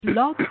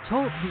Blog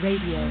Talk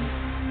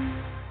Radio.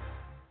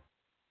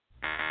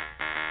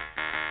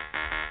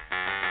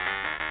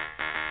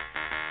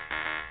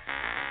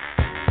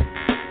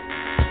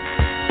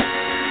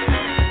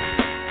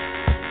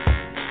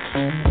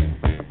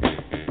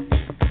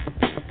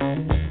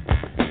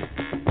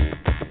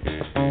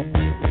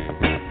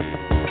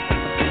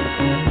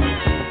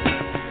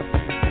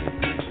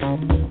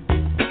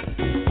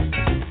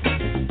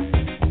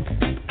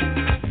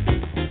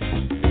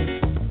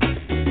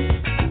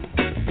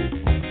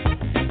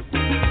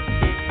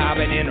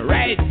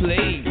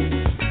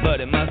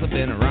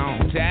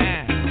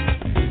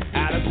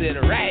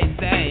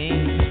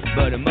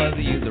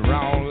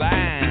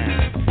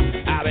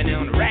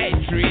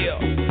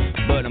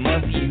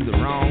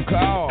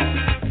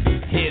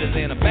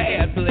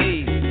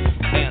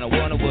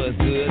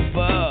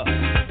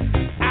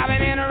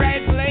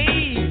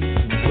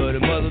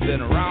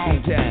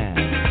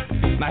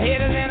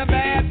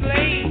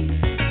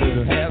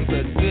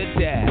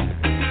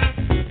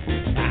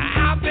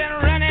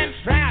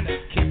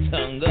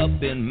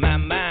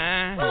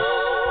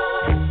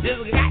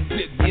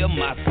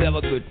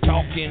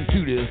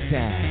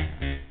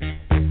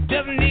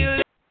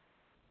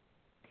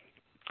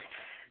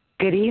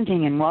 Good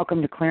evening and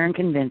welcome to Clear and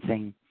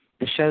Convincing,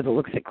 the show that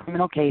looks at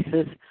criminal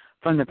cases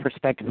from the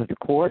perspective of the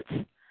courts,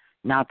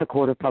 not the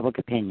court of public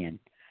opinion.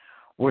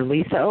 We're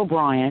Lisa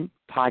O'Brien,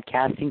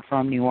 podcasting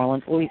from New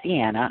Orleans,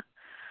 Louisiana,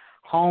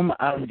 home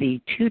of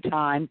the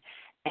two-time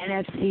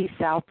NFC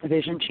South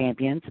Division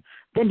champions,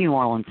 the New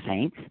Orleans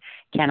Saints.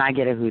 Can I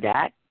get a who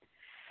dat?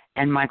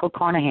 And Michael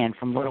Carnahan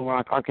from Little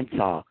Rock,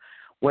 Arkansas,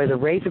 where the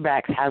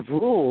Razorbacks have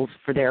rules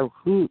for their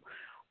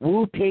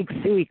woo pig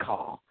suey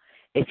call.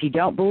 If you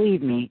don't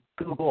believe me,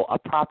 Google a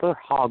proper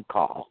hog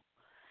call.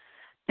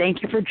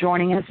 Thank you for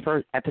joining us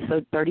for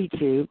episode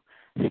 32,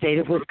 State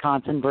of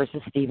Wisconsin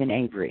versus Steven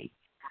Avery.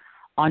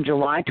 On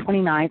July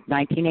 29,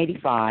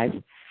 1985,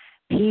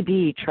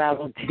 P.B.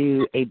 traveled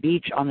to a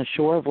beach on the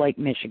shore of Lake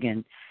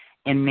Michigan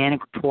in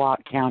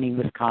Manitowoc County,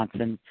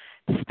 Wisconsin,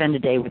 to spend a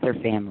day with her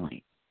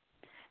family.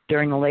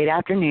 During the late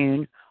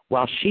afternoon,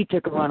 while she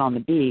took a run on the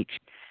beach,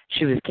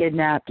 she was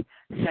kidnapped,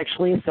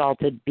 sexually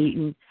assaulted,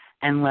 beaten,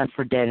 and left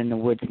for dead in the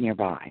woods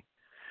nearby.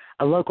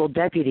 A local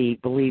deputy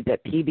believed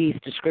that P.B.'s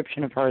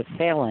description of her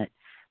assailant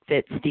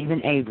fit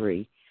Steven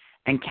Avery,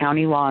 and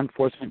county law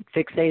enforcement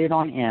fixated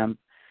on him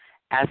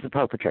as the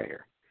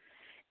perpetrator.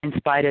 In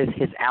spite of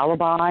his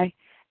alibi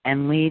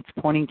and leads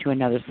pointing to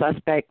another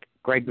suspect,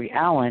 Gregory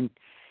Allen,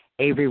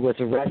 Avery was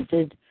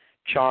arrested,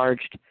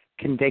 charged,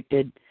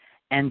 convicted,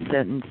 and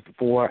sentenced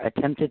for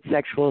attempted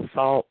sexual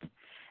assault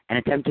and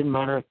attempted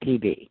murder of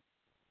P.B.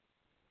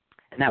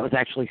 And that was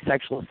actually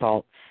sexual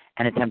assault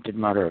and attempted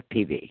murder of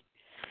P.B.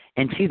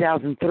 In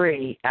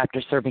 2003,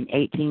 after serving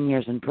 18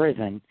 years in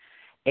prison,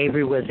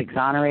 Avery was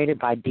exonerated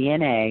by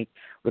DNA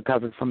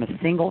recovered from a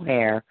single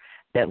hair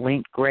that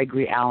linked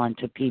Gregory Allen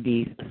to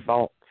P.B.'s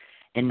assault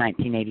in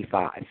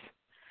 1985.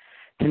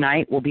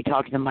 Tonight, we'll be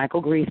talking to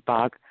Michael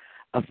Griesbach,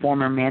 a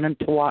former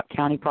Manitowoc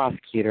County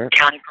prosecutor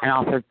and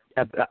author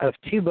of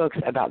two books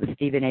about the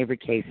Steven Avery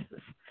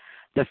cases.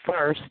 The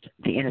first,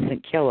 The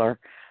Innocent Killer,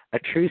 a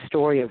true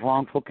story of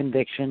wrongful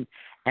conviction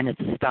and its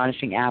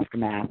astonishing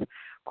aftermath,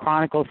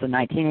 chronicles the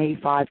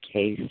 1985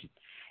 case,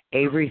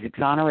 Avery's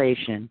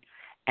exoneration,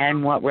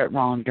 and what went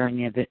wrong during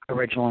the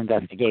original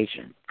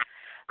investigation.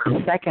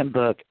 The second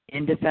book,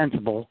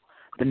 Indefensible,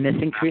 The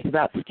Missing Truth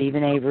About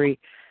Steven Avery,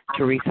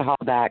 Teresa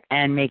Halbach,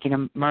 and Making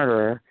a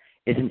Murderer,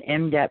 is an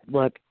in-depth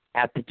look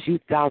at the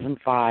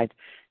 2005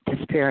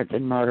 disappearance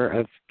and murder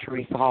of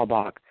Teresa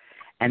Halbach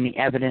and the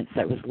evidence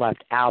that was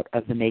left out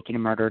of the Making a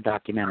Murderer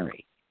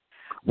documentary.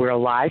 We're a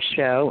live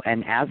show,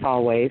 and as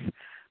always,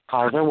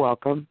 calls are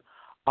welcome.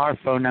 Our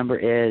phone number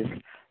is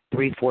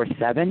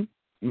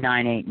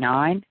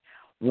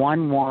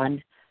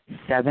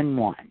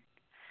 347-989-1171.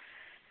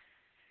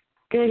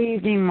 Good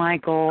evening,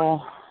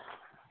 Michael.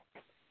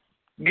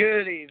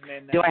 Good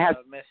evening, Do I have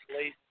Miss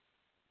Lee.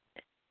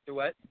 Do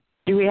what?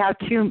 Do we have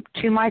two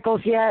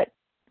Michaels yet?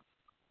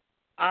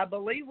 I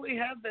believe we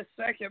have the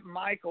second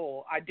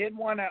Michael. I did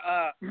want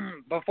to,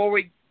 before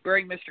we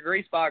bring Mr.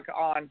 Griesbach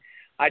on,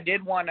 I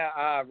did want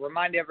to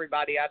remind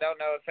everybody, I don't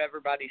know if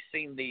everybody's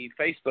seen the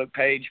Facebook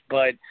page,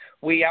 but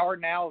we are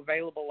now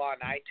available on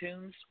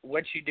iTunes.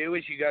 What you do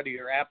is you go to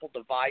your Apple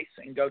device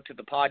and go to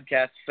the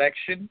podcast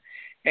section,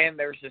 and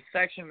there's a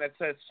section that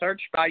says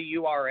search by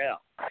URL.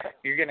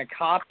 You're going to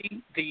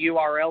copy the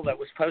URL that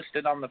was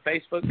posted on the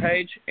Facebook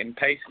page and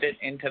paste it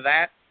into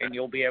that, and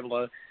you'll be able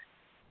to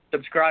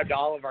subscribe to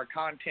all of our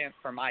content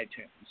from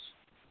iTunes.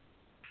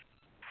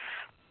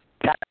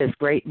 That is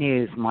great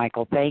news,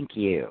 Michael. Thank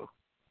you.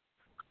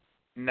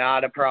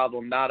 Not a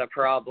problem, not a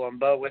problem.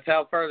 But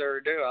without further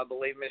ado, I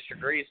believe Mr.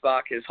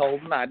 Griesbach is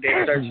holding. I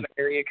did search the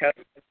area code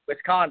in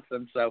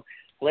Wisconsin, so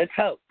let's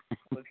hope.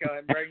 Let's go ahead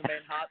and bring him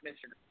in hot,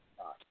 Mr.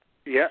 Griesbach.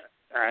 Yeah,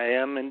 I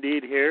am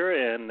indeed here,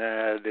 and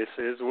this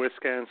is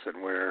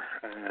Wisconsin, where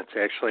it's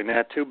actually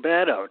not too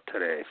bad out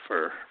today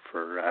for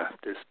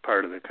this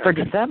part of the country. For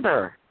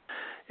December.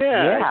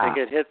 Yeah, I think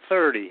it hit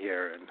 30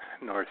 here in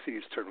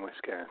northeastern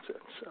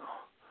Wisconsin. So.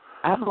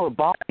 Oh,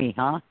 balmy,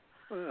 huh?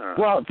 Yeah.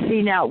 Well,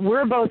 see, now,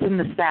 we're both in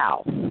the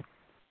south,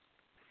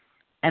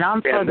 and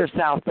I'm further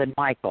south than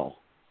Michael.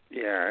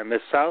 Yeah, in the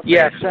south,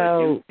 yeah, actually,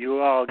 so you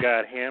all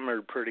got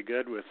hammered pretty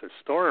good with a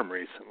storm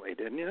recently,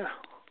 didn't you?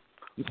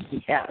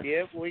 Yeah.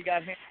 Yeah, we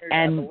got hammered,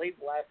 and, I believe,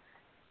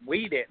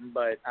 we didn't,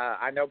 but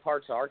I know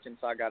parts of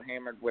Arkansas got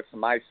hammered with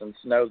some ice and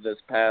snow this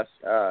past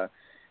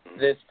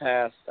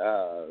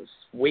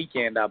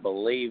weekend, I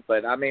believe.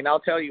 But, I mean, I'll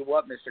tell you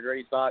what, Mr.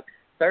 Griesbach,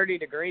 30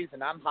 degrees,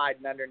 and I'm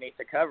hiding underneath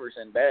the covers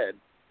in bed.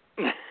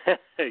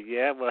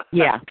 Yeah, well,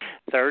 yeah.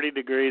 30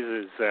 degrees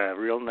is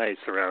real nice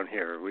around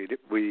here. We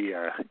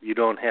you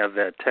don't have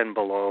that 10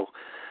 below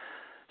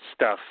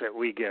stuff that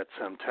we get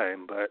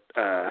sometime, but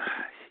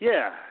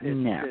yeah,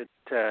 it's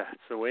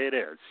the way it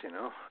is, you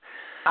know.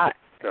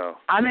 So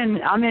I'm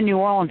in New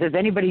Orleans. If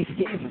anybody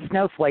sees a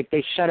snowflake,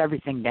 they shut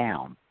everything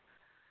down.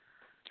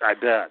 I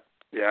bet.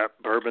 Yeah,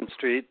 Bourbon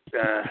Street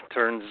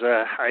turns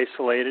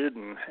isolated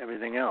and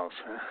everything else.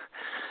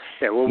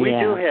 Yeah, well, we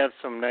do have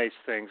some nice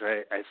things.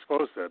 I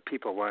suppose that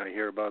people want to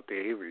hear about the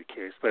Avery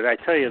case, but I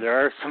tell you, there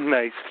are some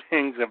nice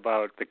things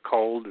about the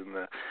cold and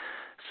the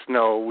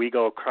snow. We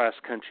go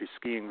cross-country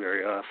skiing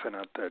very often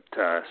up at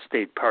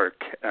State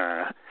Park.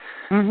 I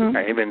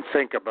even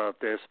think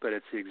about this, but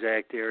it's the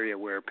exact area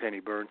where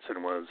Penny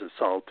Burnson was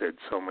assaulted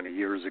so many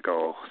years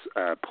ago,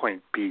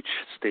 Point Beach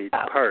State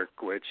Park,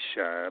 which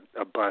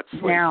abuts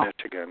Lake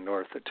Michigan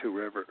north of Two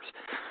Rivers.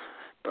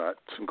 But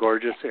some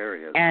gorgeous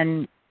areas.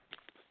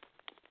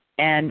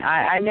 And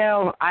I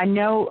know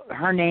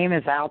her name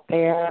is out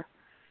there,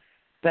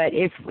 but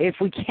if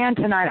we can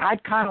tonight,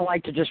 I'd kind of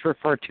like to just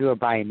refer to her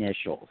by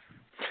initials.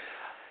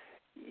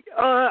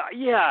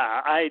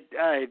 Yeah,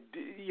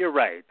 you're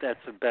right. That's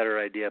a better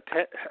idea.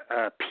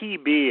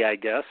 P.B., I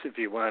guess, if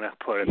you want to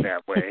put it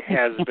that way,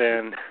 has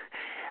been,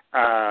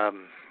 how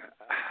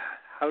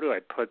do I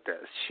put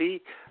this?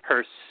 She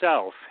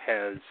herself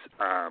has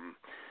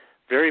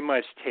very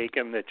much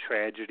taken the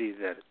tragedy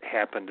that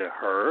happened to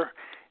her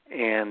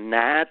and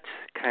not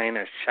kind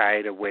of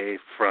shied away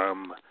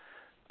from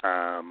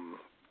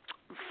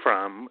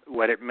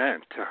what it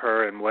meant to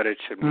her and what it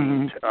should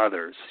mean to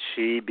others.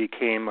 She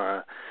became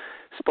a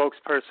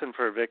spokesperson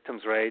for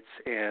victims' rights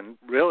and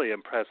really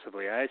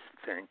impressively, I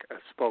think, a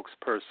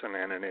spokesperson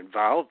and an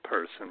involved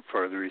person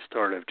for the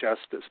restorative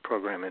justice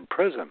program in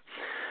prison.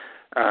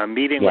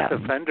 Meeting with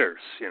offenders,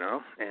 you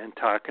know, and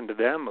talking to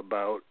them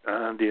about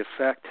the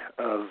effect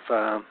of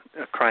a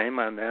crime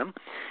on them.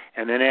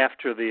 And then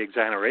after the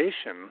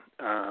exoneration,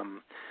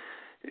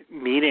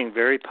 meeting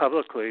very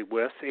publicly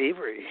with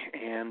Avery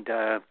and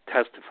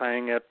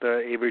testifying at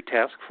the Avery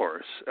Task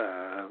Force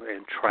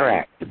and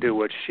trying to do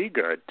what she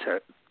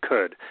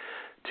could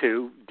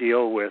to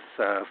deal with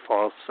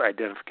false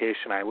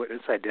identification,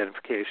 eyewitness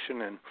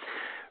identification, and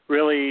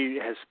really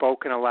has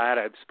spoken a lot.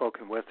 I've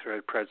spoken with her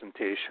at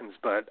presentations,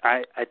 but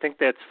I think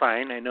that's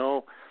fine. I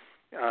know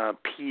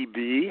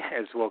P.B.,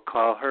 as we'll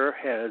call her,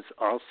 has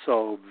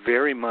also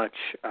very much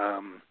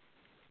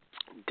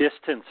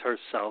distanced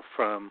herself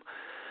from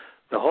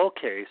the whole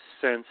case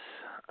since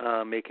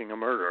making a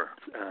murder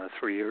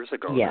 3 years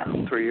ago. Yes.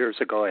 3 years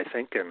ago, I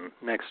think, and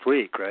next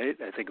week, right?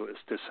 I think it was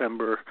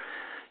December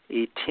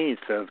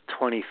 18th of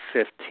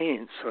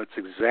 2015, so it's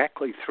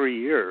exactly 3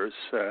 years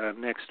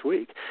next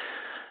week.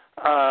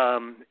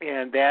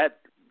 And that,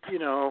 you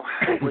know,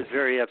 was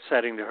very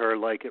upsetting to her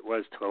like it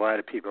was to a lot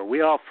of people.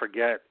 We all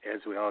forget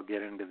as we all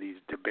get into these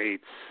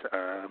debates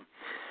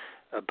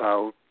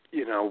about,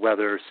 you know,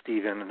 whether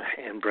Steven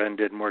and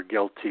Brendan were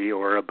guilty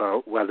or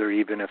about whether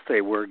even if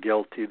they were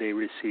guilty they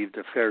received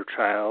a fair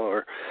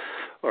trial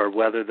or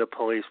whether the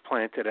police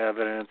planted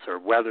evidence or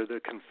whether the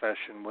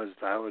confession was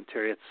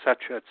voluntary, et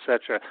cetera, et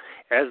cetera.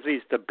 As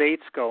these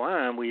debates go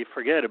on, we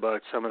forget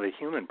about some of the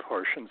human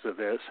portions of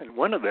this, and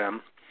one of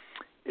them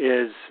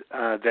is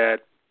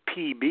that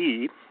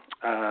P.B.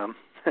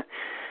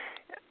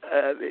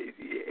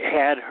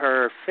 Had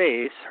her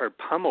face, her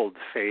pummeled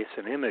face,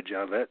 an image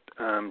of it,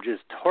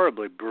 just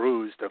horribly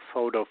bruised, a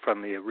photo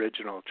from the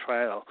original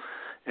trial,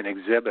 an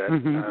exhibit,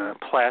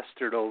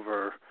 plastered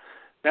over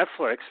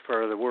Netflix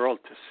for the world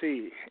to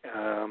see,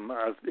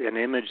 an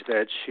image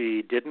that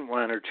she didn't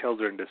want her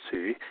children to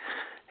see,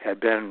 had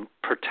been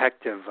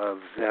protective of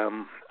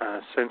them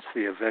since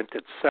the event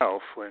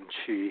itself when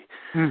she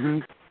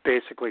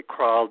basically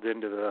crawled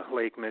into the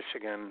Lake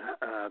Michigan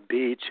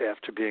beach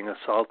after being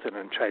assaulted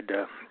and tried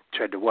to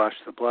wash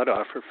the blood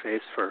off her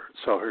face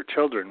so her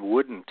children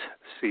wouldn't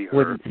see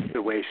her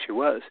the way she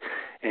was.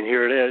 And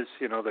here it is,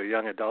 you know, they're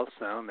young adults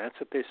now, and that's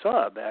what they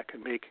saw back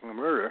in Making a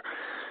Murder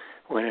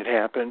when it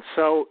happened.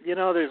 So, you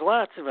know, there's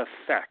lots of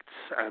effects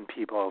on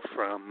people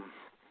from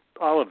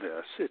all of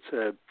this. It's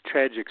a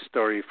tragic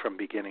story from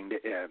beginning to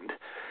end.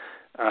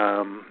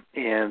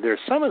 And there's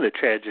some of the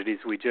tragedies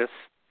we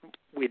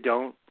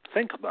don't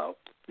think about,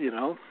 you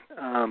know,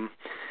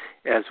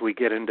 as we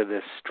get into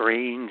this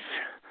strange,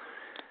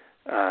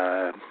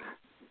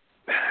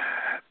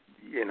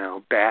 you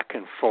know, back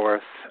and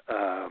forth,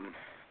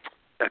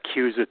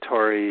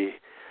 accusatory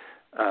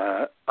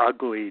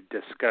ugly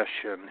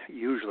discussion,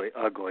 usually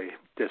ugly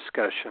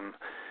discussion,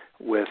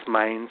 with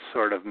minds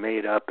sort of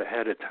made up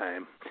ahead of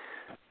time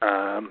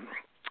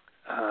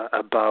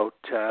about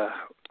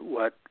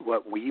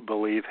what we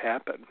believe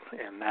happened,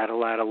 and not a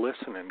lot of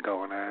listening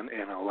going on,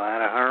 and a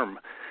lot of harm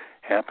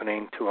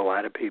happening to a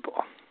lot of people.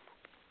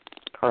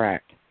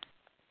 Correct.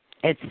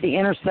 It's the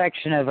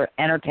intersection of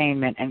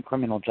entertainment and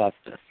criminal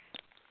justice.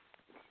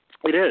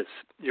 It is.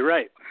 You're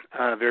right.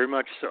 Very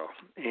much so.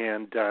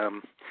 And,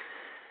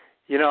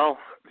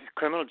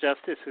 criminal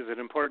justice is an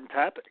important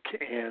topic.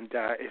 And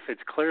if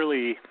it's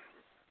clearly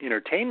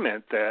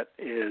entertainment that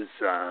is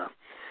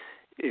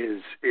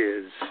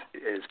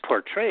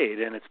portrayed,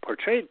 and it's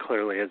portrayed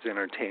clearly as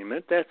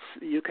entertainment,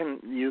 you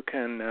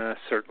can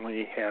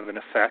certainly have an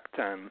effect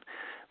on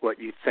what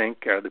you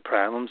think are the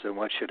problems and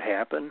what should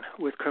happen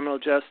with criminal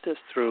justice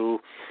through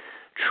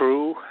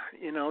true,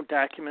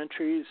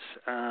 documentaries,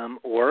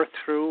 or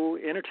through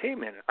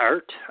entertainment.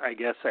 Art, I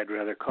guess I'd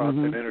rather call it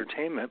than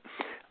entertainment.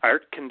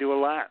 Art can do a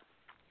lot.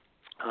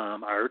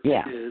 Art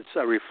is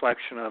a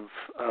reflection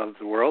of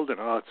the world and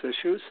all its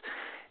issues,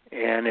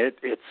 and it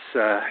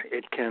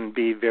can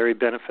be very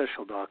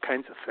beneficial to all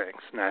kinds of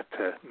things, not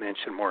to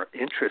mention more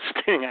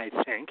interesting, I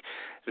think,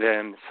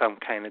 than some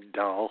kind of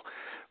dull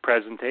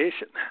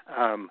presentation.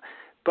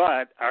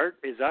 But art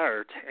is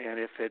art, and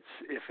if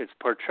it's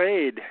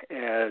portrayed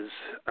as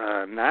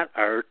not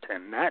art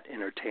and not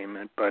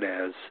entertainment, but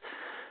as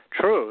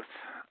truth,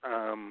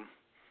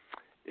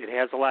 it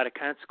has a lot of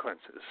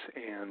consequences.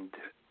 And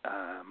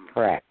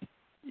correct.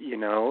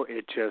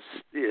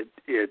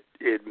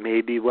 It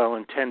may be well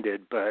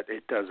intended, but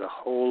it does a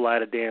whole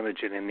lot of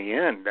damage. And in the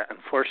end,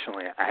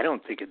 unfortunately, I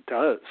don't think it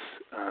does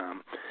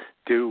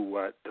do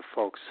what the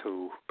folks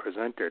who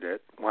presented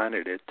it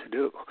wanted it to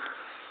do.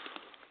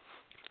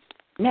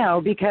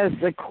 No, because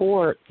the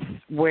courts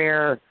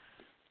where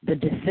the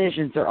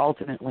decisions are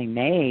ultimately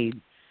made,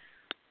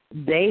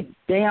 they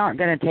aren't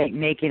going to take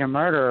Making a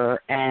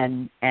Murderer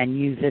and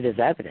use it as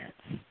evidence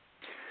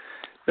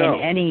in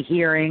any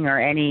hearing or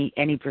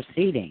any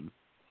proceeding.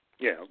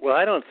 Yeah, well,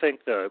 I don't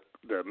think the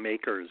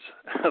makers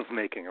of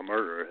Making a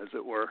Murderer, as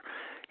it were,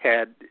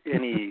 had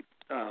any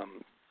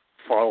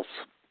false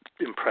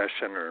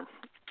impression or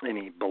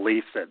any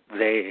belief that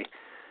they,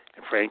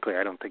 and frankly,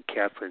 I don't think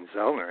Kathleen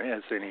Zellner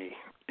has any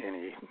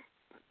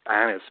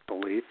honest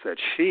belief that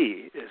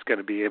she is going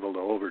to be able to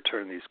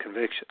overturn these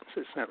convictions.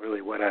 It's not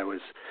really what I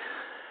was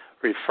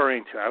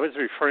referring to. I was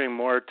referring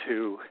more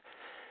to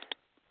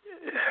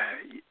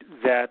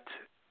that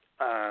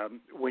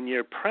when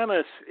your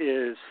premise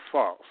is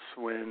false,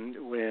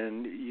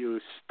 when you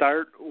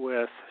start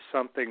with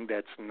something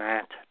that's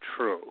not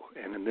true,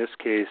 and in this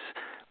case,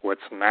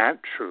 what's not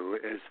true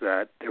is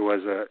that there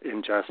was an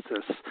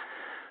injustice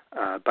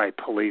by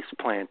police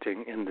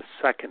planting in the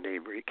second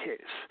Avery case.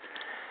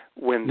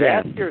 When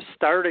that's your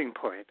starting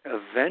point,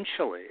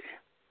 eventually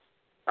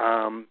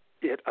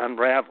it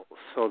unravels,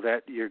 so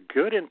that your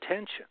good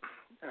intention,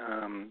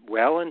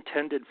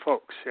 well-intended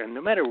folks, and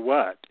no matter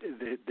what,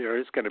 there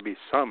is going to be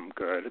some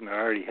good, and there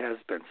already has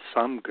been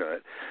some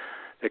good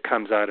that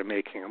comes out of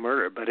Making a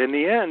Murderer. But in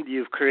the end,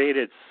 you've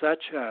created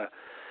such a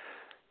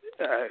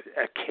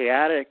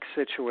chaotic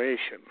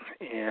situation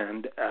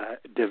and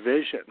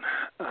division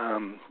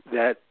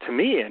that, to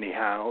me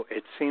anyhow,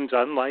 it seems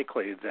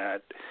unlikely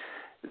that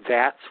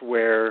that's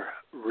where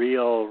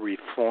real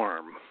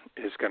reform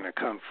is going to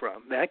come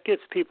from. That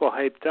gets people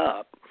hyped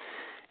up,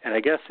 and I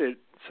guess it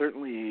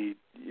certainly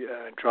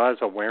draws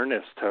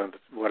awareness to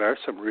what are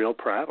some real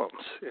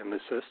problems in the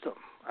system.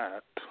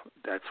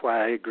 That's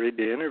why I agreed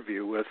to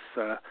interview with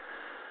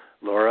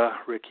Laura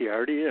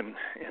Ricciardi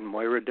and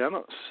Moira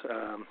Demos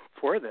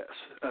for this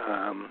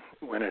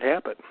when it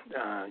happened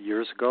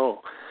years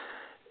ago.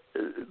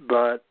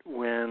 But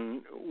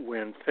when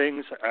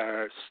things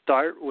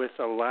start with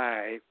a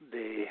lie,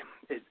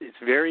 it's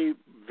very,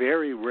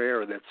 very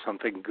rare that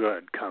something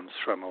good comes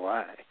from a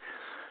lie.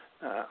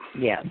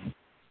 Yes.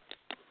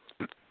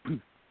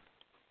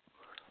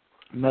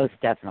 Most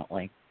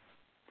definitely.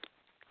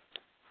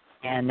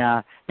 And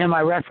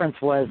my reference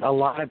was a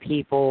lot of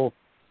people.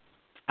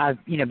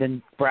 I've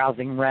been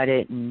browsing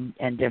Reddit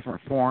and different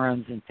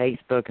forums and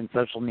Facebook and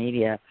social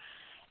media,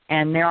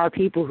 and there are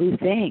people who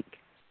think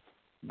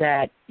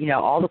that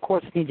all the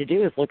courts need to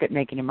do is look at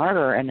Making a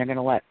Murderer and they're going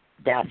to let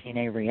Dassey and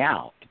Avery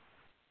out,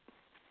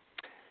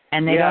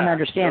 and they don't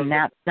understand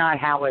that's not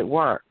how it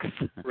works.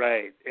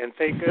 Right, and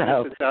thank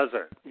goodness it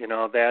doesn't.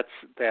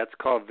 That's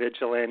called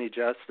vigilante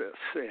justice,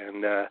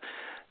 and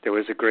there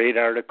was a great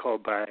article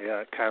by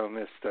a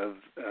columnist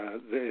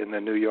in the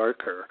New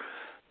Yorker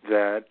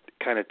that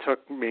kind of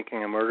took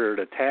Making a Murderer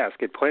to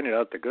task. It pointed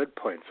out the good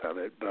points of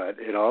it, but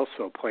it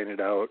also pointed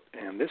out,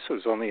 and this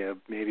was only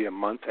maybe a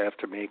month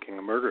after Making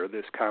a Murderer,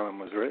 this column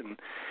was written,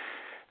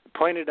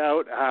 pointed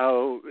out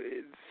how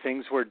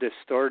things were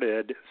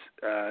distorted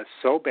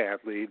so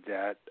badly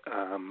that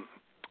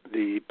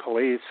the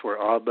police were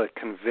all but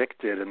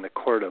convicted in the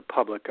court of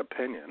public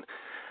opinion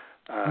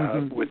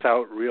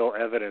without real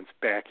evidence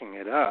backing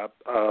it up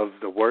of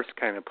the worst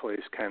kind of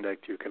police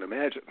conduct you can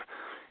imagine.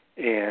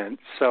 And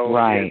so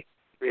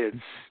it's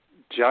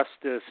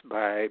justice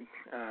by,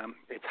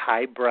 it's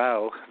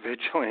highbrow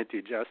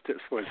vigilante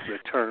justice was the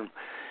term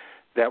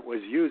that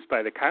was used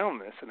by the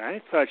columnist, and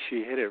I thought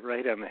she hit it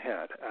right on the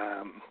head.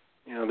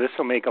 This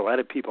will make a lot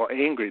of people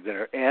angry that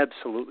are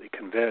absolutely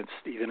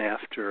convinced even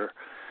after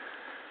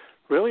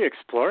really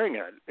exploring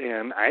it.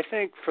 And I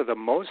think for the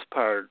most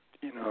part,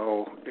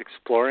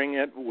 exploring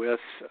it with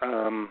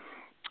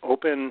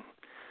open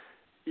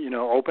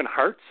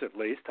hearts at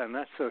least. I'm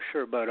not so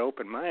sure about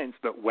open minds,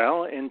 but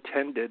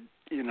well-intended,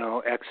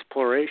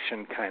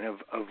 exploration kind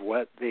of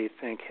what they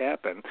think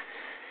happened.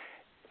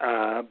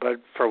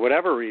 But for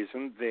whatever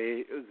reason,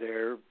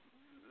 their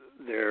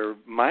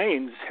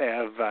minds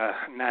have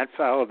not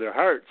followed their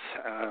hearts,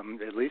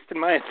 at least in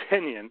my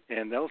opinion,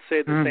 and they'll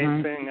say the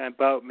same thing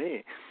about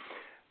me.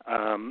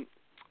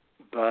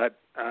 But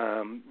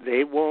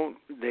they won't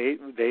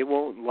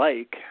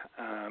like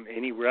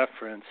any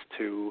reference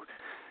to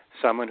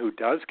someone who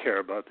does care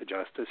about the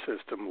justice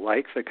system,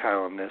 like the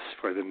columnist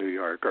for the New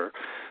Yorker,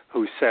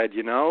 who said,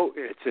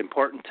 it's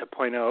important to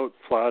point out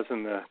flaws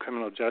in the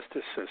criminal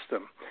justice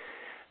system,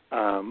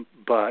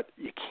 but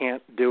you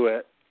can't do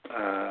it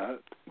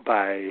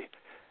by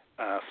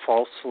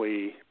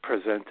falsely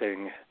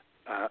presenting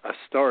a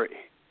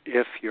story.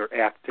 If you're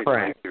acting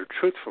like you're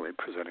truthfully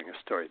presenting a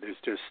story,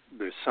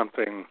 there's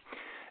something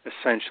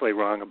essentially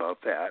wrong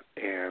about that,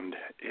 and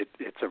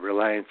it's a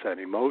reliance on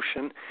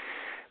emotion,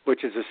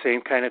 which is the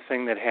same kind of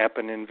thing that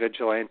happened in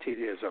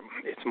vigilantism.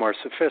 It's more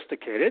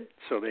sophisticated,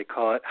 so they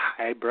call it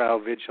highbrow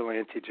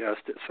vigilante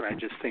justice, and I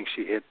just think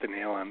she hit the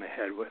nail on the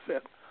head with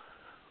it.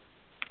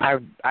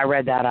 I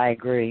read that. I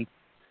agree.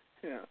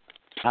 Yeah.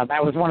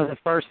 That was one of the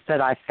first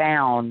that I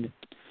found.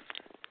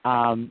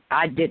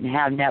 I didn't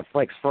have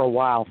Netflix for a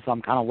while, so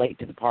I'm kind of late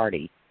to the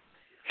party.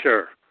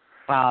 Sure.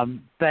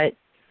 But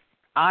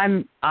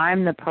I'm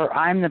the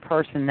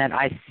person that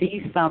I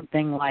see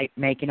something like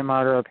Making a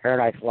Murder or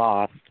Paradise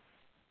Lost,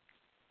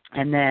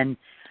 and then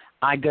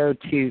I go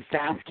to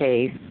Fast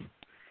Case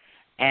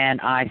and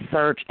I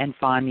search and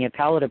find the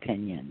appellate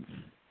opinions,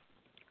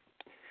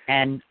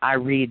 and I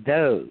read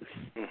those.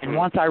 And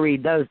once I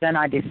read those, then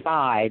I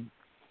decide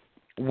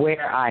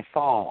where I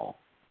fall.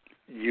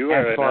 You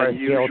are as far an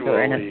as guilt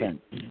or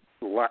innocence.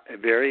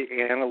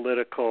 Very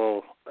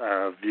analytical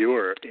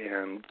viewer,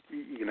 and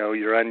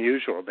you're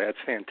unusual. That's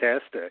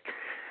fantastic.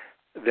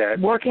 That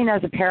working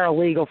as a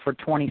paralegal for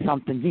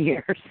 20-something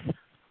years.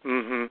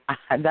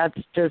 That's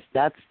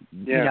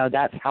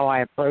how I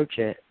approach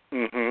it.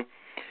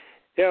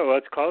 Yeah, well,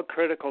 it's called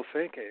critical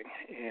thinking,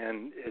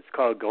 and it's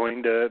called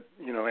going to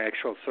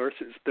actual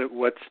sources. But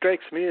what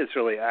strikes me as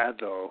really odd,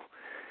 though,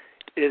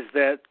 is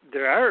that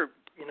there are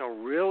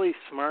really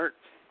smart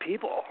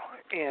people,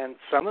 and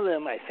some of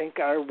them I think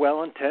are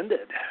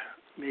well-intended,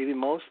 maybe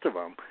most of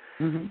them,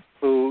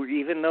 who,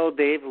 even though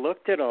they've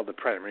looked at all the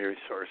primary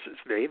sources,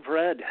 they've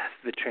read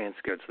the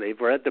transcripts,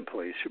 they've read the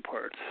police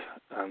reports,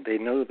 they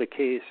know the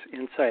case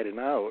inside and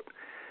out,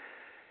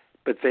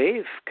 but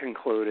they've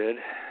concluded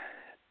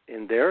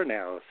in their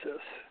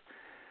analysis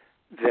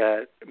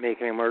that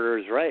making a murder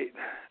is right.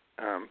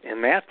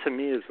 And that, to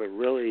me, is a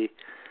really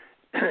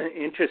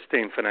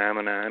interesting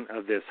phenomenon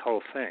of this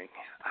whole thing,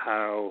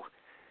 how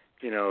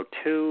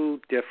two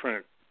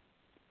different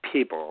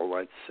people,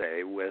 let's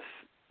say, with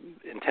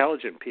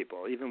intelligent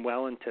people, even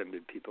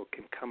well-intended people,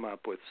 can come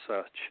up with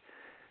such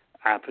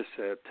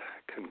opposite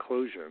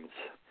conclusions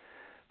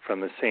from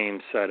the same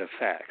set of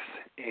facts.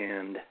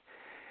 And,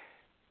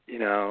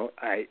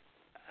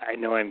 I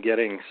know I'm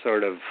getting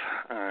sort of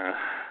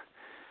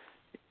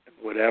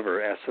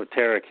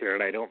esoteric here,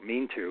 and I don't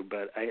mean to,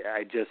 but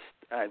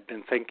I've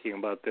been thinking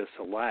about this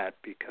a lot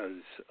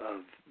because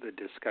of the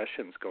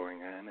discussions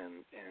going on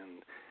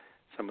and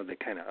some of the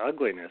kind of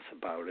ugliness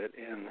about it.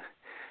 And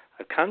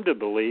I've come to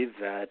believe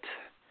that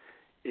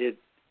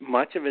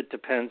much of it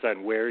depends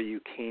on where you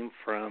came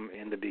from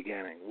in the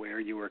beginning, where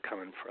you were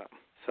coming from.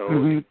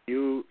 So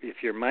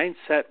if your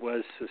mindset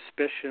was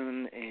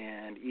suspicion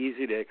and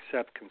easy to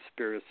accept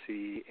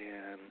conspiracy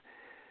and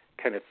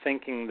kind of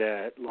thinking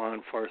that law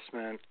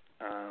enforcement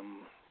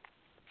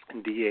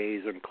and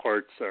DAs and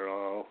courts are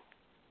all,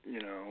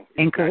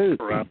 in cahoots,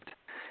 corrupt,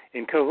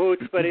 in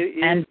cahoots, but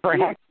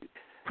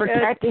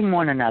protecting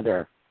one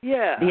another.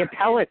 Yeah. The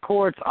appellate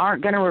courts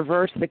aren't going to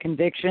reverse the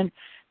conviction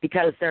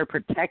because they're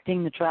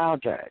protecting the trial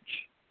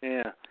judge.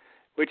 Yeah,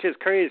 which is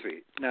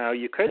crazy. Now,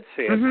 you could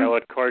say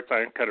appellate courts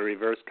aren't going to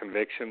reverse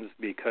convictions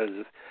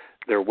because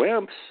they're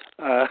wimps,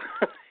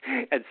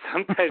 and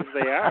sometimes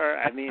they are.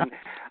 I mean,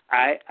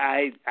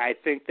 I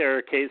think there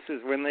are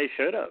cases when they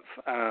should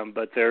have,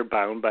 but they're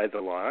bound by the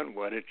law and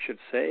what it should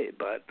say.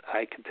 But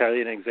I can tell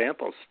you an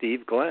example.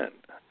 Steve Glenn,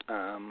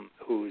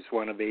 who's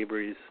one of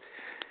Avery's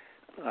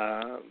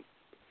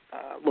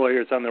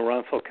lawyers on the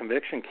wrongful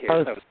conviction case.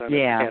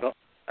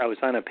 I was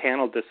on a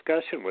panel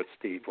discussion with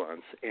Steve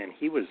once, and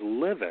he was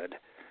livid.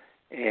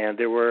 And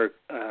there were,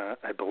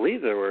 I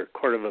believe there were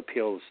Court of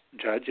Appeals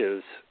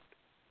judges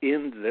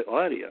in the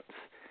audience.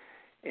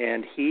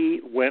 And he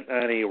went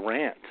on a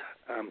rant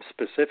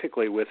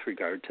specifically with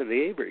regard to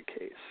the Avery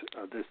case.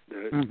 The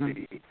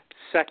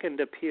second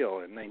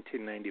appeal in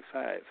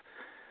 1995,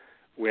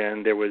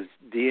 when there was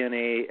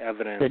DNA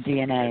evidence, the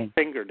DNA,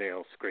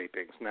 fingernail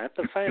scrapings, not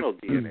the final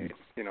DNA,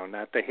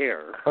 not the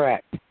hair.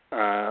 Correct.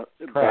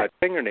 But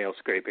fingernail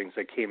scrapings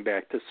that came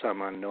back to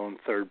some unknown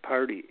third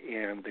party.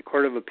 And the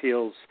Court of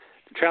Appeals,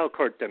 the trial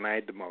court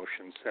denied the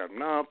motion, said,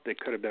 no, it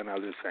could have been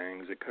other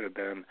things. It could have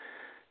been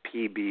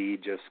P.B.,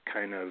 just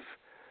kind of,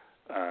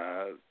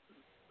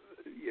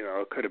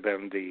 it could have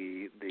been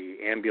the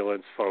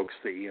ambulance folks,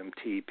 the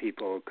EMT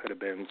people. It could have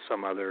been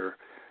some other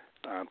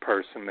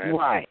person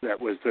that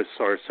was the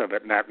source of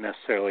it, not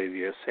necessarily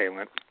the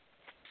assailant,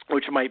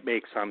 which might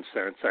make some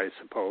sense, I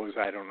suppose.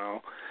 I don't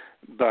know.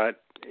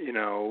 But,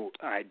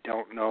 I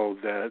don't know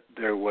that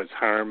there was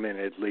harm in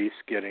at least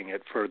getting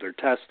it further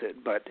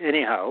tested. But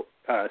anyhow,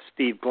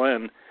 Steve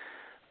Glenn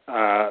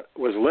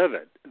was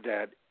livid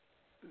that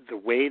the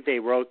way they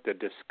wrote the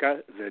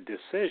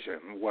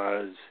decision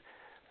was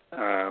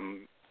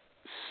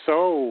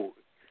so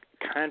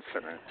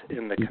confident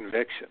in the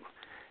conviction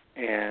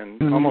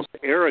and almost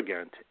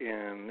arrogant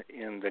in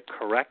the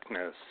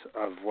correctness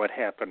of what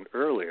happened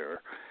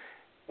earlier,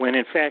 when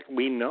in fact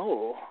we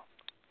know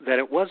that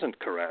it wasn't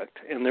correct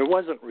and there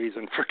wasn't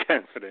reason for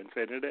confidence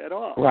in it at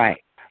all.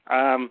 Right.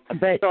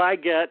 So I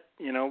get,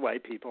 why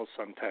people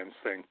sometimes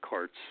think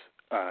courts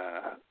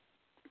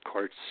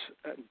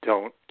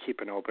don't keep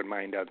an open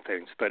mind on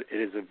things, but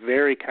it is a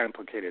very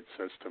complicated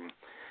system,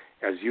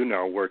 as you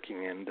know,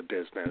 working in the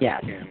business.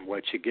 Yes. And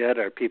what you get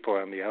are people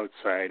on the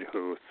outside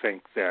who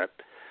think that,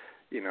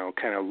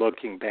 kind of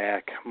looking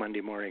back, Monday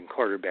morning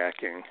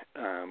quarterbacking,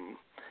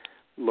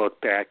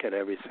 look back at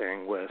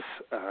everything with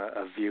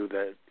a view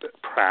that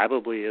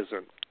probably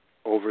isn't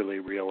overly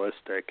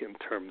realistic in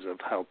terms of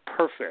how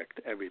perfect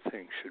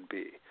everything should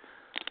be.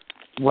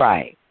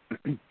 Right.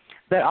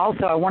 But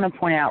also, I want to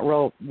point out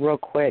real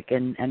quick,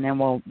 and then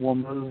we'll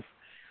move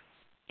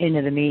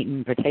into the meat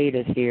and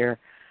potatoes here.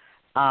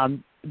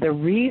 The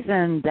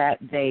reason that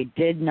they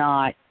did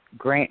not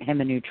grant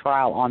him a new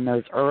trial on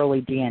those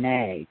early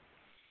DNA,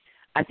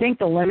 I think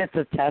the limits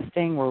of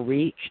testing were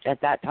reached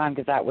at that time,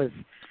 because that was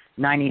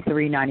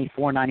 93,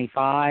 94,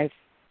 95.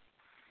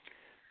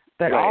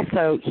 But right.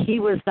 Also, he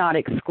was not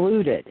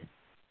excluded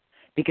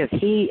because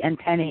he and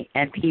Penny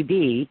and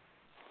P.B.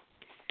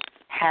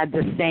 had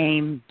the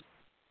same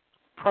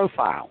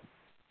profile.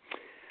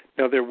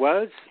 No, there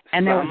was,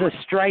 and there was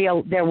a stray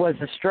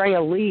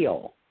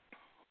allele.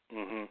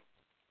 Mm-hmm.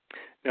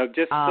 Now,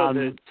 just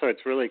so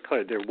it's really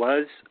clear, there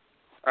was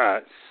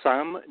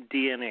some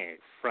DNA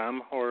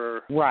from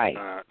her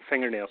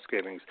fingernail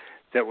scrapings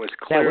that was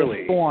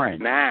clearly foreign.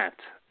 Not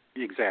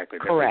exactly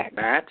correct.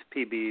 That was not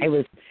P.B. It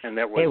was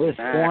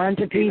foreign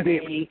to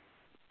P.B.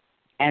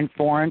 and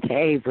foreign to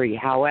Avery.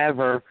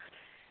 However,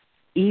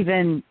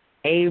 even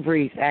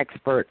Avery's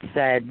expert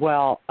said,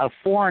 well, a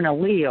foreign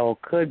allele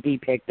could be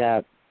picked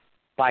up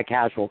by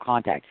casual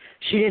contact.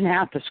 She didn't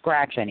have to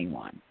scratch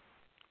anyone.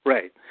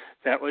 Right.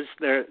 That was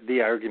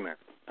the argument.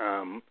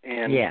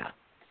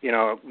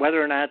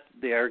 Whether or not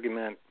the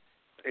argument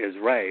is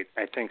right,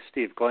 I think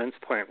Steve Glenn's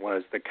point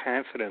was the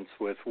confidence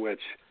with which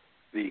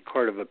the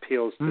Court of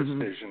Appeals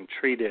decision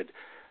treated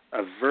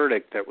a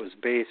verdict that was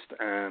based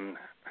on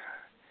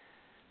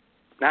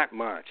not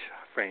much,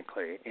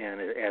 frankly,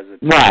 and as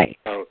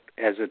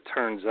it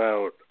turns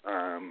out,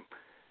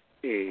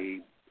 a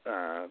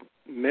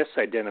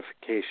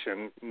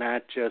misidentification,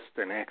 not just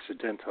an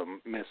accidental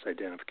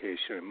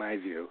misidentification in my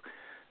view,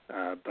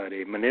 but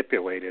a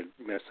manipulated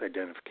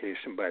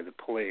misidentification by the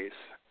police,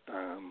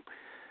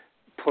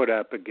 put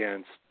up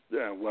against,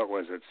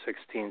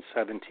 16,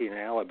 17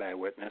 alibi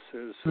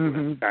witnesses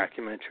with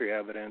documentary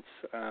evidence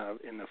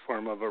in the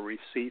form of a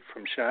receipt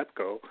from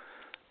Shopko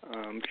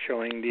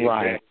showing the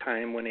exact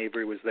time when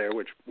Avery was there,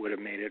 which would have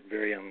made it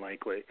very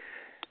unlikely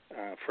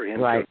for him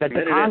to have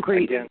committed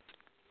it against...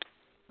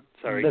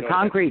 The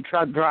concrete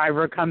truck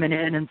driver coming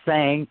in and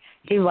saying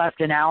he left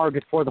an hour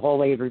before the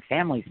whole Avery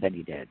family said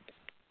he did.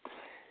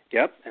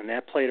 Yep, and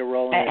that played a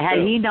role in it.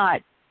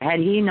 Had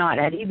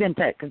he been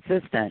that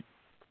consistent,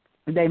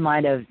 they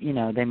might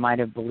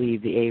have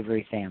believed the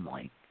Avery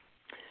family.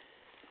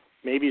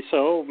 Maybe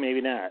so,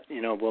 maybe not.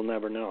 We'll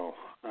never know.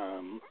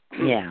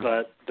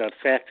 But the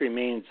fact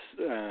remains,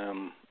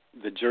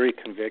 the jury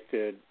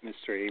convicted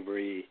Mr.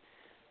 Avery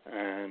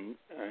on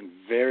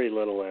very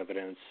little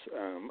evidence.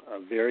 A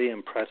very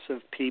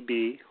impressive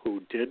P.B.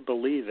 who did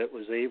believe it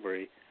was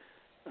Avery,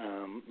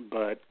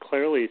 but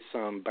clearly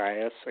some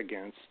bias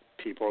against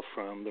people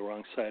from the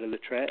wrong side of the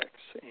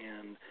tracks.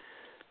 And,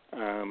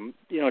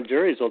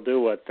 juries will do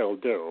what they'll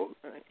do.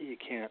 You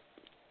can't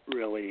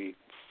really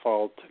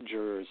fault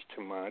jurors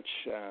too much,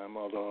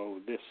 although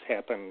this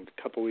happened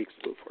a couple weeks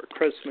before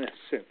Christmas.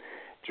 And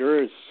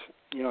jurors,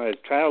 as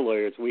trial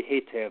lawyers, we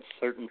hate to have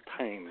certain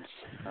times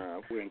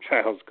when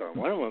trials go on.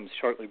 One of them is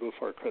shortly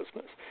before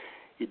Christmas.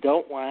 You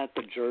don't want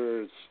the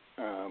jurors,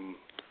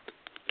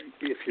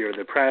 if you're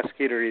the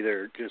prosecutor,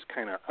 either just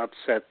kind of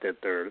upset that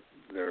they're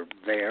they're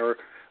there.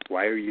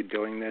 Why are you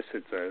doing this?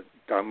 It's a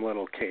dumb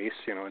little case.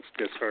 It's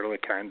disorderly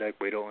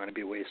conduct. We don't want to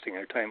be wasting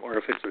our time. Or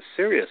if it's a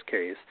serious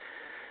case,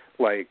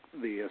 like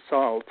the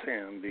assault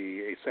and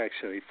it's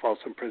actually false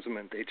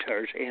imprisonment they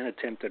charge and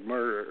attempted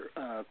murder,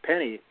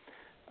 Penny,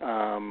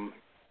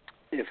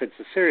 if it's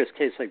a serious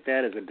case like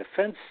that, as a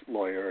defense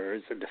lawyer or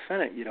as a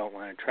defendant, you don't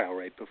want a trial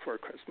right before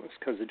Christmas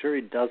because the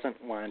jury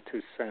doesn't want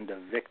to send a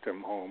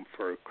victim home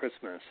for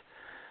Christmas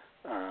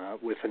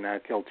with a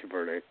not guilty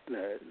verdict.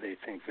 They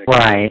think victim,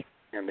 right,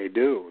 and they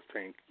do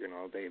think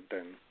they've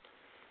been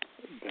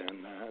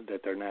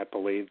that they're not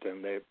believed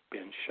and they've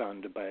been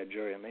shunned by a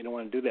jury, and they don't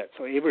want to do that.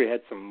 So Avery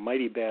had some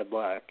mighty bad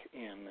luck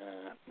in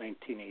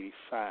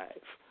 1985.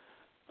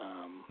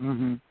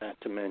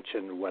 Not to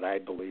mention what I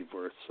believe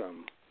were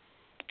some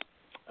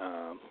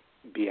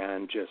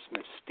beyond just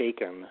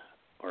mistaken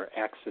or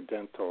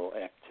accidental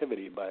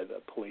activity by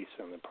the police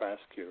and the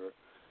prosecutor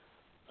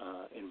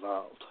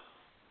involved.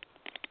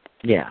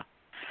 Yeah,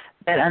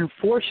 but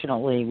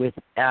unfortunately, with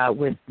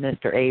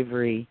Mr.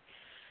 Avery,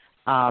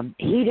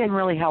 he didn't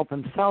really help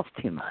himself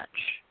too much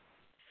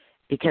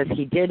because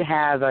he did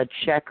have a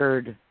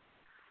checkered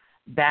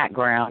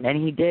background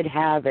and he did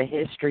have a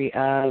history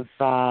of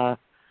violence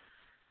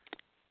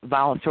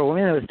toward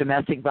women. There was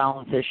domestic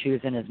violence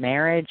issues in his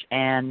marriage,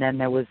 and then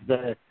there was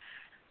the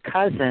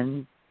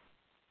cousin,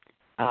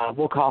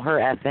 we'll call her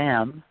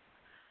FM,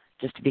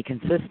 just to be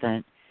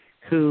consistent,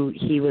 who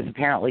he was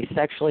apparently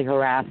sexually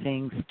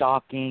harassing,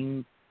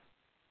 stalking,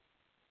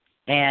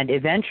 and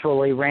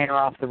eventually ran her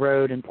off the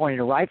road and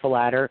pointed a rifle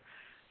at her,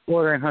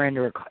 ordering her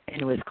into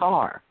his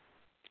car.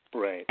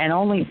 Right. And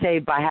only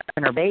saved by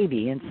having her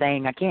baby and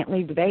saying, I can't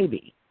leave the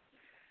baby.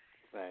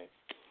 Right.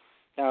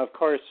 Now, of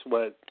course,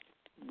 what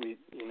we,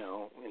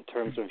 in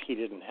terms of he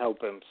didn't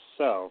help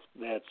himself,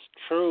 that's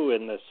true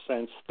in the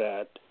sense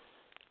that,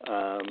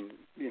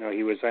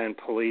 he was on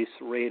police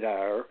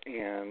radar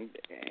and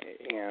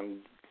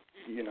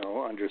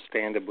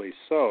understandably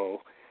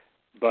so,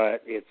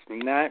 but it's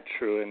not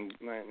true, and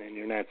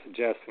you're not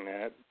suggesting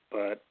that,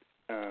 but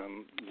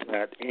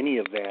that any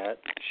of that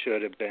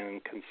should have been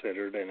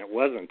considered, and it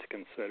wasn't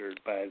considered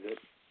by the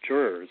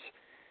jurors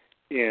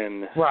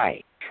in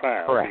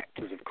trial. Correct.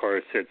 Because, of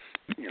course, it's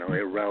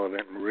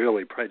irrelevant and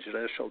really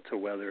prejudicial to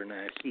whether or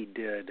not he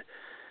did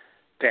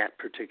that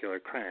particular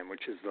crime,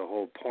 which is the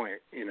whole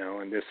point,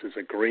 and this is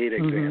a great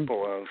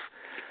example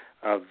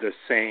of the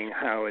saying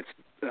how it's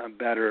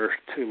better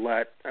to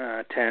let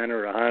 10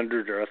 or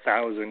 100 or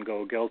 1,000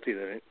 go guilty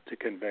than to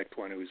convict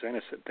one who's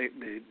innocent.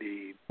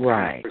 The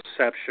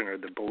perception or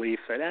the belief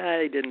that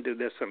he didn't do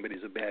this,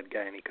 somebody's a bad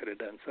guy and he could have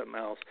done something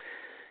else,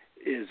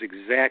 is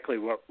exactly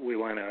what we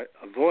want to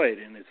avoid,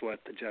 and is what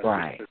the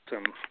justice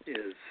system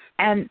is.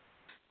 And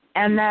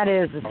that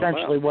is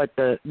essentially what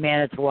the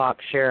Manitowoc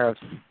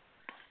Sheriff's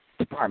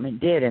Department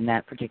did in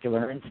that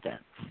particular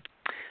instance.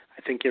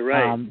 I think you're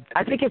right.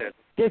 I think it's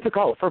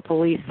difficult for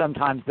police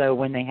sometimes, though,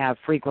 when they have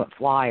frequent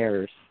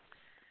flyers,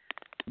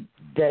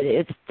 that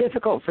it's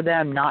difficult for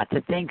them not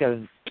to think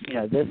of,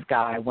 this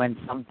guy when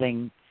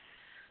something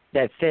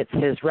that fits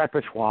his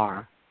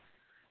repertoire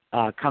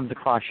comes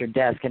across your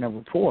desk in a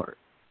report.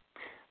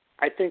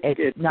 I think it's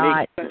it not,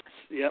 makes sense.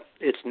 Yep,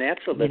 it's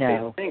natural that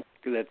they think,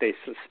 that they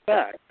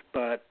suspect,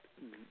 but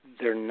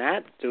they're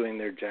not doing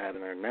their job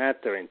and they're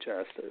not doing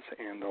justice.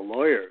 And the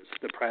lawyers,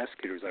 the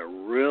prosecutors, are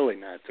really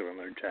not doing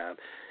their job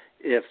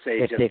if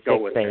they go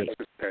with that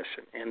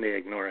suspicion and they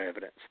ignore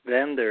evidence.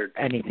 Then they're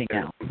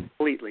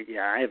completely.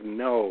 Yeah, I have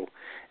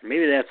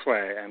maybe that's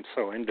why I'm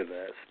so into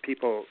this.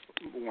 People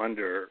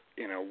wonder,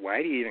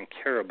 why do you even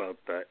care about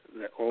the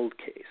old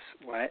case?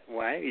 Why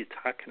are you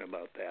talking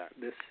about that?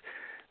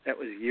 That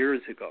was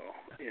years ago,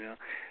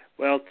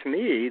 Well, to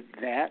me,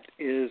 that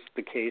is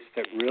the case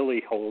that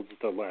really holds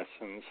the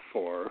lessons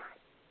for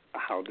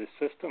how the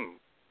system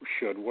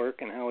should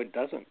work and how it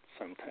doesn't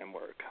sometimes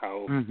work,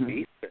 how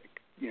basic,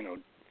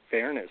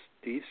 fairness,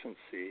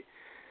 decency,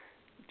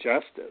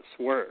 justice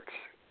works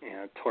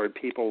toward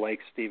people like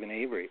Steven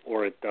Avery,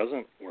 or it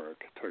doesn't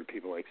work toward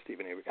people like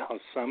Steven Avery, how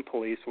some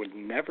police would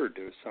never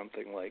do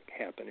something like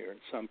happened here,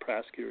 and some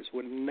prosecutors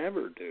would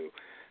never do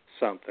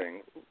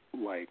something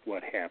like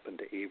what happened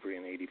to Avery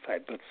in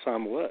 85, but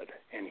some would.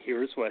 And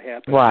here's what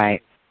happened.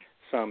 Right.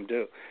 Some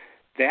do.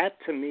 That,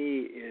 to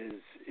me,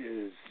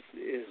 is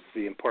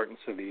the importance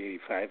of the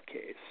 85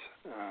 case.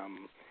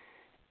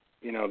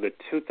 The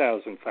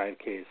 2005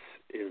 case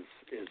is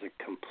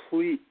a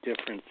complete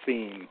different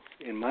theme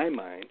in my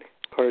mind.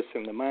 Of course,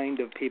 in the mind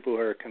of people who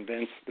are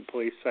convinced the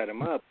police set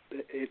them up,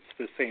 it's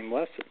the same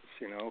lessons,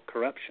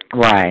 corruption.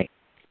 Right.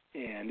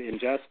 And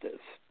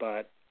injustice.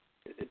 But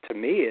to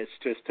me, it's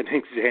just an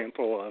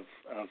example of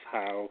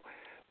how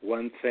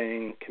one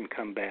thing can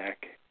come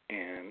back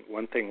and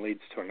one thing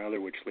leads to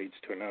another, which leads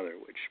to another,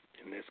 which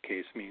in this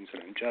case means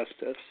an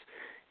injustice.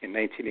 In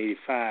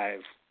 1985,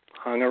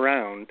 hung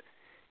around,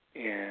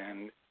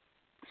 and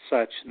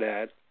such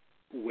that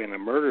when a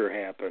murder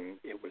happened,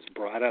 it was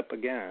brought up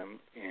again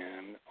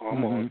and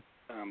almost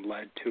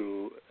led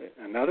to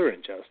another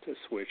injustice,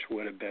 which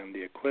would have been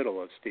the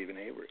acquittal of Steven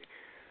Avery.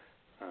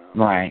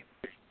 Right.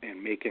 And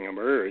and making a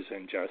murderer's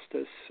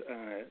injustice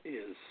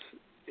is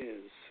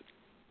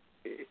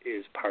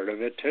part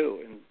of it too,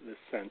 in the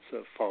sense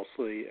of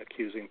falsely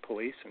accusing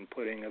police and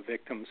putting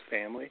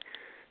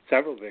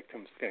several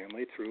victims'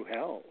 family through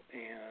hell,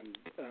 and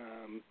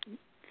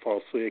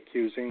falsely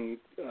accusing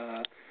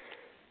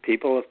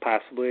people of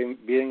possibly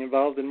being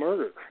involved in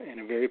murder in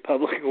a very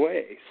public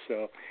way.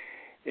 So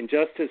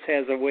injustice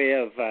has a way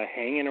of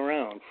hanging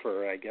around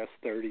for, I guess,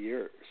 30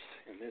 years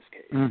in this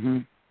case.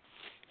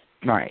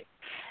 Mm-hmm. Right.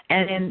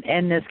 And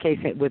in this case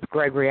with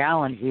Gregory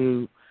Allen,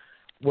 who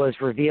was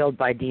revealed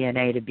by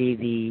DNA to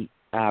be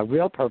the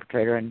real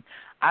perpetrator, and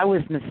I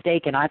was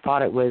mistaken. I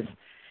thought it was,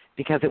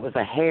 because it was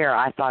a hair,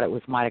 I thought it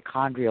was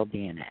mitochondrial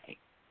DNA.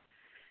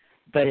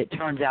 But it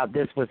turns out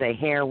this was a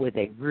hair with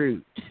a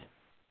root.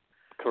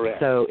 Correct.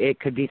 So it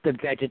could be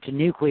subjected to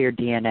nuclear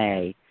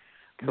DNA,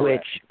 Correct.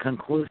 which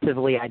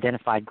conclusively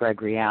identified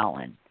Gregory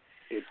Allen.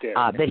 It did.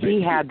 But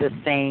he had the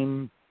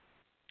same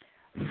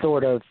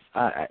sort of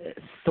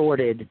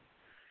sordid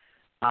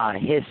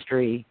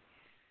history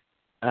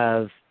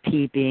of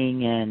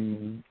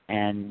peeping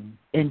and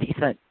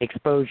indecent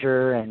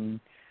exposure and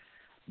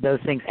those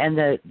things. And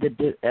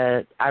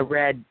I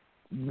read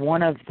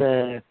one of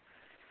the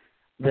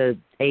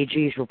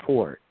AG's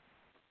report.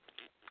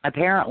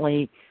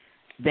 Apparently,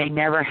 they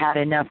never had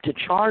enough to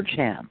charge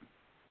him.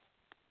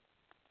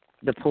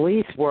 The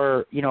police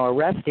were,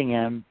 arresting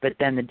him, but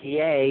then the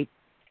DA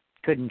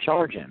couldn't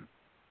charge him.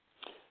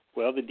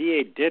 Well, the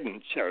DA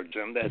didn't charge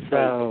him. That's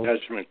a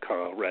judgment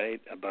call,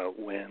 right, about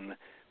when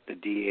the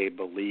DA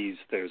believes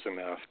there's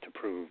enough to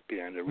prove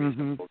beyond a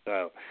reasonable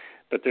doubt.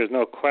 But there's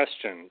no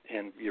question,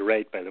 and you're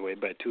right, by the way,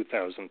 by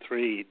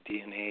 2003,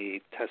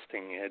 DNA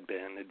testing had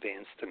been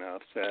advanced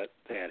enough that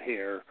that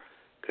hair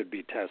could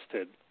be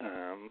tested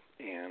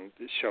and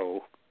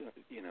show,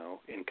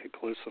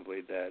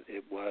 inconclusively that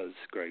it was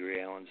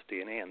Gregory Allen's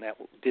DNA, and that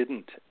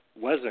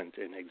wasn't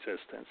in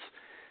existence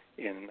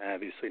in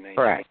obviously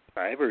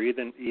 1995 or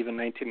even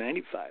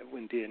 1995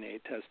 when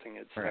DNA testing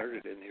had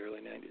started in the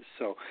early 90s.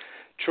 So,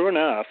 true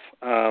enough,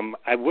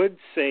 I would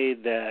say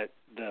that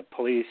the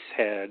police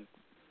had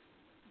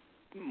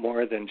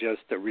more than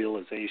just the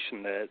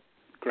realization that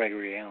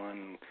Gregory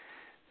Allen,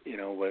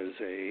 was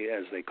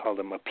as they called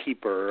him, a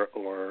peeper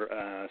or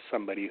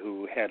somebody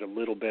who had a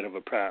little bit of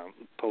a problem.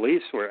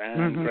 Police were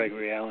on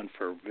Gregory Allen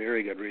for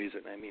very good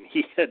reason. I mean,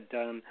 he had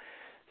done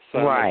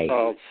some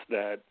assaults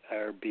that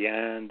are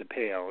beyond the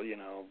pale,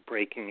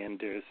 breaking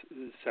into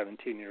a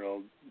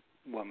 17-year-old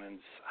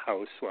woman's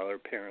house while her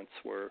parents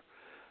were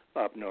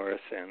up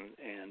north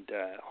and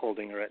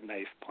holding her at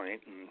knife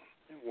point and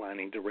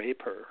wanting to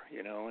rape her,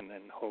 and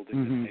then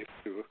holding the knife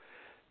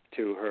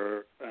to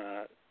her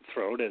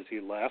throat as he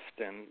left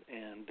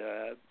and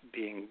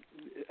being,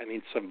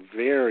 some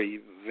very,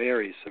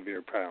 very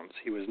severe problems.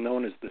 He was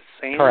known as the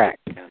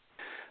Sandman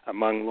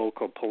among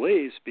local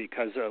police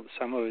because of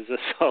some of his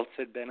assaults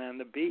had been on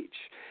the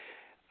beach.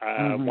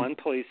 One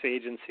police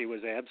agency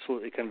was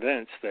absolutely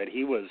convinced that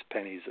he was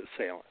Penny's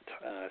assailant.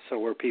 So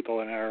were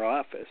people in our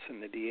office, in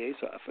the DA's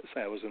office.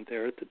 I wasn't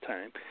there at the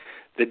time.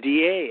 The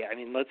DA,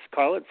 let's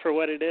call it for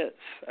what it is.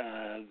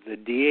 The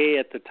DA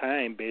at the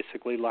time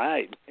basically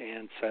lied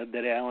and said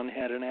that Allen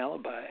had an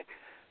alibi.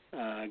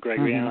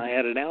 Gregory Allen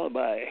had an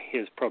alibi.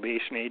 His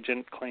probation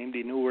agent claimed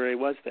he knew where he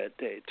was that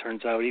day.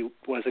 Turns out he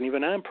wasn't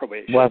even on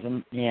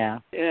probation. Yeah,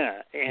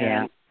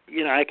 and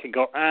I could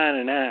go on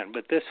and on,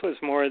 but this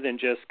was more than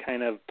just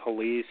kind of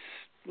police,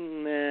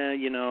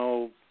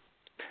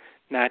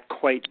 not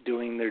quite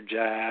doing their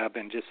job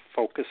and just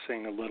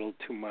focusing a little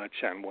too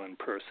much on one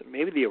person.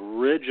 Maybe the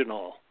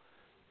original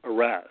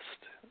arrest,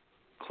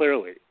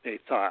 clearly they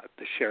thought,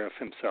 the sheriff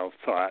himself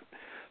thought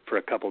for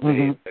a couple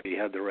days that he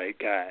had the right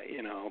guy,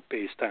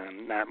 based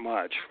on not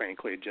much,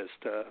 frankly,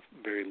 just a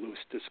very loose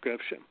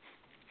description.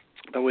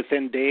 But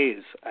within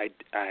days, I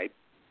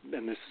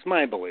and this is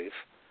my belief,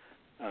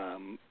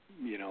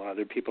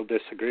 other people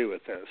disagree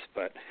with this,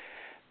 but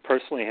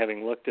personally,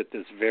 having looked at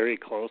this very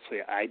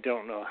closely, I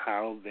don't know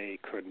how they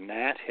could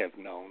not have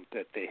known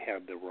that they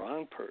had the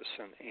wrong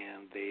person,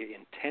 and they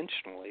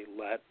intentionally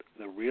let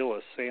the real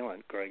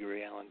assailant,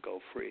 Gregory Allen, go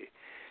free.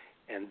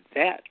 And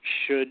that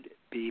should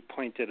be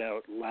pointed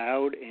out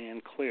loud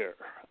and clear.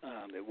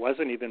 It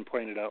wasn't even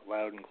pointed out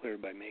loud and clear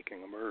by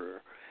Making a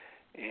Murderer,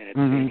 and it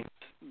seems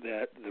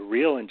that the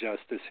real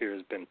injustice here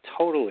has been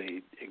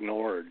totally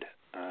ignored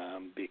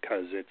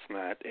because it's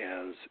not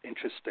as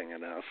interesting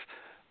enough,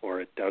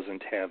 or it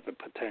doesn't have the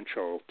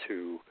potential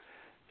to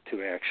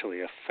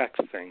actually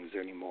affect things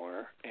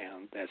anymore.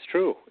 And that's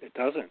true, it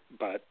doesn't.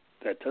 But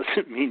that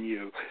doesn't mean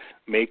you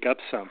make up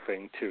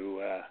something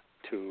to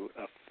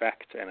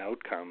affect an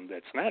outcome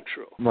that's not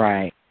true.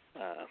 Right.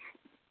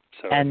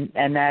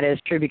 And that is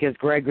true because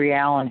Gregory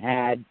Allen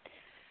had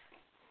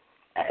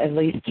at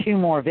least two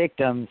more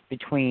victims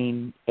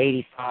between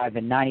 85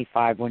 and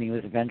 95 when he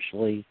was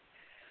eventually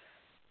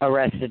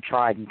arrested,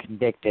 tried, and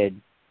convicted,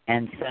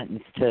 and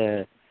sentenced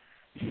to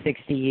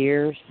 60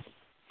 years.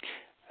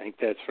 I think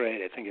that's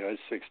right. I think it was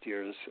 60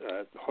 years.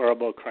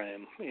 Horrible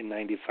crime in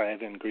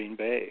 95 in Green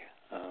Bay.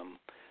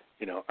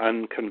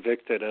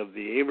 unconvicted of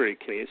the Avery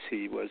case.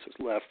 He was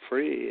left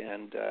free,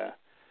 and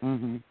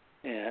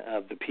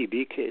of the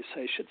P.B. case,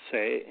 I should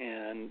say,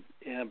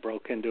 and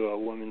broke into a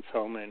woman's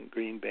home in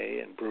Green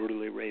Bay and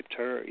brutally raped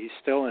her. He's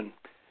still in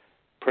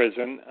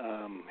prison.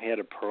 He had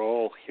a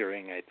parole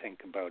hearing, I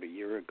think, about a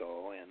year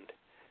ago, and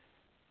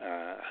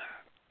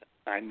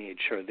I made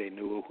sure they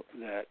knew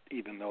that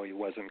even though he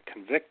wasn't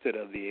convicted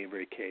of the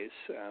Avery case,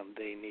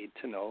 they need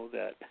to know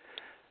that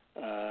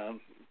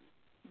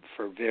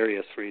for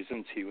various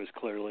reasons he was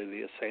clearly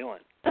the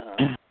assailant.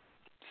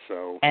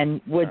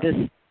 And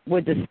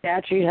would the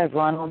statute have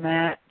run on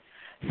that?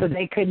 So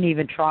they couldn't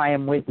even try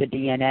him with the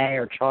DNA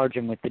or charge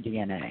him with the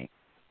DNA?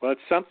 Well,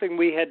 it's something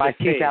we had to face.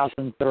 By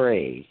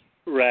 2003.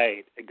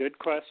 Right, a good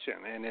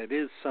question, and it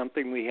is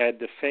something we had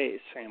to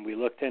face, and we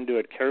looked into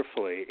it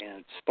carefully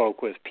and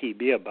spoke with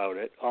P.B. about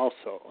it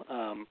also.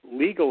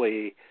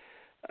 Legally,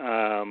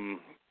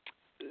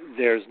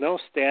 there's no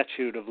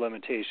statute of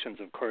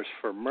limitations, of course,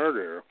 for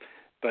murder,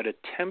 but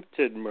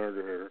attempted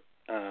murder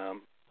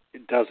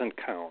it doesn't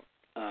count.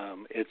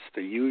 It's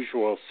the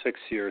usual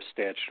 6-year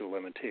statute of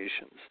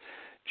limitations,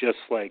 just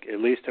like, at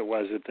least it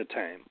was at the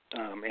time.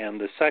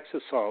 And the sex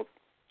assault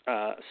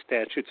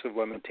statutes of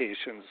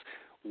limitations,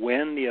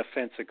 when the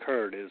offense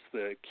occurred, is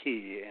the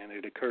key, and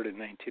it occurred in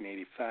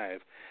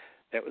 1985.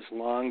 That was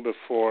long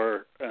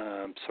before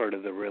sort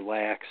of the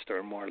relaxed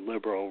or more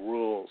liberal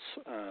rules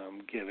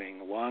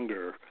giving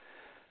longer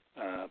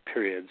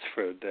periods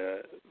for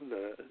the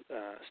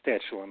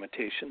statute of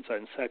limitations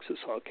on sex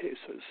assault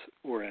cases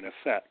were in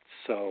effect.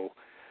 So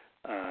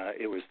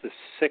it was the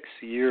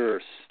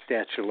 6-year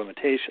statute of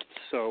limitations.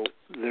 So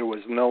there was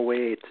no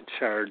way to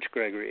charge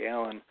Gregory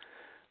Allen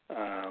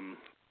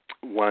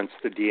once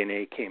the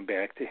DNA came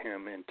back to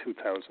him in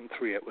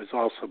 2003. It was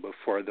also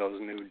before those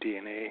new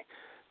DNA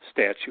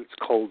statutes,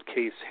 cold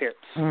case hits,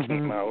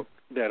 came out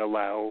that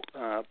allow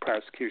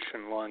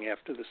prosecution long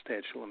after the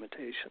statute of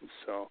limitations.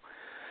 So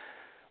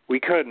we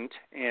couldn't,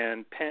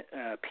 and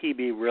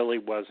PB really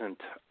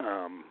wasn't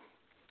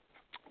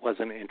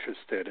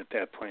interested at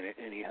that point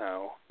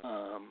anyhow.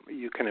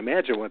 You can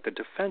imagine what the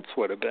defense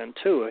would have been,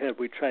 too, had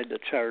we tried to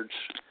charge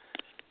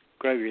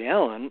Gregory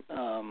Allen.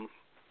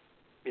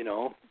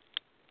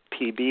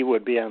 PB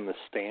would be on the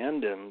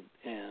stand,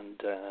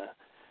 and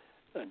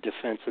a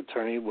defense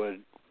attorney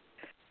would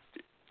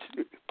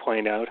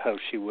point out how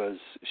she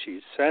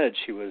said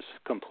she was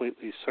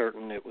completely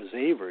certain it was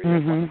Avery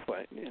at one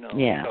point,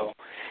 Yeah. So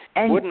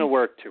and it wouldn't have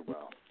worked too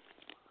well.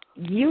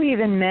 You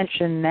even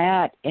mentioned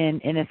that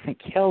in Innocent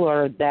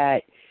Killer,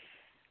 that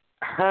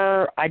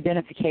her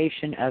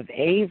identification of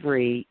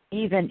Avery,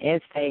 even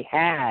if they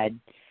had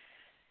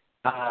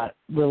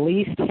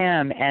released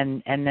him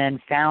and then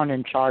found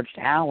and charged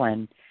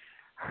Allen,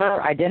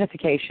 her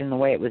identification, the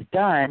way it was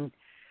done,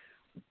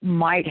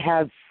 might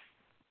have,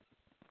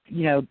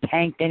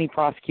 tanked any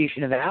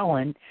prosecution of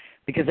Allen,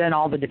 because then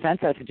all the defense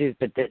has to do is,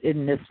 but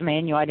in this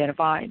man you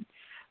identified,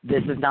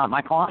 this is not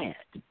my client.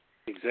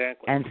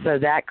 Exactly. And so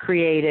that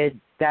created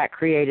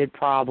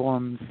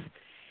problems,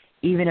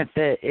 even if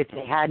they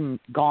hadn't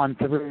gone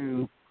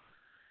through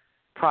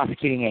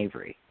prosecuting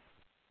Avery.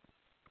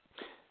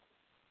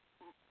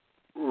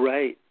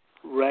 Right.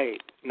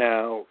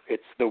 Now,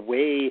 it's the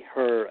way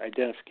her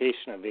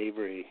identification of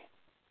Avery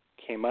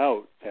came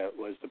out that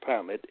was the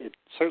problem. It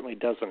certainly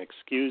doesn't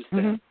excuse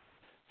them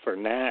for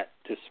not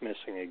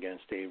dismissing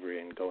against Avery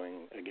and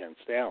going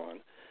against Allen.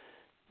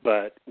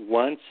 But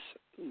once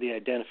the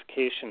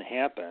identification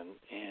happened,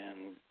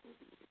 and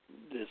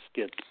this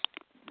gets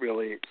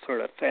really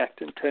sort of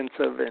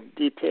fact-intensive and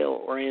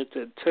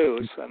detail-oriented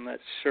too, so I'm not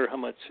sure how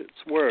much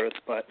it's worth,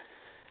 but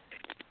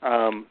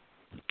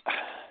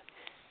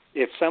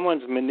if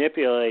someone's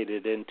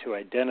manipulated into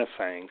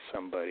identifying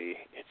somebody,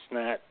 it's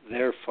not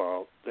their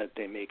fault that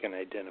they make an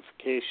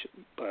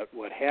identification. But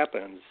what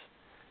happens,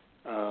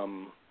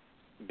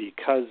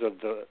 because of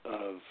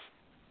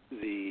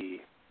the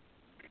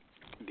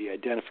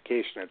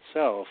identification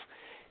itself,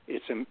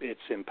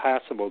 it's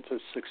impossible to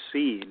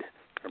succeed,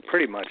 or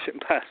pretty much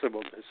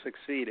impossible to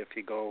succeed if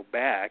you go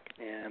back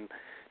and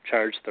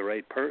charge the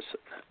right person.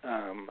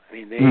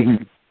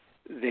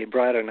 They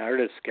brought an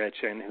artist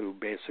sketch in who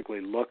basically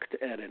looked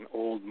at an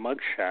old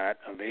mugshot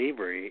of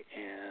Avery,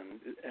 and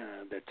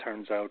that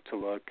turns out to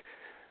look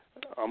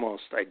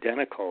almost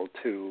identical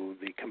to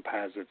the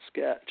composite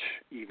sketch,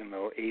 even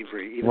though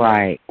Avery,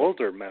 right. the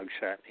older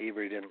mugshot,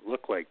 Avery didn't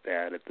look like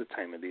that at the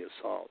time of the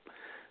assault.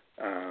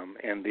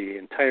 And the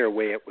entire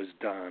way it was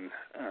done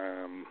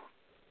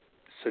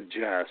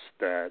suggests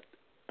that,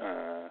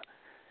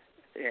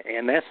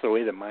 and that's the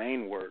way the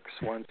mind works.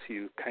 Once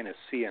you kind of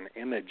see an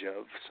image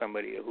of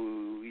somebody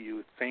who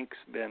you think's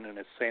been an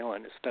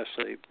assailant,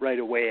 especially right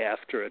away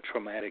after a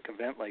traumatic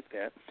event like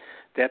that,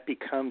 that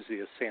becomes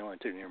the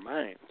assailant in your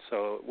mind.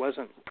 So it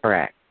wasn't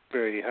correct.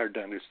 Very hard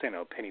to understand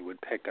how Penny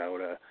would pick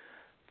out a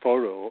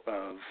photo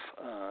of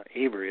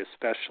Avery,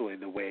 especially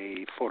the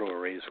way photo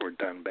arrays were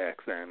done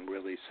back then,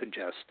 really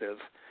suggestive.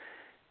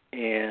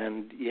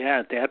 And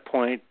at that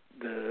point,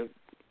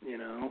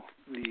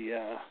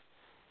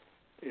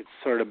 it's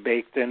sort of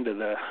baked into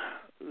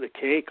the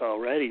cake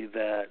already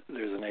that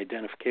there's an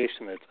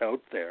identification that's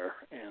out there,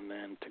 and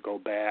then to go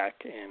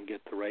back and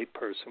get the right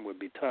person would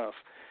be tough.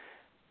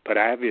 But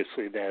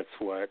obviously that's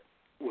what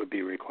would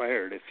be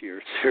required if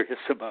you're serious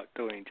about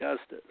doing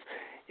justice.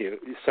 You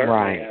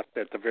certainly have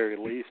to, at the very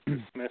least,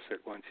 dismiss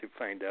it once you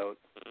find out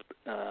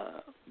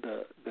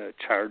the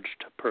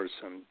charged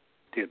person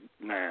did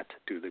not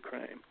do the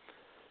crime.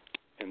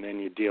 And then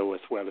you deal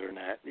with whether or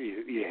not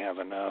you have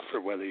enough,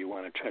 or whether you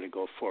want to try to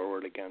go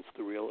forward against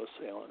the real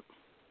assailant.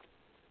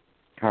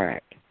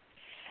 Correct.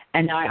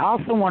 And I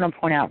also want to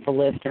point out for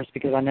listeners,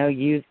 because I know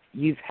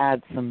you've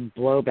had some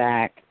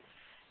blowback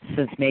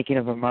since Making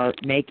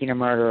a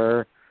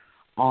Murderer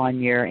on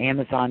your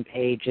Amazon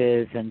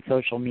pages and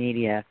social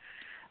media,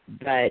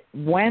 but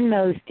when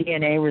those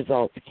DNA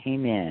results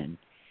came in,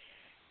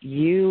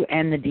 you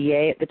and the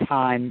DA at the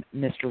time,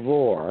 Mr.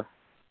 Rohr,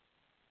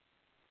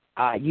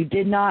 you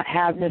did not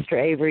have Mr.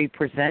 Avery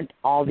present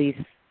all this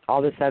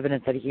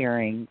evidence at a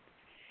hearing.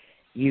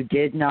 You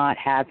did not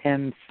have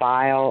him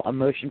file a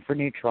motion for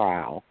new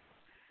trial.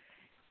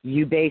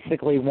 You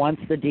basically, once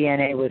the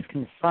DNA was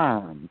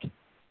confirmed,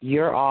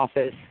 your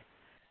office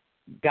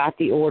got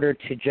the order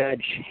to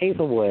Judge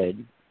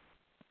Hazelwood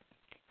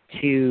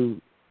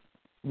to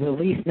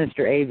release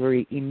Mr.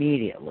 Avery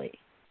immediately.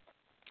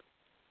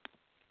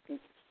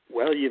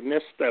 Well, you've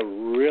missed a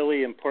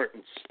really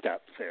important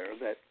step there.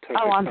 That took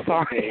I'm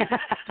sorry. Days.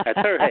 That's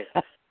all right.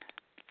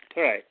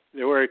 All right.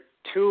 There were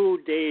 2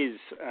 days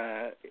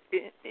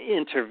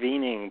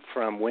intervening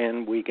from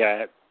when we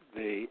got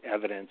the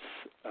evidence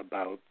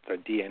about the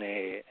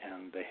DNA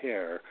and the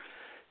hair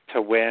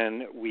to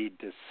when we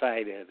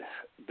decided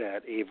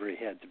that Avery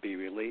had to be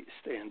released.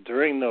 And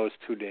during those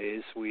 2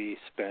 days, we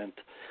spent,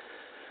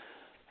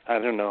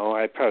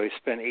 I probably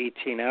spent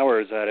 18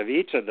 hours out of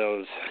each of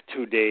those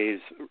 2 days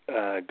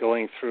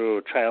going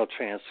through trial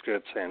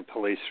transcripts and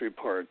police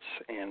reports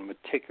and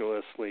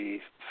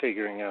meticulously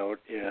figuring out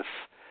if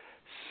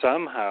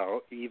somehow,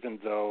 even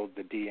though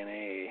the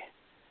DNA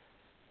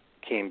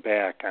came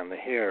back on the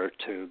hair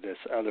to this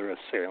other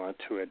assailant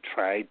who had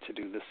tried to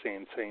do the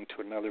same thing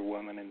to another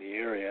woman in the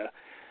area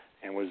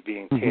and was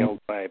being tailed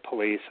by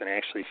police and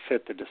actually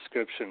fit the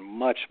description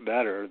much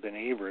better than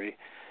Avery,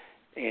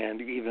 and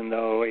even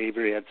though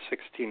Avery had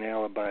 16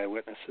 alibi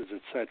witnesses,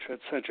 et cetera,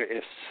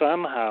 if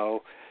somehow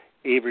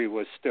Avery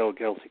was still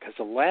guilty, because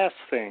the last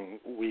thing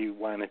we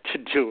wanted to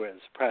do as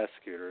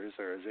prosecutors,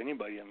 or as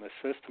anybody in the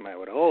system, I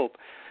would hope,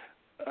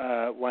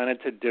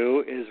 wanted to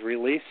do is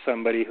release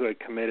somebody who had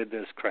committed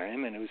this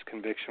crime and whose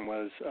conviction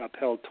was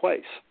upheld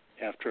twice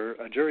after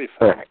a jury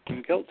found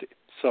him guilty.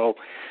 So,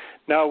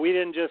 no, we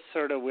didn't just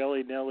sort of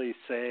willy-nilly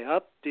say,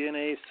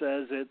 DNA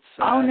says it's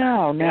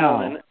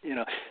Allen,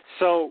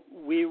 So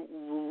we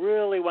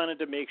really wanted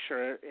to make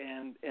sure,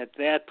 and at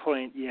that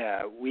point,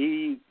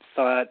 we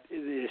thought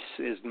this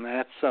is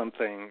not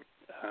something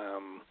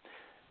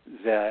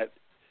that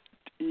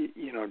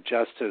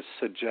justice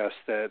suggests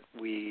that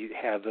we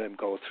have them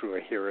go through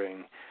a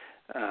hearing,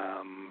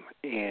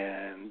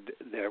 and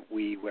that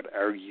we would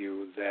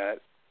argue that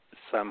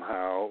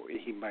somehow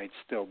he might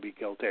still be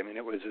guilty. I mean,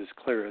 it was as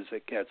clear as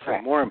it gets.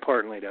 And more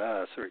importantly to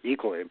us, or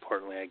equally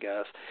importantly, I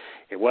guess,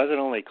 it wasn't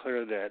only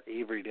clear that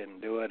Avery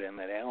didn't do it and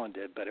that Allen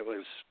did, but it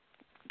was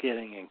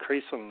getting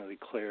increasingly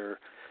clear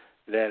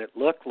that it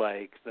looked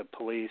like the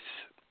police,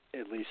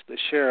 at least the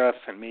sheriff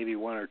and maybe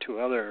one or two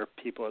other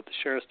people at the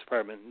sheriff's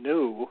department,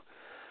 knew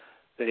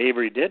that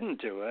Avery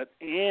didn't do it,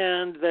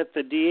 and that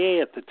the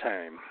DA at the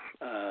time,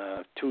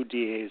 2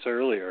 DAs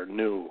earlier,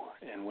 knew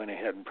and went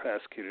ahead and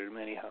prosecuted him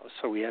anyhow.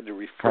 So we had to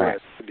refer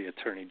it to the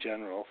Attorney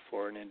General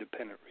for an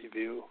independent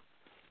review.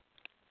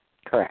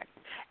 Correct.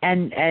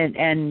 And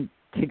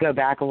to go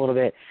back a little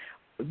bit,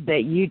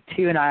 that you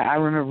two, and I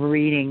remember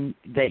reading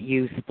that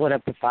you split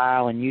up the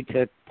file and you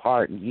took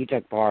part and you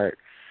took part,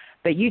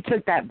 but you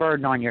took that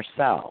burden on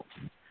yourselves.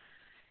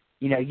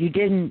 You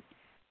didn't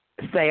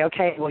say,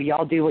 okay, well,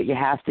 y'all do what you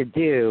have to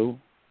do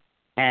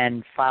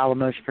and file a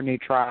motion for new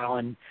trial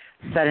and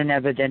set an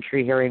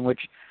evidentiary hearing,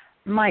 which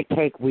might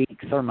take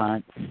weeks or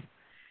months.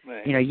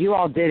 Right. You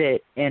all did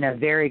it in a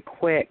very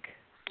quick,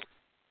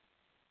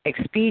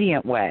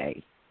 expedient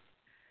way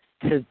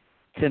to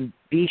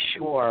be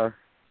sure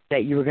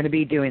that you were going to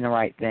be doing the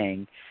right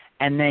thing,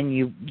 and then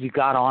you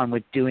got on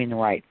with doing the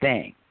right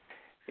thing.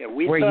 Yeah,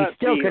 we where thought you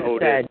still could have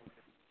said,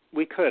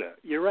 we could have.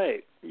 You're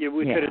right.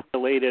 We could have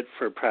delayed it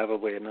for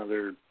probably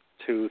another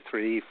 2,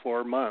 3,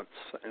 4 months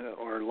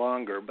or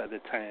longer by the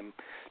time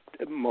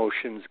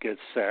motions get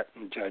set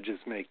and judges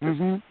make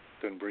decisions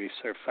and briefs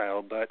are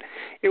filed. But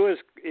it was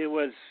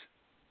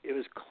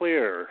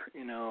clear,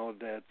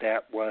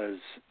 that was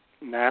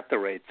not the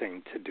right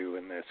thing to do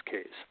in this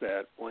case.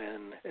 That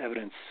when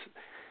evidence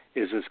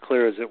is as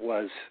clear as it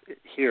was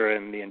here,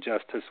 and the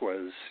injustice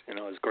was,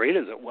 as great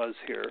as it was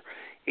here,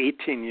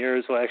 18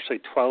 years, well, actually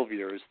 12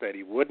 years that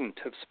he wouldn't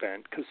have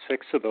spent, because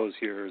 6 of those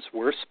years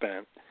were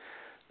spent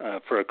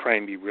for a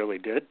crime he really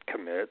did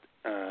commit.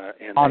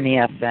 And on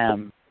the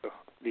SM.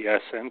 The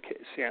SM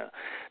case, yeah.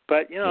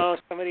 But,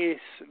 somebody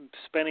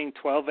spending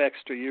 12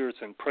 extra years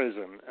in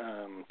prison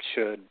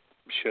should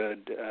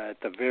should, at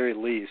the very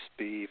least,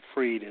 be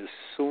freed as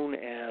soon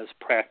as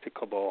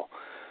practicable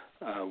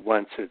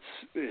once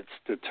it's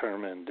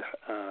determined,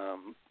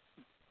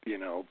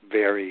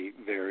 very,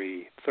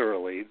 very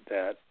thoroughly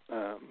that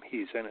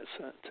he's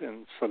innocent.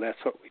 And so that's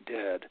what we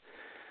did.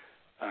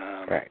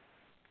 Right.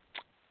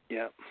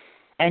 Yeah.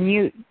 And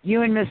you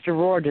and Mr.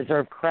 Rohr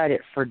deserve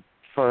credit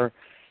for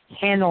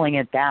handling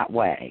it that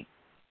way.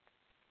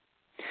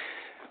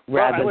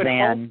 Well, I would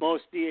hope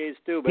most DAs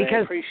do, but I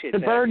appreciate the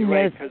that. burden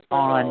right, is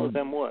on all of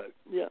them would.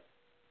 Yeah.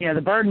 Yeah,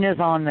 the burden is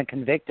on the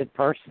convicted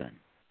person.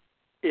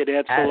 It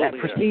absolutely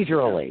is.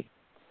 Procedurally.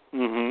 Yeah.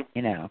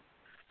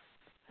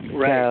 Mm-hmm.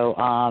 Right.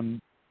 So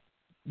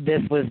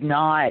this was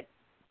not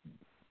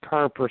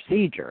per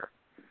procedure.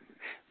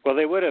 Well,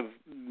 they would have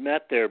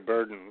met their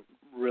burden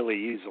really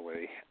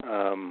easily.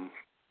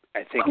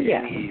 I think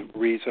any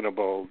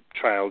reasonable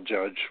trial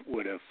judge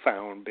would have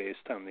found,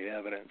 based on the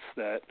evidence,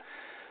 that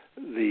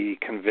the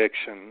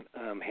conviction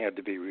had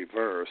to be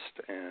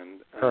reversed.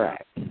 And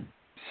correct.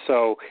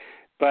 So,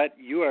 but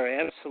you are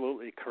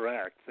absolutely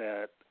correct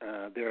that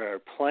there are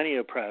plenty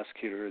of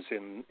prosecutors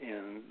in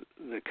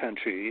the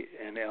country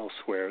and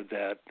elsewhere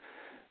that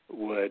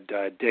would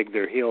dig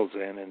their heels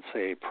in and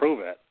say,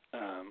 prove it.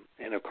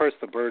 And, of course,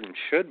 the burden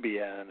should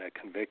be on a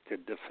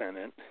convicted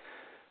defendant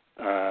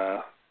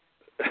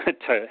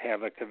to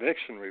have a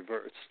conviction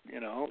reversed.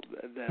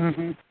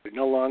 That you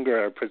no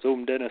longer are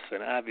presumed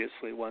innocent,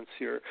 obviously, once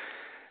you're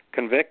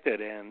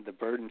convicted, and the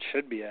burden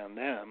should be on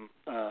them.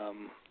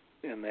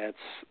 And that's,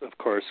 of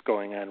course,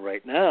 going on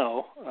right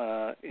now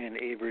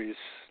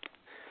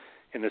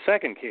in the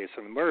second case,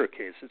 in the murder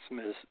case. It's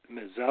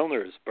Ms.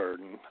 Zellner's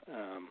burden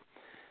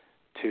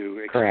to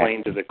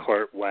explain to the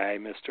court why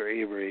Mr.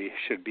 Avery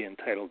should be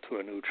entitled to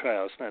a new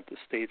trial. It's not the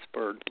state's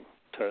burden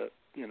to,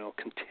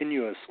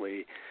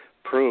 continuously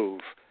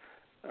prove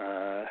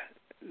that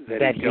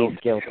he's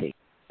guilty.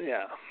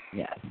 Yeah.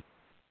 Yes.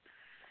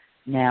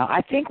 Now,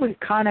 I think we've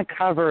kind of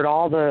covered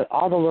all the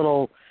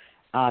little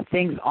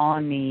things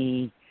on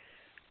the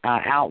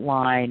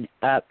outline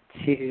up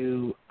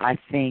to, I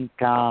think,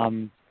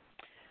 on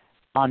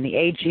the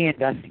AG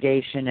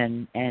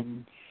investigation,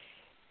 and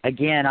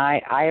again,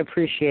 I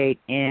appreciate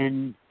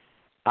in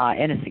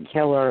Innocent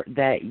Killer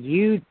that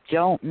you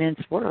don't mince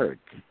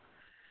words.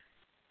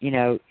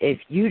 If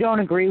you don't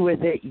agree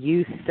with it,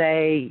 you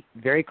say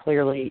very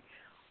clearly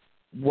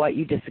what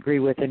you disagree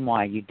with and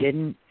why. You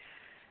didn't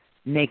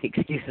make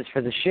excuses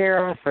for the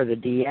sheriff or the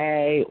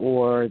DA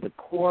or the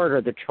court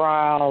or the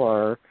trial,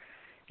 or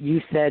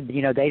you said,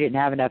 they didn't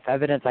have enough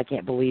evidence. I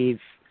can't believe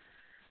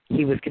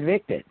he was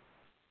convicted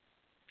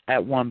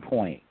at one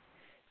point.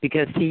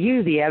 Because to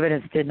you, the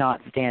evidence did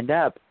not stand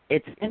up.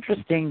 It's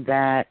interesting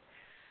that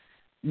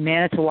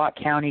Manitowoc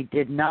County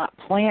did not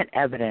plant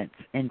evidence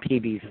in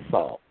P.B.'s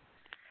assault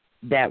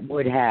that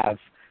would have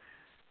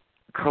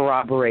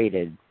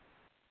corroborated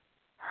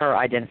her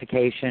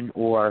identification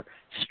or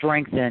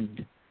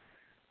strengthened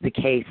the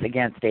case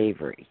against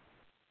Avery.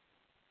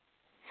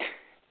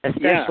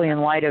 Especially in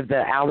light of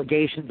the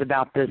allegations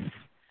about this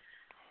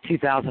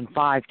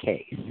 2005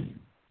 case.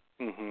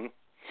 Mm-hmm.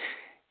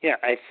 Yeah,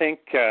 I think,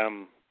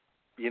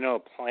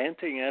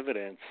 planting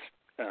evidence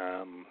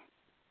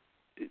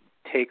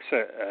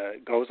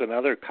goes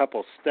another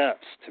couple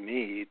steps to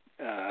me,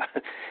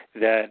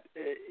 that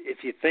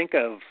if you think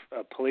of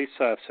a police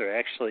officer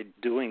actually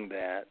doing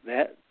that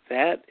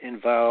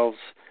involves,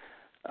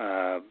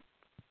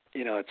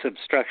 it's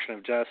obstruction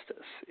of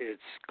justice.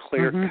 It's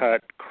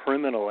clear-cut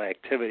criminal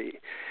activity,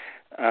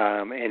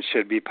 and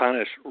should be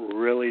punished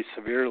really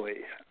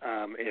severely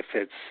if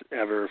it's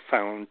ever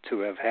found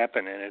to have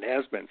happened, and it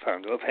has been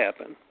found to have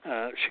happened.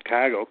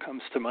 Chicago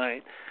comes to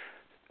mind,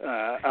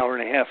 hour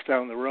and a half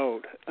down the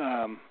road.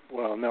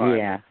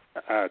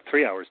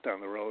 3 hours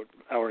down the road,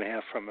 hour and a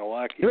half from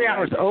Milwaukee. 3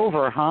 hours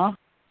over, huh?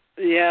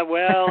 Yeah,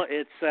 well,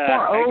 it's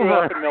I grew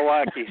up in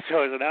Milwaukee,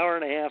 so it's an hour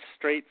and a half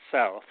straight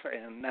south,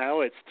 and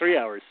now it's 3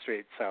 hours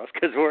straight south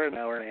because we're an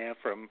hour and a half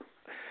from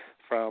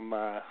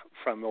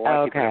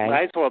Milwaukee. Okay. But it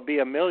might as well be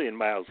a million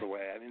miles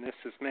away. I mean, this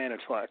is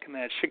Manitowoc and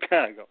that's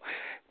Chicago.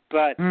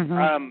 But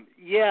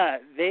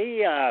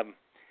they.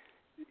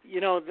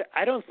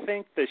 I don't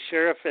think the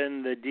sheriff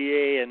and the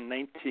DA in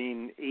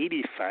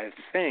 1985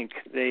 think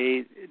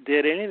they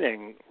did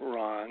anything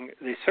wrong.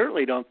 They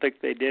certainly don't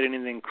think they did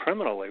anything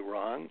criminally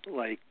wrong,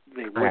 like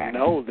they would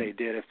know they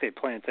did if they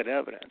planted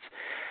evidence.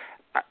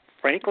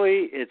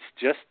 Frankly, it's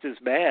just as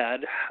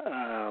bad.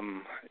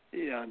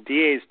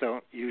 DAs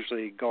don't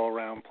usually go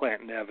around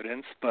planting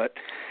evidence, but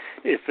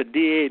if a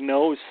DA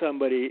knows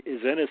somebody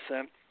is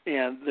innocent,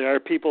 and there are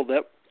people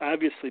that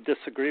obviously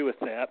disagree with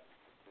that,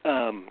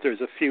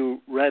 there's a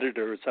few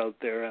Redditors out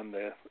there on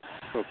the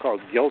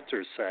so-called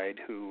guilter side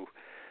who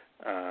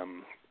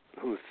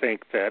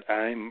think that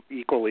I'm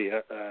equally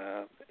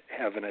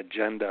have an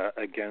agenda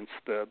against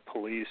the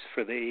police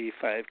for the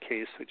 85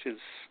 case, which is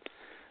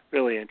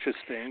really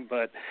interesting.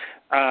 But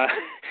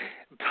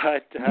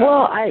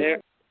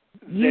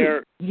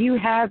you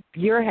have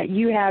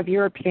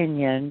your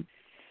opinion,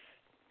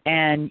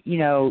 and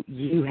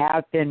you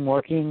have been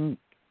working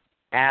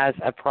as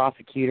a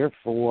prosecutor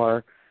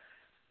for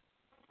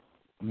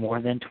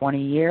more than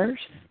 20 years.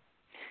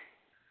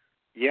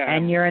 Yeah.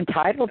 And you're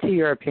entitled to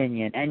your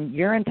opinion, and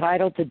you're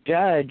entitled to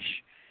judge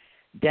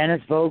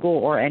Dennis Vogel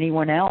or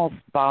anyone else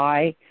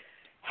by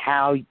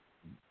how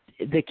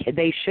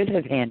they should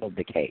have handled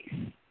the case.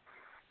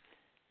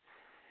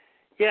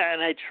 Yeah,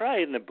 and I try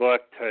in the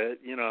book to,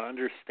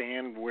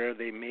 understand where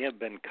they may have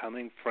been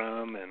coming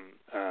from, and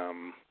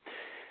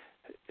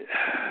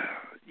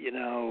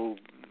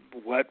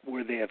what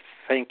were they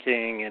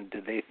thinking, and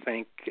did they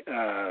think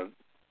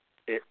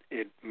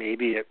it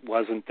maybe it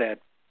wasn't that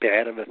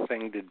bad of a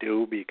thing to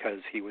do because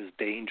he was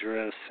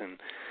dangerous, and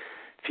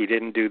if he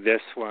didn't do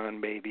this one,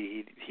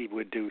 maybe he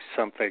would do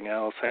something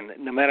else. And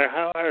no matter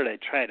how hard I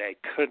tried, I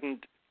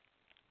couldn't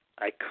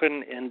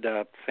end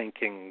up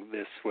thinking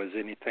this was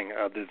anything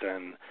other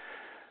than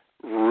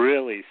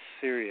really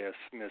serious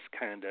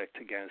misconduct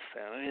against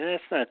them. I mean,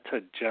 that's not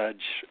to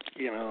judge,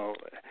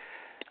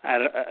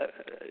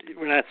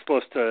 we're not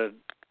supposed to,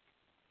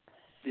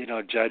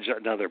 judge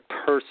another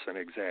person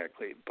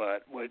exactly,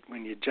 but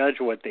when you judge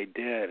what they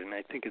did, and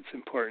I think it's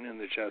important in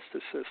the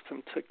justice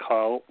system to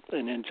call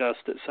an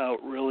injustice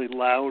out really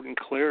loud and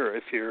clear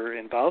if you're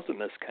involved in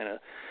this kind of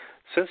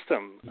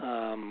system,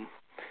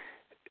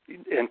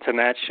 and to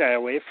not shy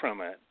away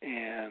from it.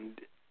 And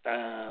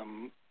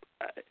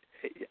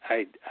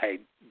I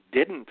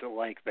didn't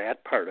like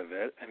that part of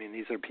it. I mean,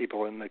 these are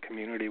people in the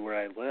community where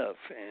I live,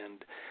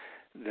 and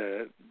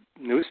the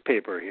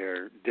newspaper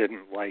here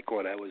didn't like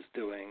what I was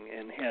doing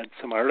and had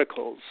some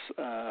articles,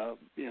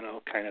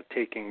 kind of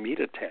taking me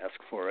to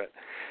task for it.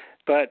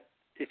 But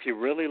if you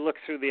really look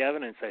through the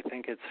evidence, I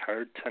think it's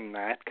hard to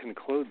not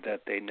conclude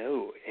that they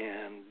knew.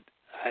 And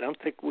I don't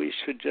think we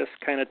should just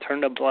kind of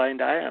turn a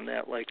blind eye on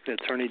that like the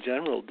Attorney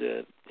General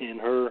did in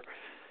her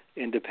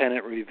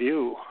independent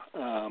review.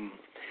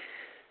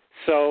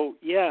 So,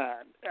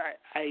 yeah,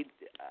 I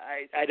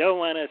don't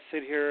want to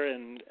sit here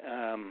and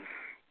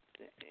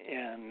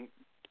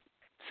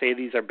say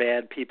these are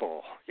bad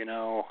people.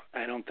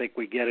 I don't think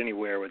we get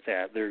anywhere with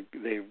that. They're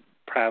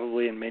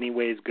probably in many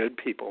ways good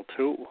people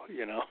too.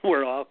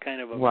 We're all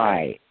kind of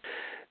right.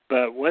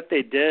 But what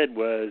they did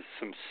was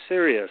some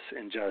serious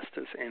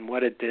injustice, and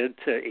what it did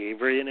to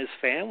Avery and his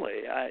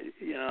family.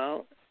 He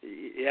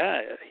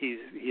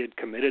had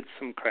committed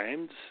some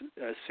crimes,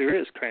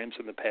 serious crimes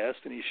in the past,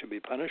 and he should be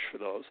punished for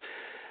those.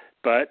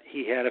 But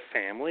he had a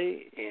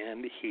family,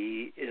 and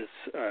he is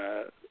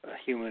a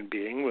human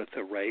being with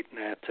the right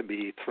not to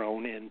be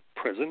thrown in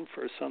prison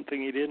for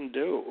something he didn't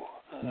do.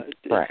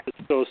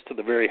 It goes to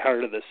the very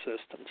heart of the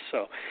system.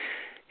 So,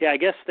 yeah, I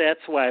guess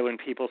that's why when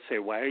people say,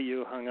 why are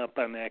you hung up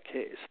on that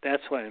case?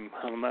 That's why I'm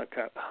hung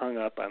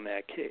up on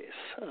that case.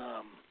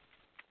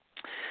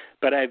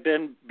 But I've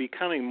been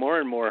becoming more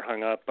and more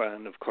hung up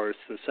on, of course,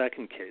 the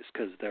second case,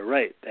 because they're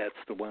right. That's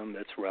the one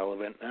that's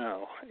relevant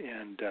now.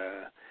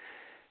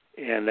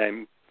 And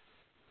I'm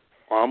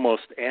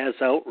almost as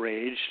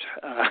outraged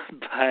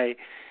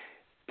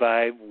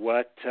by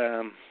what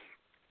a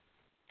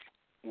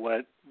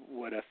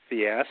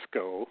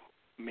fiasco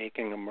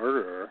making a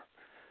murderer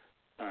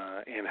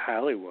in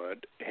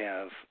Hollywood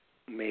have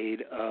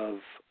made of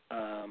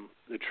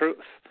the truth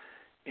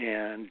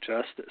and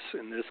justice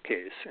in this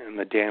case, and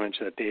the damage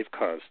that they've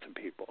caused to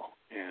people,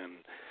 and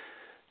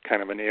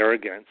kind of an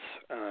arrogance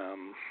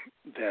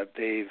that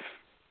they've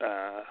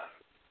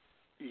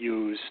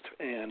used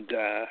and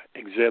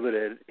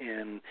exhibited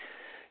in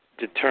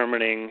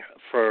determining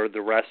for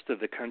the rest of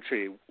the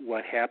country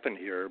what happened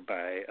here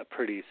by a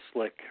pretty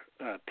slick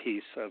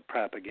piece of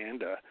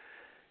propaganda.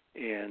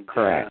 And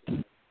correct.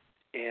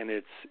 And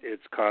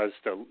it's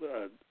caused a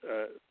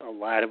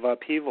lot of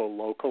upheaval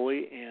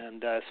locally,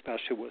 and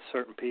especially with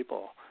certain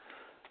people.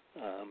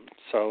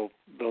 So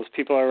those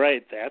people are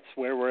right. That's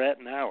where we're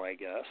at now, I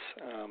guess.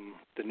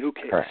 The new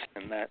case, correct.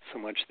 And not so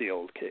much the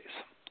old case.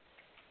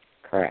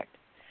 Correct.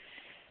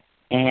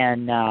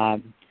 And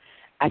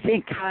I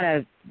think kind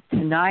of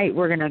tonight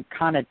we're going to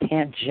kind of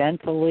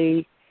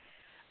tangentially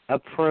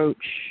approach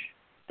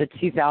the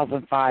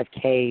 2005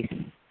 case.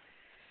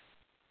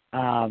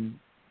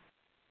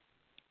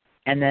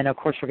 And then, of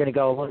course, we're going to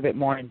go a little bit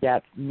more in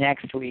depth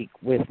next week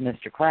with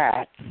Mr.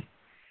 Kratz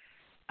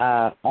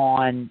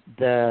on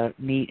the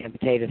meat and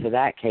potatoes of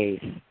that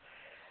case.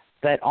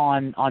 But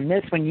on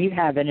this one, you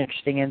have an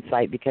interesting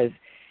insight because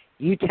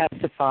you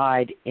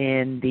testified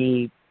in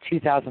the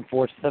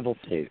 2004 civil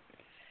suit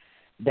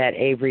that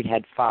Avery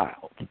had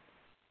filed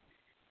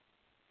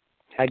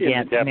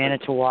against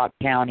Manitowoc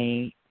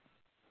County,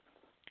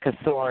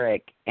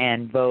 Kasoric,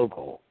 and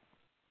Vogel.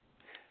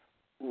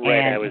 Right,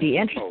 and the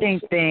interesting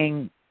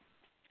thing,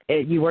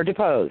 you were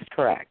deposed,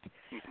 correct,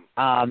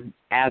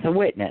 as a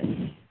witness,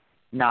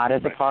 not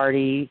as a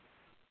party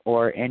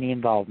or any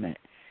involvement.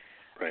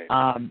 Right.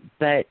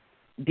 But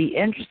the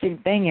interesting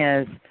thing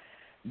is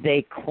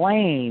they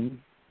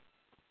claim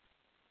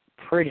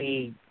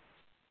pretty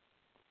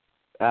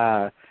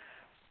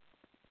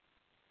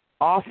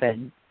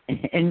often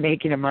in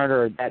Making a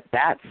Murderer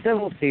that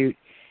civil suit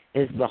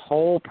is the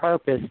whole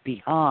purpose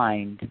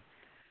behind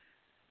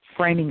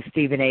framing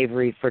Steven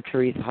Avery for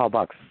Teresa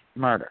Halbach's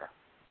murder.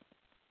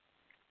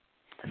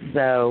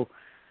 So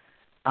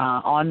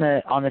on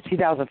the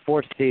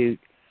 2004 suit,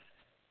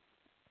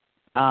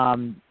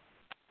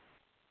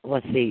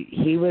 let's see,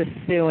 he was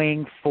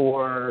suing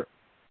for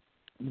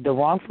the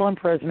wrongful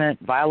imprisonment,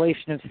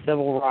 violation of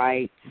civil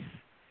rights,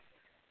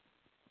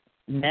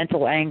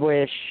 mental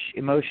anguish,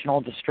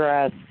 emotional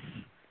distress,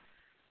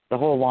 the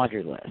whole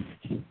laundry list.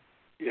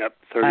 Yep,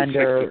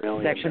 under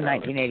Section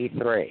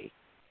 1983.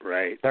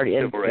 Right.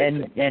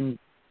 And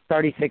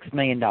 $36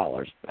 million.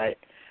 But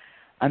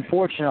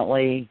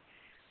unfortunately,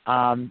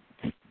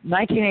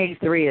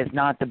 1983 is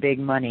not the big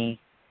money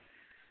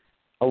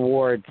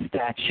award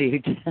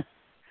statute.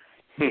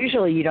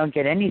 Usually you don't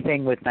get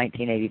anything with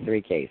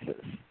 1983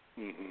 cases.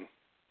 Mm-hmm.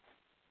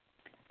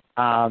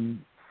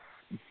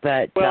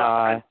 But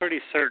I'm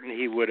pretty certain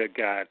he would have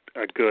got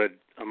a good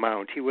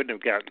amount. He wouldn't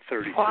have gotten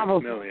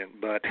 $36 million,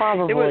 but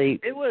probably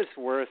it was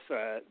worth.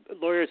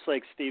 Lawyers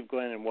like Steve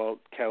Glenn and Walt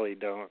Kelly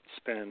don't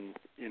spend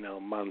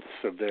months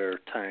of their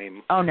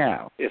time. Oh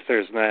no! If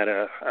there's not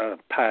a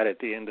pot at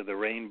the end of the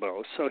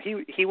rainbow, so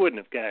he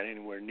wouldn't have got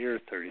anywhere near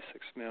 $36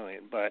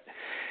 million. But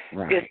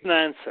it's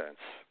nonsense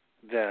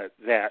that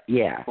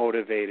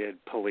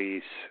motivated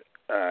police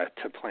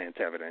to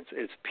plant evidence.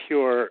 It's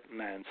pure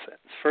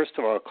nonsense. First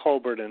of all,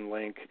 Colbert and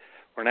Link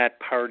were not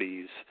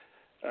parties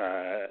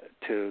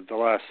to the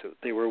lawsuit.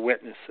 They were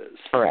witnesses.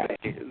 Correct.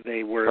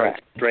 They were as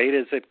straight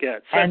as it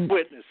gets. And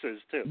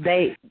witnesses too.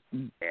 They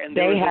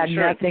had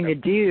nothing to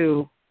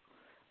do.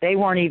 They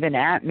weren't even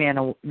at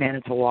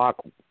Manitowoc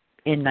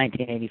in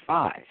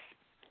 1985.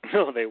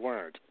 No, they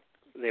weren't.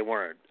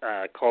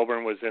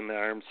 Colburn was in the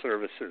armed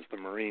services, the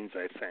Marines,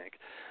 I think.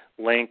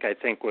 Link, I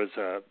think, was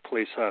a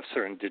police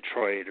officer in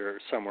Detroit or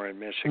somewhere in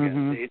Michigan.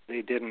 Mm-hmm.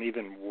 They didn't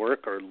even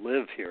work or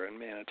live here in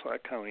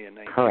Manitowoc County in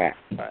 1985.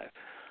 Correct.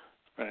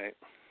 Right.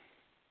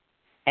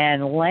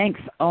 And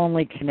Link's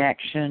only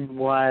connection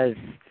was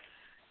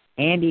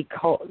Andrew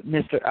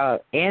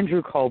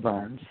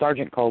Colburn,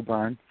 Sergeant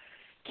Colburn,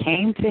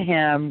 came to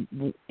him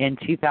in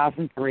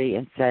 2003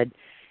 and said,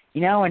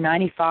 in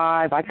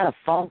 95, I got a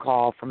phone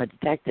call from a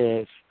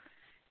detective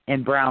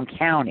in Brown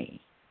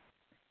County.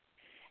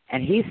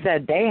 And he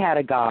said they had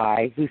a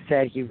guy who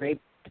said he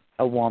raped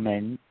a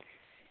woman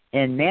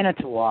in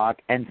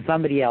Manitowoc and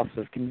somebody else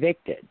was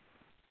convicted.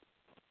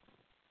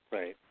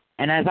 Right.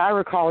 And as I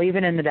recall,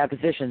 even in the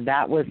deposition,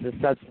 that was the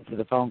substance of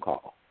the phone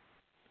call.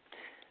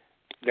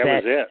 That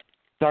was it.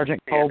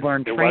 Sergeant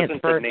Colburn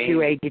transferred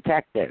to a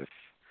detective.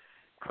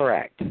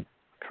 Correct.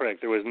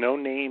 There was no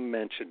name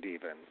mentioned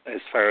even,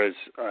 as far as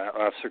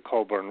Officer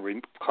Colburn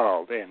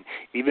recalled. And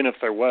even if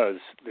there was,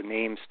 the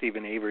name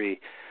Steven Avery,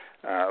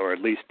 or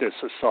at least this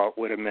assault,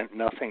 would have meant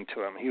nothing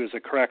to him. He was a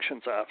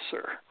corrections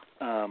officer.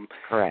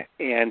 Correct.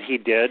 And he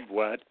did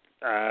what,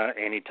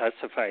 and he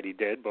testified he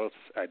did, both,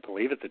 I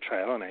believe, at the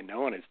trial, and I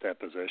know in his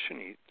deposition,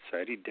 he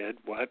said he did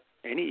what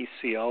any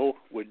ECO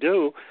would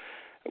do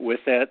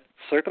with that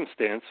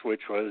circumstance,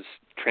 which was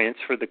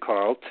transfer the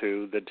call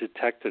to the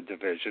detective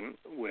division,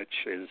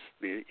 which is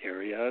the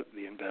area,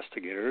 the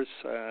investigators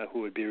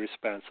who would be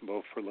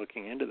responsible for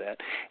looking into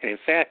that. And in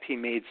fact, he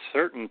made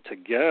certain to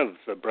give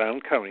the Brown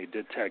County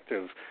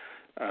detective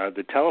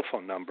the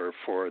telephone number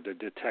for the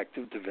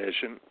detective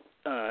division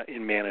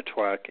in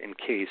Manitowoc in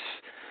case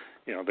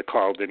the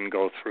call didn't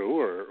go through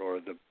or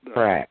the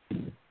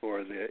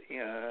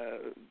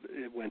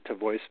it went to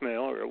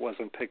voicemail or it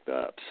wasn't picked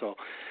up. So.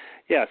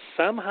 Yeah,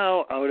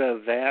 somehow out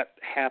of that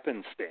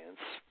happenstance,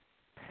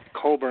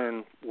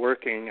 Colburn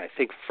working, I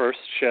think, first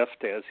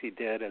shift as he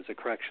did as a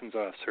corrections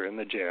officer in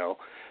the jail,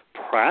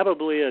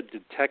 probably a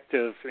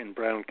detective in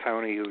Brown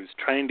County who's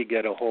trying to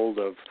get a hold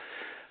of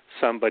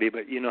somebody,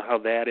 but you know how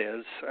that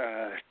is,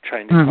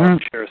 trying to call the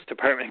sheriff's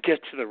department, get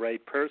to the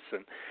right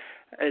person,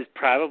 is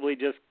probably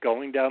just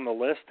going down the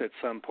list at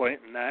some point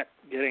and not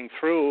getting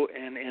through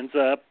and ends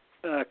up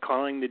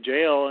calling the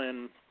jail,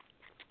 and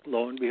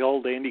lo and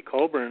behold, Andy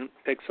Colburn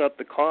picks up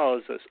the call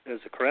as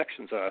a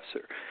corrections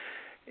officer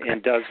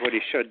and does what he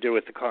should do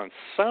with the call. And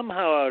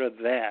somehow out of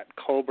that,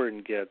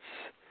 Colburn gets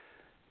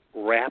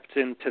wrapped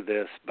into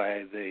this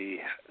by the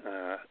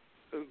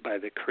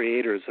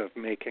creators of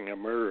Making a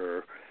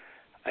Murderer,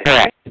 I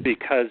think,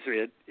 because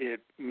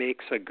it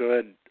makes a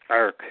good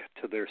arc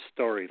to their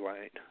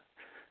storyline.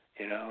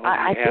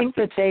 I think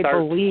that they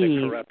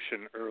believe the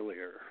corruption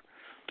earlier.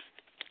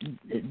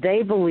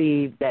 They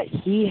believe that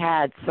he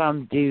had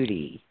some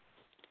duty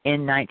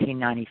in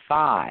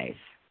 1995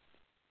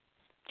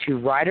 to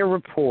write a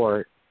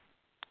report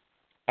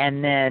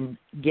and then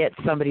get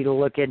somebody to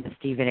look into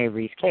Steven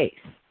Avery's case,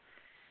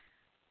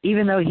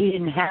 even though he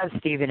didn't have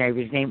Steven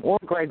Avery's name or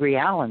Gregory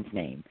Allen's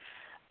name.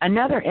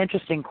 Another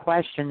interesting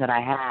question that I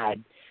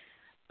had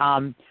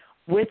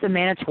with the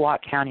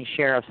Manitowoc County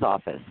Sheriff's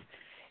Office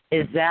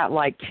is that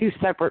like two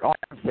separate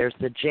arms. There's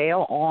the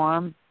jail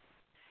arm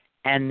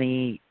and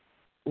the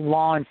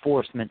law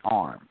enforcement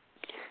arm.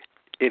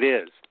 It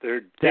is.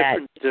 They're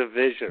different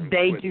divisions.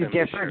 They do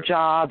different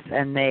jobs,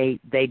 and they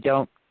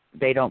don't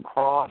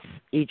cross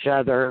each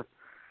other.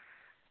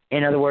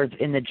 In other words,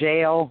 in the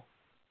jail,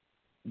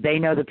 they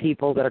know the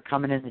people that are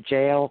coming into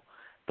jail,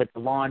 but the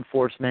law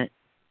enforcement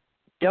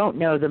don't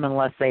know them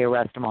unless they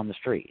arrest them on the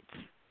streets.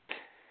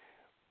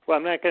 Well,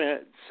 I'm not going to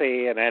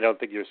say, and I don't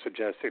think you're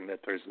suggesting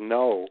that there's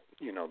no,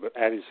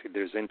 obviously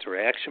there's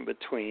interaction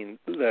between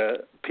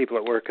the people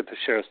that work at the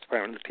sheriff's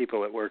department and the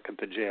people that work at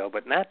the jail,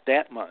 but not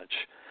that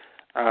much.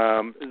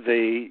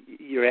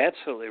 You're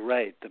absolutely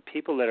right. The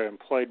people that are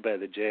employed by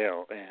the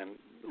jail, and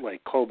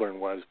like Colburn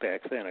was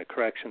back then, a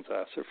corrections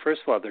officer,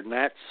 first of all, they're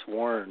not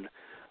sworn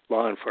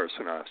law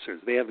enforcement officers.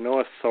 They have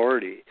no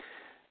authority.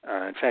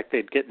 In fact,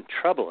 they'd get in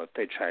trouble if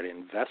they try to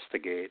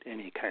investigate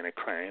any kind of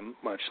crime,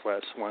 much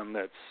less one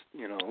that's,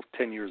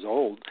 10 years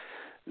old,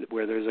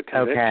 where there's a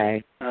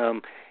conviction.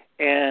 Okay.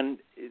 And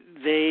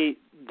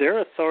their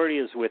authority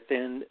is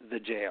within the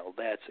jail.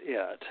 That's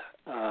it.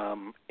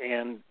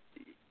 And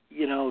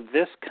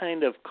this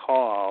kind of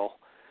call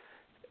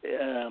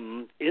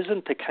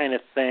isn't the kind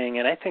of thing,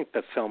 and I think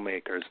the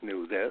filmmakers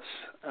knew this,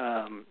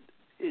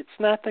 it's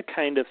not the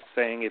kind of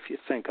thing, if you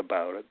think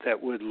about it,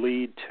 that would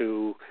lead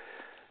to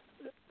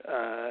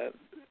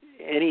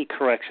any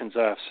corrections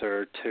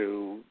officer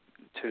to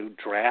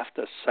draft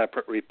a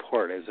separate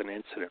report as an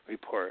incident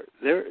report.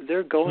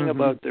 They're going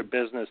about their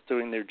business,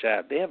 doing their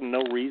job. They have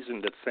no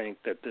reason to think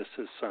that this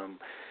is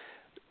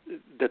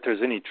that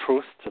there's any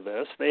truth to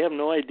this. They have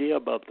no idea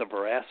about the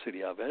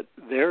veracity of it.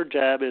 Their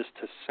job is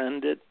to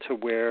send it to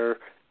where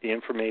the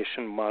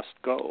information must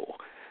go.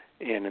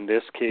 And in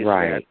this case,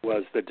 that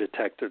was the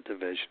detective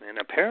division. And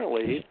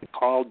apparently, the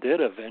call did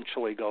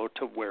eventually go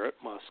to where it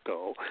must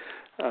go,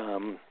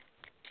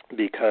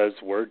 because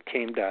word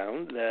came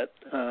down that,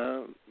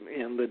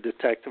 and the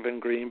detective in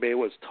Green Bay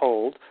was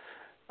told,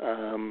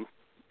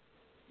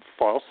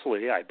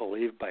 falsely, I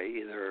believe, by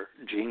either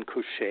Gene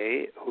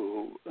Couché,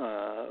 who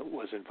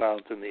was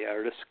involved in the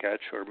artist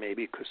sketch, or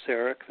maybe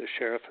Kucerik, the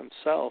sheriff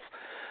himself,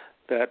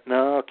 that,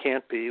 no, it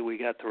can't be, we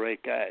got the right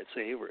guy, it's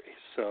Avery.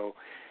 So,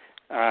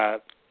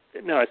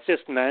 no, it's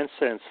just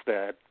nonsense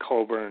that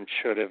Colburn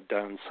should have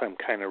done some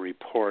kind of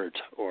report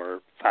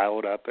or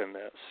followed up in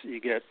this. You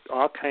get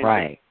all kinds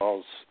of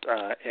calls,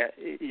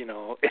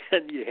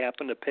 and you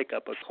happen to pick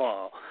up a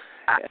call.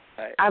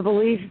 I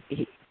believe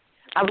he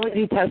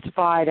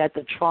testified at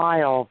the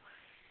trial.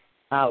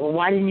 Well,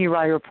 why didn't you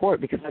write a report?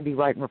 Because I'd be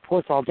writing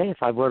reports all day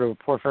if I wrote a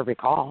report for every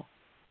call.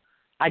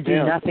 I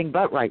do nothing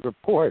but write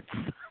reports.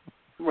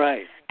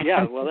 Right.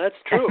 Yeah, well, that's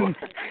true.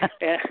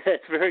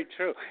 It's very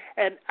true.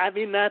 And, I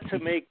mean, not to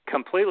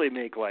completely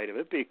make light of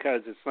it,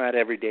 because it's not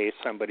every day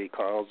somebody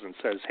calls and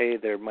says, hey,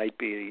 there might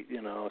be,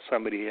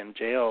 somebody in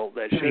jail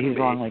that should be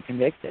wrongly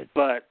convicted.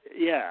 But,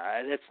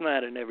 yeah, it's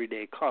not an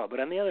everyday call. But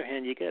on the other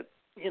hand, you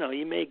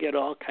may get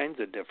all kinds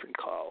of different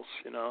calls.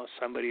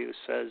 Somebody who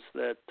says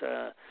that,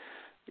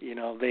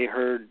 they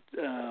heard...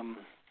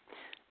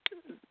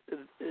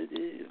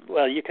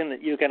 well, you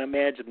can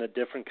imagine the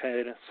different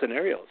kind of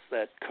scenarios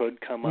that could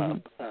come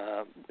up,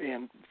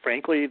 and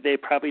frankly, they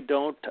probably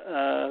don't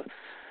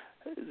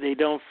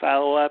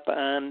follow up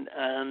on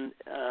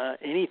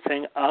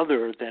anything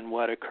other than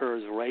what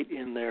occurs right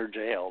in their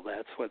jail.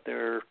 That's what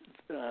they're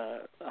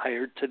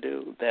hired to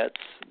do.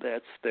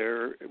 That's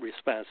their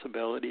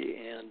responsibility,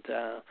 and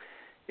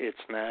it's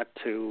not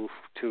to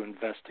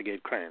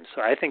investigate crimes.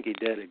 So I think he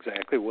did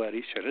exactly what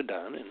he should have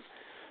done, and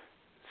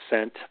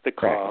sent the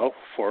call,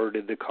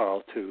 forwarded the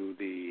call to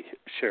the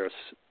sheriff's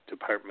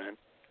department,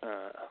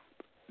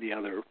 the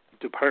other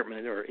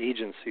department or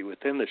agency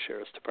within the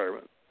sheriff's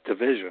department.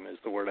 Division is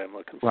the word I'm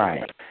looking for.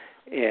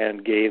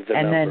 And gave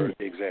the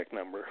the exact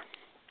number.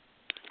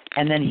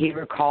 And then he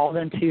recalled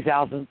in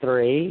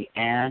 2003,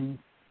 and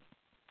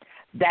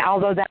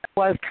although that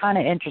was kind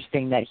of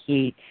interesting that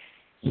he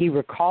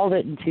recalled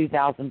it in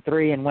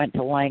 2003 and went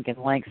to Lank, and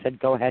Lank said,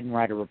 go ahead and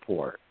write a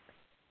report.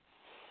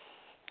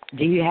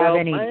 Do you have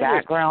any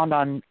background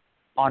on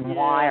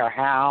why or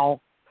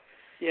how?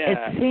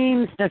 Yeah. It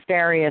seems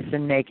nefarious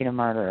in making a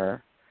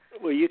murderer.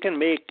 Well, you can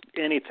make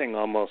anything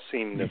almost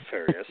seem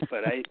nefarious,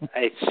 but I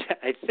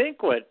think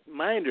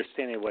my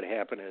understanding of what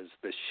happened is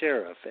the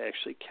sheriff,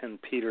 actually Ken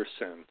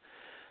Peterson,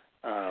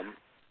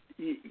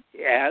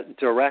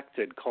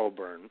 directed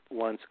Colburn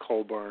once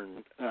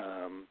Colburn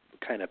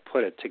kind of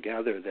put it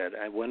together that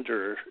I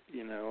wonder,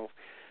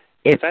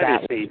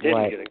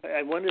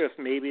 I wonder if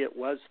maybe it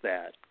was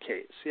that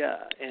case,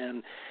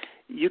 and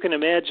you can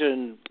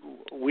imagine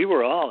we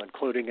were all,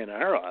 including in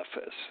our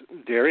office,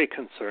 very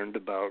concerned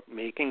about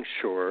making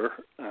sure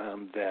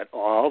that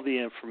all the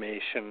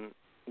information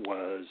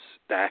was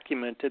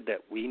documented that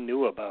we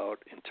knew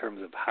about in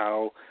terms of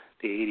how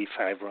the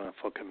 85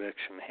 wrongful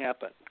conviction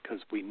happened,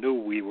 because we knew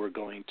we were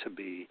going to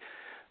be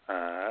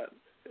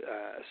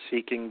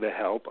seeking the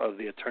help of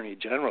the Attorney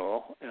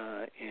General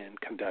in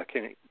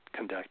conducting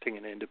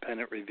an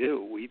independent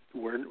review.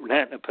 We're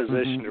not in a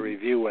position to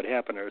review what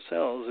happened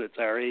ourselves. It's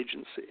our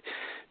agency.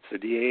 It's the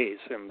DAs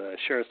and the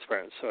Sheriff's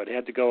Department. So it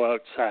had to go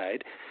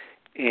outside,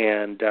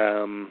 and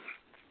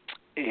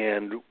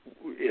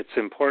it's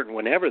important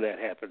whenever that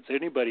happens.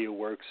 Anybody who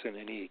works in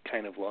any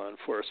kind of law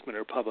enforcement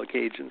or public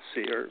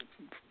agency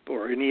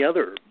or any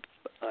other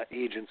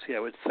agency, I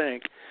would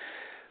think,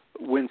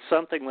 when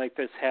something like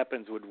this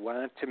happens, would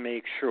want to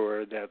make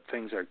sure that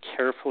things are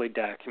carefully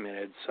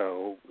documented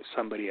so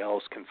somebody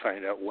else can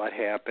find out what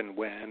happened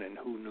when and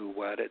who knew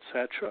what,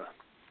 etc.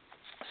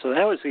 So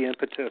that was the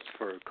impetus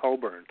for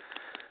Colburn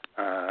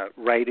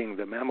writing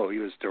the memo. He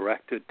was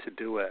directed to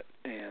do it,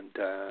 and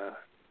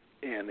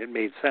it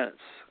made sense.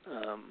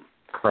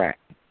 Correct.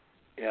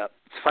 Yeah,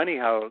 it's funny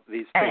how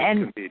these things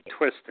can be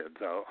twisted,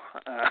 though,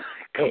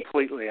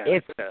 completely on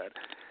its head.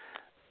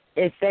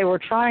 If they were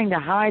trying to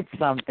hide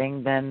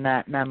something, then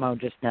that memo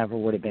just never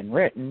would have been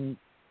written,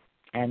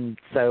 and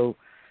so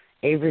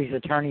Avery's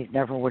attorneys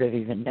never would have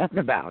even known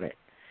about it.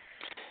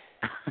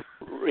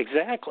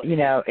 Exactly. You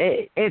know,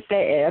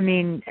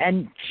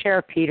 and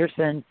Sheriff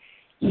Peterson,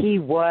 he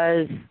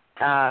was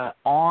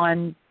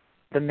on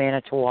the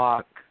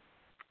Manitowoc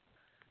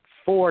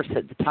force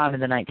at the time of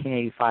the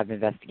 1985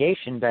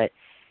 investigation, but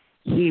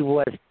he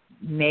was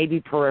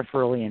maybe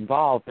peripherally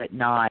involved, but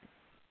not.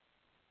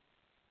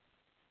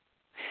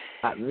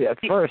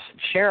 First,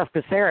 Sheriff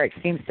Kocurek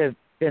seems to have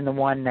been the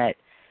one that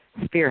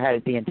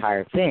spearheaded the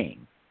entire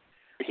thing,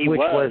 which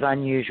was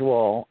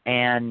unusual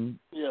and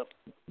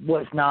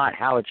was not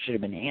how it should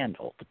have been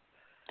handled.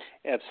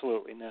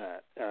 Absolutely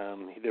not.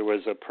 There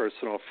was a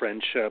personal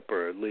friendship,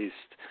 or at least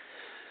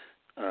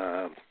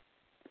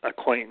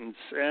acquaintance,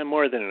 and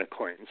more than an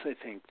acquaintance. I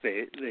think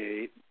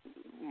they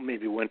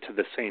maybe went to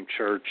the same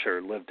church or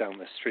lived down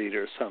the street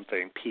or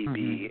something,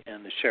 P.B.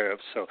 and the sheriff.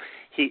 So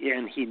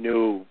he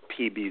knew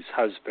P.B.'s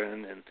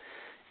husband, and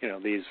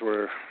these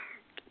were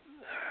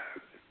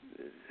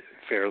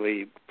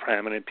fairly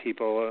prominent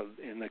people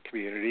in the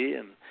community,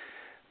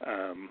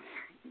 and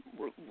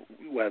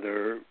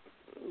whether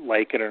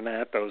like it or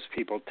not, those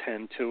people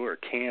tend to or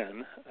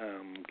can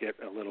get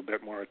a little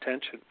bit more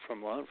attention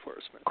from law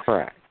enforcement.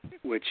 Correct.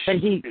 Which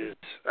is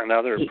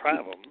another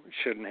problem.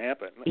 Shouldn't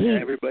happen.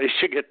 Everybody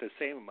should get the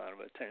same amount of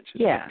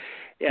attention. Yeah.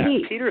 Yeah.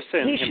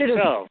 Peterson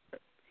himself.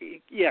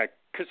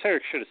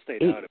 Kocurek should have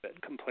stayed out of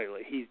it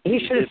completely. He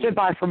should have stood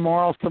by for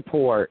moral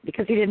support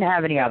because he didn't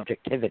have any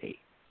objectivity.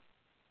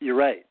 You're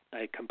right.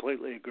 I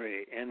completely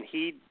agree. And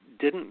he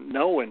didn't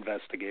know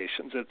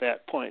investigations at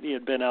that point. He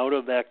had been out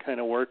of that kind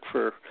of work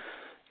for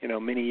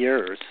many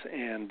years,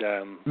 and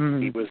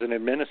he was an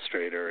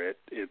administrator.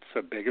 It's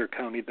a bigger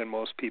county than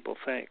most people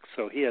think,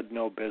 so he had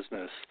no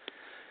business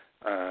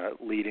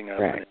leading up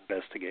an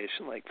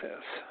investigation like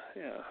this.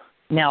 Yeah.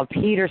 Now,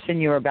 Peterson,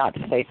 you were about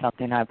to say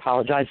something. I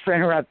apologize for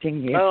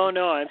interrupting you. Oh,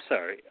 no, I'm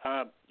sorry.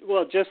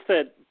 Well, just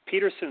that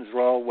Peterson's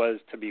role was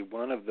to be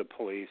one of the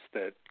police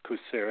that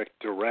Kocurek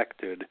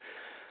directed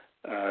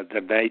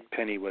the night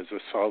Penny was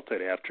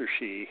assaulted after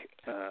she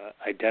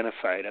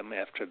identified him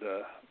after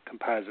the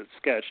composite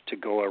sketch to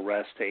go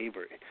arrest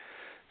Avery.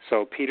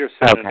 So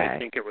Peterson and I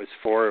think it was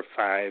 4 or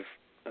 5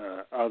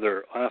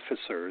 other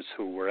officers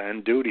who were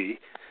on duty,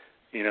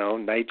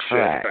 night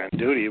shift on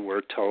duty,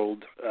 were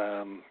told,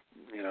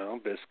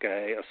 this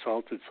guy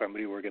assaulted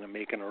somebody, we're going to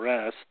make an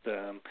arrest,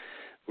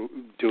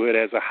 do it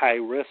as a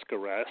high-risk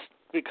arrest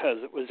because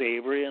it was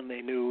Avery and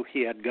they knew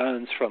he had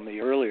guns from the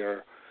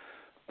earlier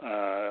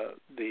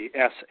the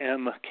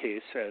SM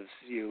case, as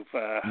you've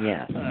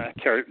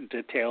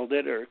detailed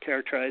it or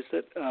characterized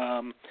it,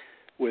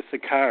 with the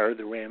car,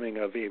 the ramming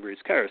of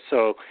Avery's car.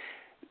 So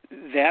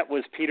that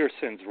was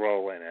Peterson's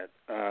role in it.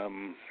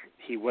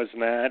 He was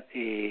not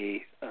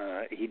he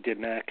did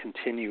not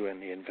continue in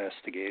the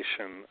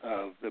investigation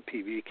of the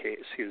P.B.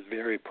 case. He was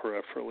very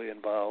peripherally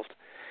involved.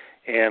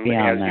 And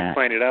as you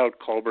pointed out,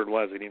 Colburn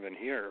wasn't even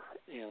here,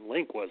 and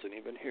Link wasn't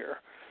even here.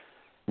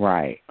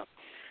 Right.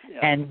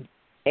 And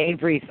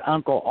Avery's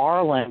uncle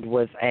Arland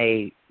was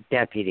a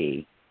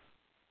deputy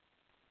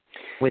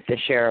with the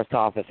sheriff's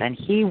office, and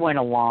he went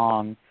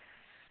along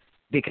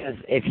because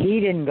if he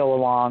didn't go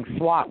along,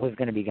 SWAT was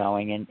going to be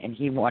going, and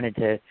he wanted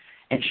to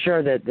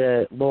ensure that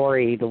the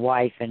Lori, the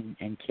wife, and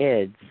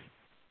kids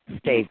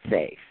stayed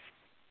safe.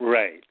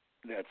 Right.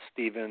 That's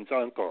Steven's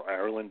uncle,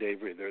 Arland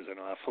Avery. There's an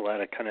awful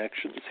lot of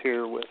connections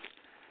here with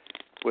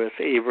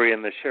Avery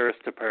and the sheriff's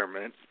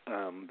department.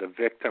 The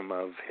victim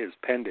of his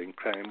pending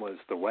crime was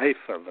the wife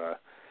of a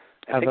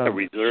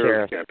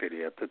reserve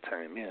deputy at the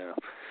time. Yeah.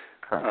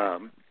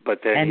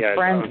 But then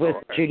friends with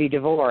Judy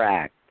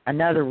Dvorak,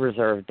 another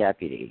reserve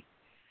deputy.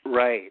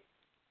 Right.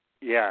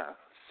 Yeah.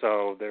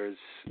 So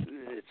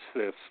it's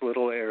this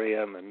little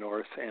area in the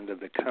north end of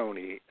the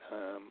county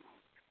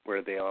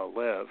where they all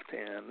lived,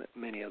 and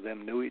many of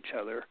them knew each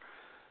other.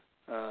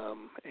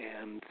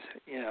 And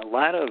a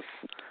lot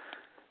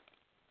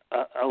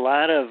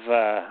of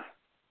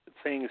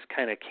things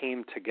kind of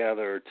came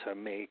together to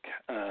make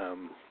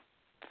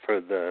for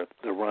the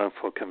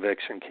wrongful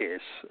conviction case.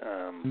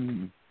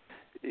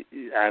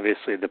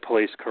 Obviously, the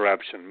police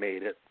corruption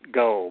made it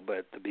go,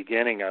 but the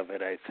beginning of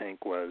it, I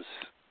think, was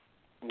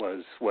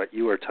what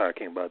you were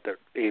talking about. That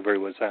Avery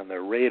was on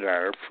their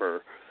radar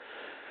for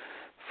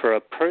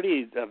a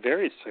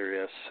very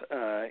serious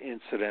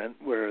incident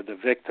where the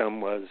victim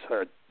was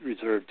a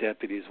reserve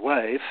deputy's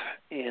wife,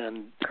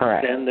 and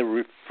then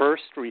the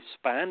first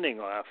responding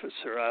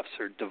officer,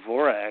 Officer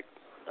Dvorak,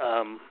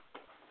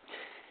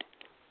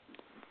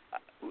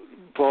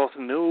 both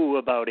knew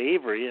about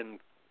Avery and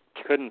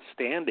couldn't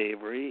stand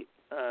Avery,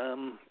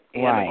 and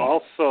right.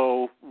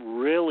 also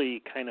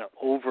really kind of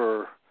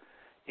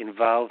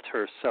over-involved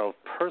herself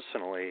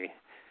personally.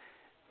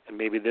 And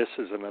maybe this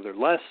is another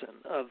lesson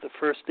of the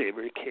first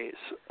Avery case,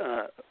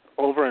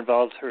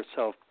 over-involves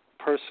herself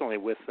personally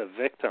with the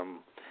victim,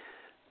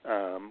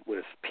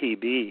 with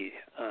P.B.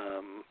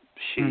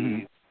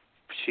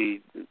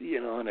 She,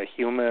 in a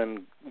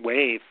human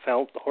way,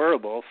 felt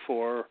horrible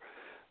for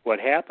what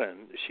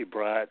happened. She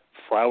brought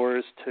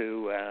flowers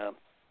to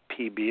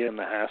P.B. in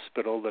the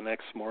hospital the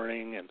next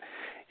morning, and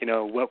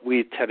what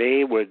we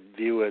today would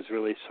view as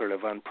really sort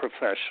of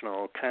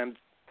unprofessional conduct.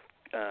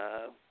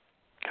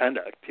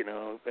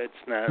 It's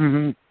not.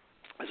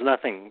 There's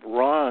nothing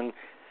wrong,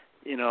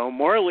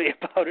 morally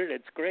about it.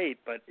 It's great,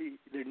 but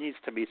there needs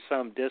to be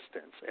some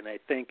distance. And I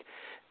think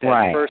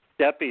that first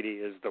deputy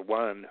is the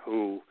one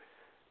who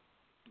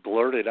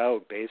blurted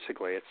out,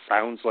 basically, it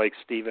sounds like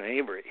Steven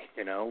Avery,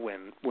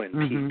 when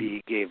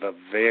P.B. gave a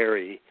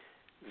very,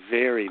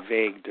 very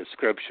vague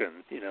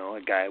description,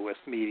 a guy with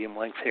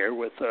medium-length hair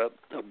with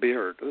a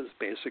beard was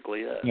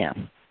basically a... Yeah.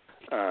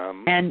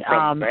 And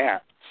from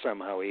that,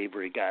 somehow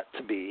Avery got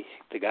to be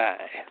the guy.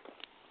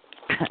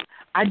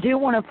 I do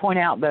want to point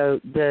out, though,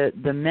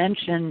 the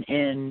mention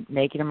in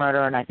Making a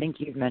Murderer, and I think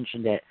you've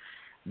mentioned it,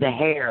 the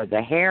hair.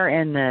 The hair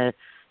in the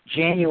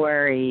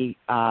January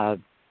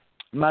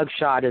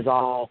mugshot is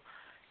all,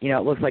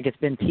 it looks like it's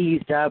been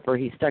teased up or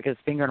he stuck his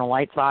finger in a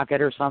light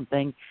socket or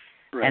something.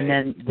 Right. And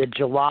then the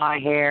July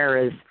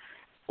hair is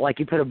like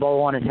you put a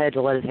bowl on his head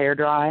to let his hair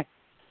dry.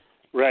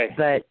 Right.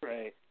 But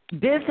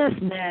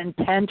businessmen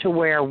tend to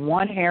wear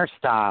one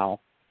hairstyle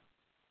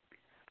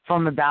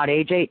from about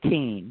age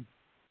 18,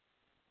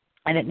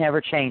 and it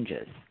never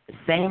changes.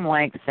 Same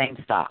length, same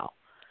style.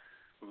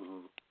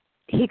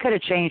 He could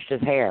have changed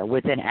his hair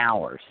within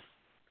hours,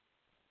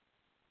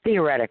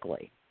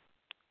 theoretically.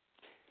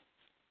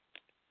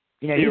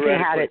 He could have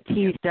had it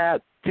teased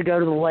up to go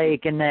to the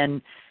lake and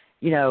then,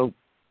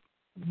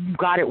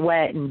 got it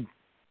wet and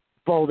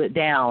bowled it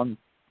down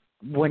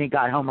when he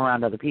got home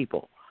around other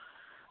people.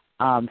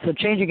 So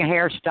changing a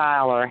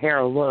hairstyle or a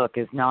hair look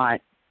is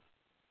not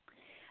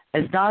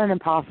an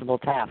impossible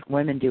task.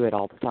 Women do it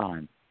all the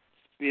time.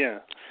 Yeah.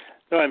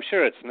 No, I'm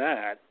sure it's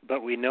not,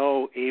 but we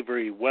know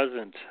Avery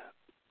wasn't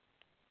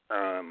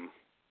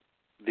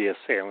the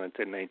assailant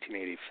in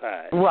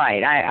 1985.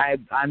 Right. I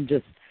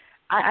just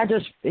I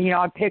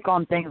pick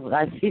on things.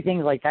 I see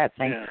things like that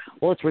saying,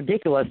 well, it's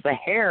ridiculous. The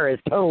hair is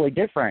totally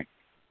different.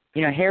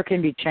 Hair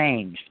can be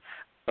changed.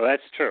 Well,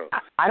 that's true.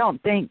 I don't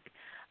think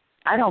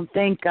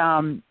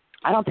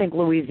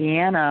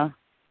Louisiana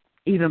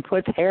even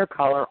puts hair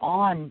color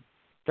on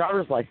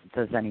driver's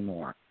licenses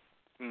anymore.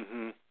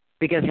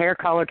 Because hair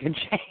color can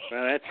change.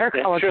 Well,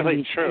 that's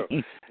really true.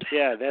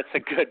 Yeah, that's a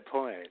good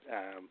point.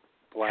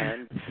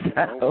 Blonde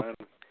one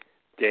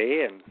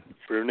day and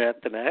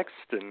brunette the next,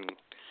 and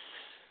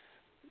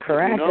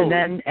correct.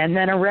 And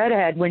then a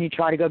redhead when you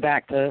try to go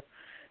back to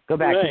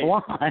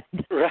blonde.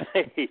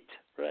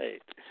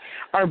 Right.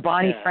 Or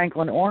Bonnie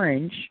Franklin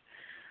orange.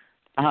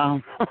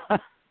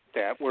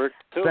 That worked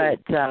too. But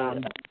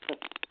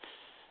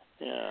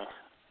yeah,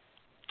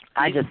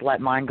 I just let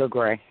mine go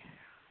gray.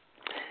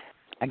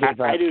 I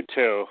gave up. I do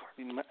too.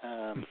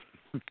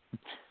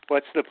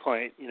 What's the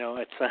point?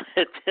 It's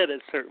at a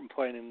certain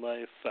point in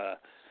life.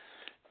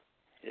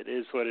 It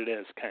is what it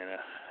is, kind of.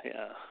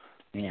 Yeah.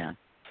 Yeah.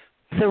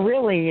 So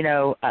really,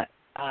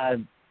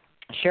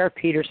 Sheriff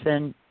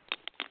Peterson,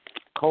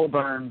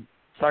 Colburn,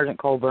 Sergeant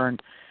Colburn,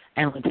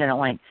 and Lieutenant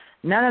Lane,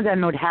 none of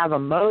them would have a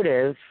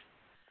motive.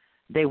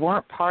 They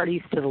weren't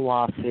parties to the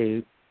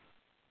lawsuit.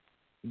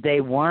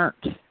 They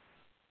weren't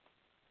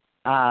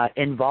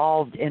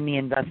involved in the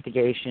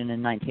investigation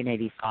in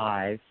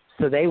 1985,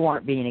 so they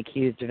weren't being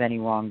accused of any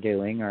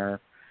wrongdoing or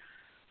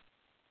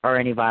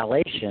any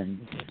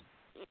violations.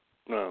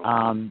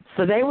 No.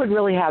 So they would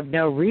really have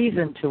no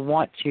reason to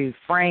want to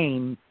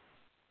frame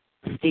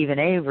Steven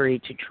Avery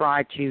to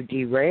try to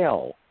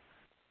derail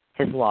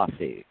his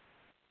lawsuit.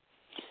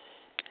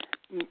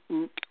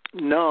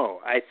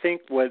 No, I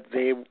think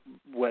they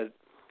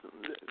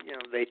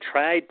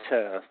tried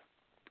to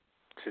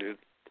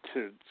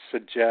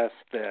suggest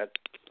that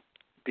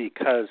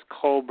because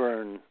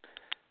Colburn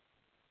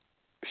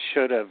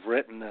should have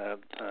written a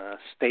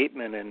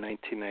statement in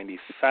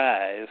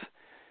 1995,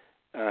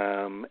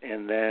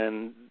 and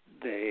then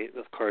they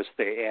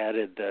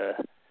added the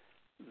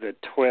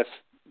twist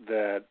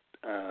that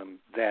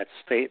that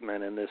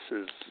statement, and this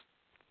is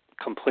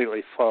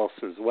completely false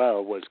as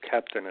well, was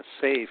kept in a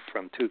safe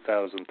from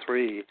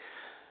 2003.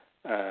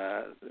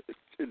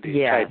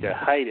 They tried to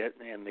hide it,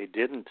 and they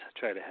didn't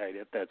try to hide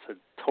it. That's a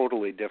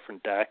totally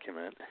different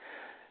document.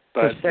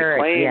 But the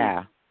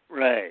claim,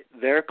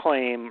 their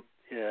claim,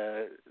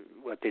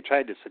 what they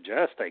tried to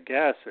suggest, I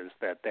guess, is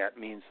that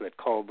means that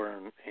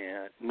Colburn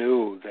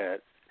knew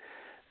that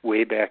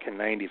way back in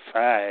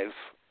 95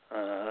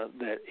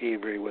 that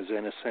Avery was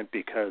innocent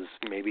because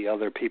maybe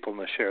other people in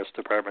the sheriff's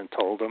department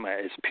told him.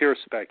 It's pure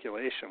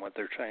speculation what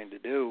they're trying to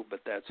do, but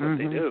that's what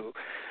they do.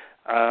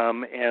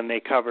 And they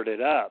covered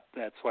it up.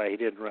 That's why he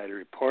didn't write a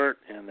report,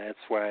 and that's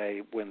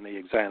why when the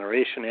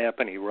exoneration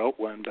happened, he wrote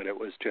one, but it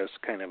was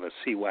just kind of a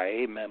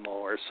CYA memo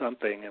or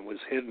something and was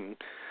hidden.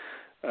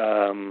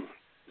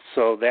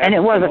 So that and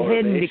it wasn't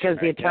hidden because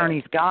the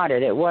attorneys got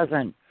it. It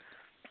wasn't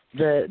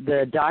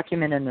the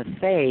document in the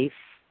safe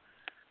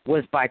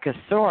was by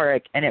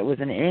Kosarik, and it was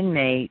an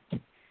inmate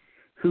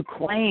who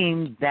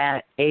claimed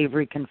that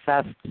Avery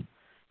confessed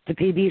to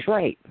P.B.'s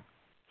rape.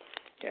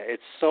 Yeah,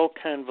 it's so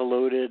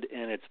convoluted,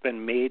 and it's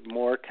been made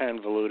more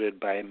convoluted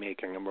by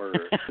Making a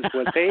Murderer.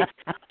 what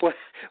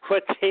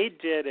they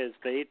did is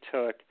they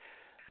took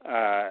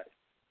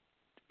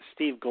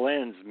Steve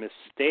Glenn's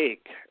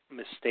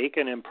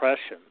mistaken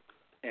impression,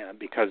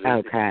 because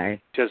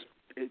just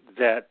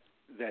that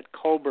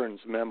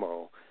Colburn's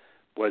memo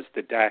was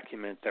the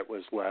document that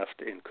was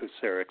left in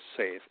Kosarik's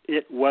safe.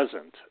 It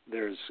wasn't.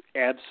 There's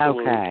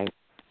absolutely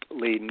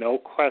no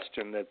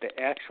question that the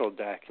actual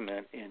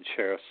document in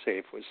Sheriff's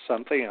safe was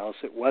something else.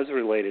 It was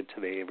related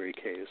to the Avery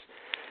case.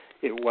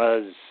 It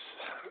was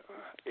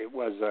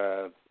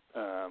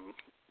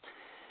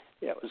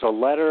a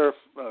letter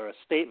or a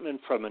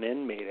statement from an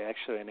inmate,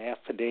 actually an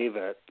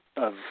affidavit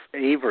of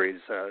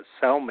Avery's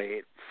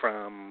cellmate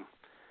from,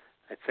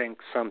 I think,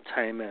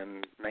 sometime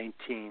in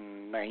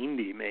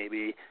 1990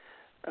 maybe,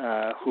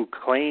 who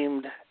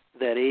claimed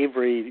that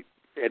Avery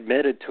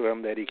admitted to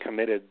him that he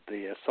committed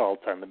the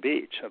assault on the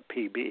beach of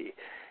P.B.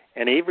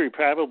 And Avery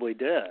probably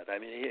did. I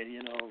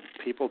mean,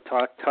 people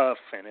talk tough,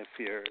 and if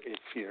you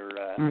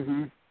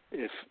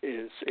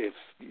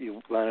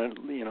want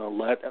to,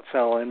 let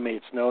fellow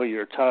inmates know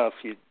you're tough,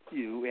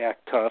 you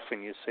act tough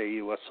and you say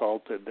you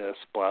assaulted this,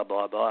 blah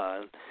blah blah.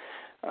 And,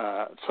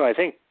 so I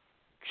think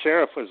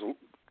Kosarik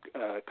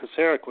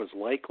was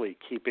likely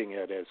keeping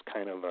it as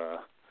kind of a,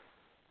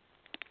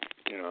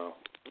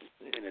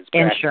 in his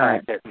back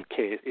pocket in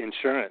case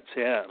insurance,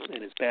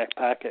 in his back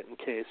pocket in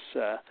case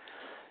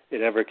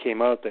it ever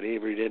came out that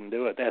Avery didn't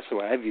do it. That's the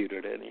way I viewed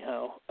it,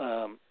 anyhow.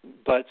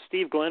 But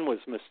Steve Glenn was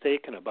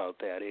mistaken about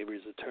that.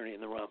 Avery's attorney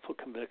in the wrongful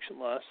conviction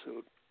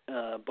lawsuit,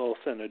 both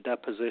in a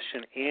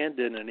deposition and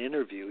in an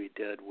interview he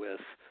did with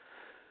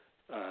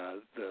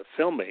the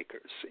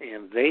filmmakers,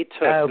 and they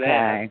took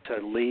that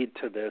to lead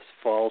to this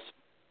false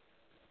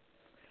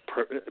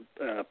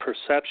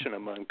perception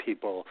among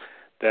people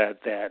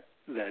that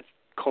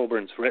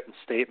Colburn's written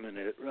statement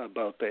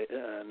about the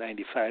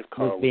 95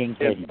 call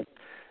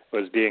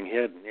was being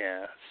hidden.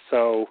 Yeah.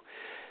 So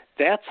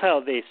that's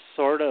how they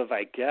sort of,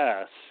 I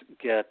guess,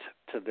 get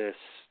to this,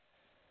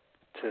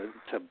 to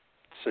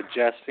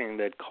suggesting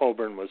that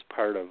Colburn was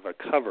part of a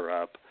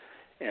cover-up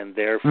and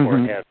therefore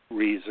had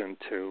reason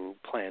to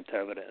plant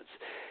evidence.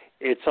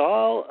 It's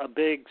all a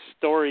big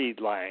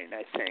storyline,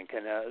 I think,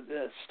 and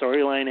the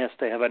storyline has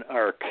to have an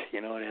arc.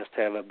 It has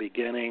to have a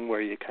beginning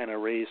where you kind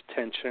of raise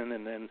tension,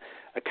 and then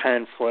a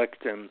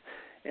conflict,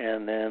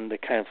 and then the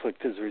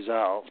conflict is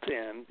resolved.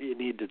 And you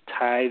need to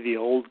tie the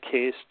old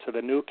case to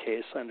the new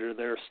case under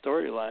their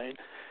storyline,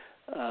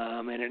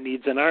 and it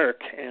needs an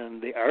arc.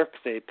 And the arc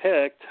they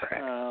picked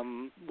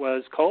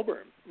was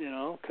Colburn,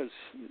 because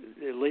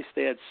at least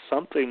they had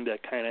something to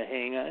kind of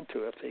hang on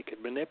to if they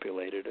could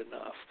manipulate it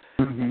enough.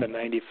 The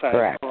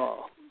 95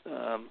 call.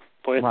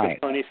 Boy, it's a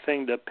funny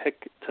thing to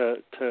pick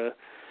to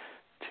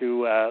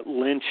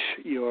lynch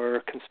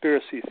your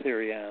conspiracy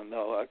theory on,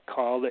 though. A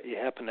call that you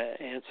happen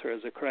to answer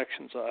as a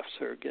corrections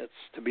officer gets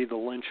to be the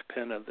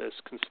linchpin of this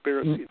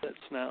conspiracy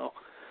that's now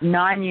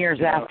 9 years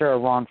after a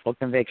wrongful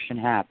conviction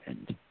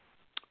happened.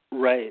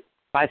 Right.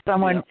 By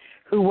someone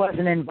who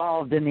wasn't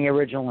involved in the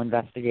original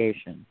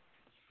investigation.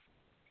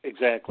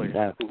 Exactly.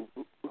 So,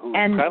 who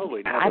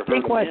probably never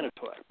heard of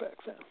Manitowoc back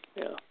then.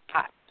 Yeah.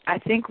 I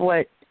think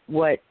what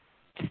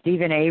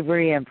Steven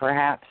Avery and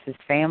perhaps his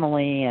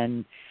family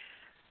and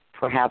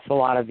perhaps a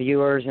lot of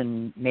viewers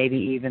and maybe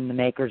even the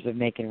makers of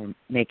Making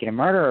a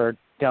Murderer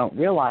don't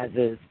realize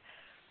is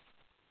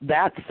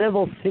that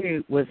civil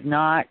suit was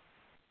not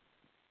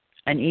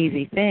an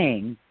easy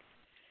thing,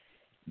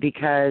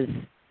 because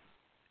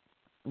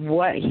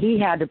what he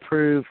had to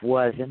prove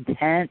was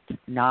intent,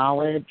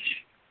 knowledge,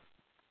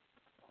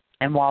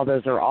 and while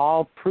those are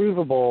all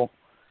provable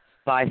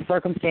by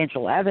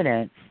circumstantial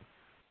evidence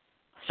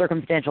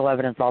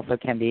also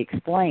can be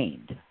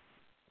explained.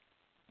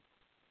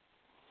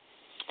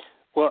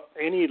 Well,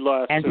 any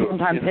lawsuit, and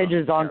sometimes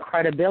hinges on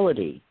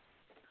credibility.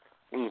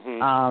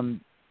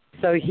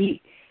 So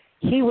he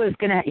was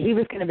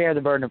gonna bear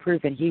the burden of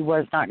proof, and he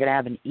was not gonna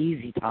have an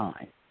easy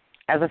time.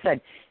 As I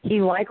said,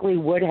 he likely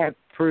would have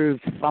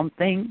proved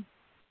something,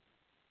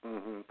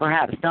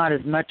 perhaps not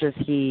as much as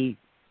he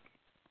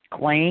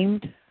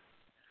claimed.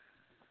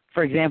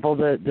 For example,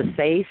 the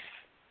safe,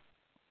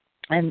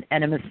 and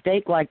a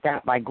mistake like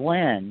that by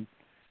Glenn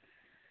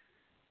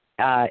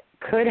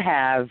could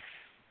have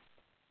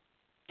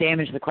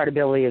damaged the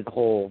credibility of the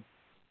whole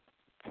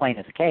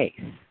plaintiff's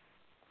case.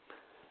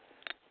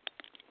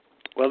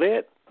 Well,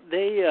 they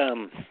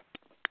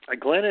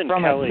Glenn and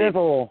from Kelly, a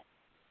civil.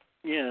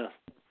 Yeah.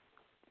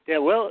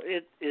 Well,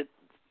 it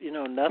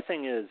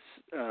nothing is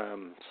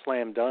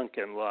slam dunk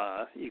in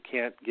law. You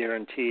can't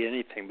guarantee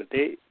anything, but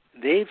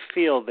they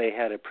feel they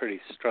had a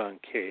pretty strong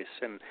case,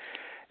 and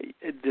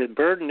the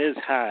burden is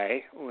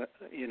high,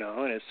 in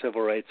a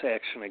civil rights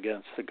action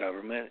against the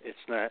government.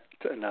 It's not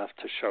enough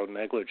to show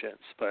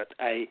negligence, but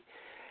I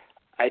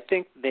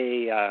think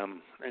they,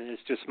 and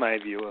it's just my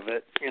view of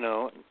it,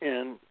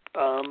 and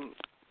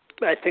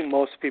I think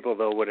most people,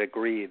 though, would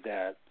agree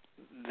that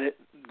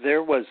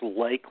there was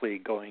likely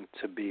going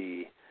to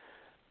be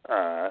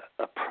a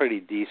pretty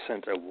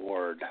decent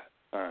award,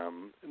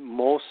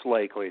 most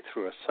likely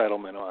through a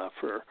settlement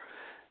offer.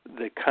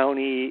 The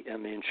county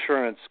and the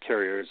insurance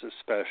carriers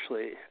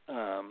especially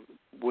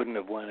wouldn't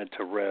have wanted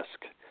to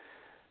risk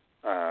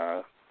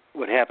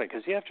what happened,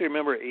 because you have to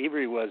remember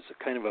Avery was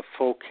kind of a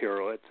folk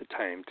hero at the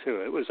time,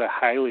 too. It was a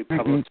highly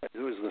publicized, it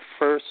was the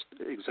first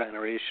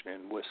exoneration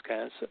in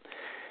Wisconsin,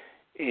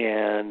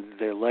 and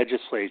the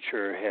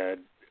legislature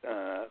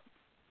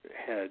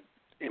had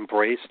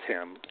embraced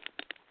him,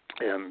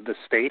 and the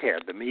state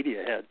had, the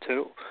media had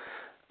too,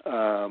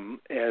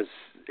 as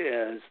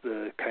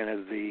the kind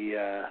of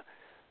the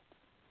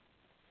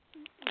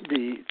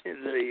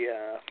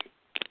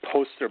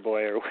poster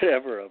boy or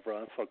whatever of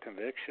wrongful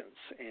convictions,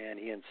 and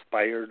he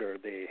inspired, or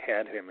they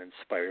had him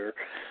inspire.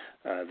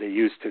 They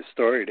used his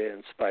story to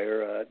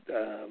inspire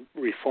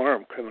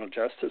reform, criminal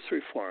justice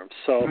reform.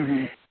 So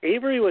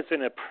Avery was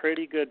in a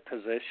pretty good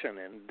position,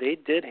 and they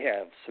did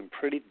have some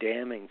pretty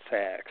damning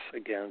facts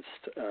against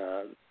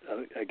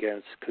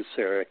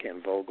Kucerik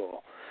and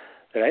Vogel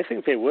that I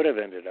think they would have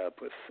ended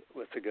up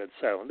with a good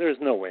settlement. There's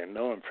no way of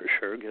knowing for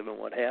sure, given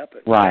what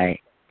happened.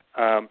 Right.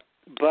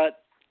 But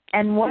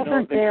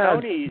wasn't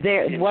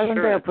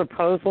there a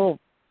proposal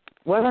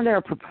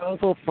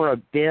for a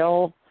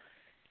bill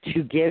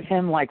to give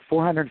him like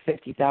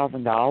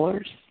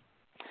 $450,000?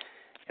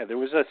 Yeah, there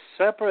was a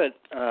separate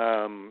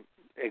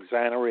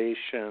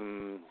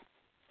exoneration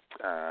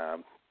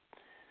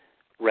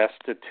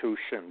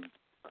restitution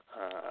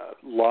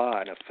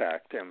law in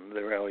effect, and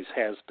there always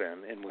has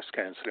been in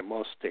Wisconsin, and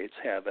most states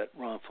have it,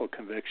 wrongful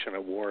conviction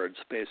awards,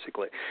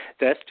 basically.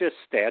 That's just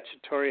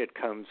statutory. It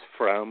comes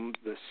from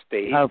the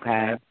state.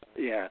 Okay.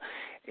 Yeah,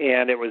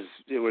 and it was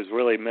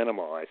really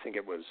minimal. I think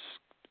it was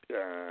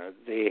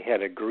they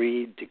had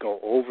agreed to go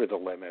over the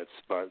limits,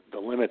 but the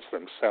limits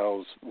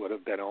themselves would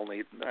have been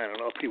only, I don't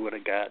know if he would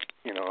have got,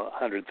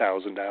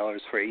 $100,000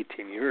 for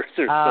 18 years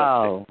or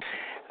something.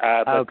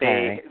 But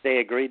okay. they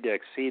agreed to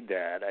exceed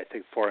that, I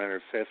think $450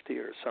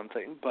 or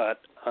something.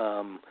 But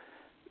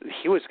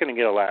he was going to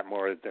get a lot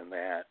more than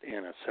that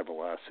in a civil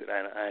lawsuit.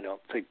 I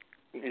don't think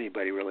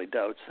anybody really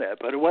doubts that.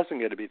 But it wasn't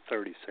going to be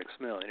 $36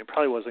 million. It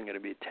probably wasn't going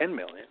to be $10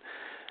 million.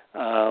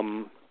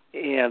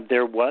 And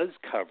there was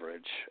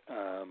coverage,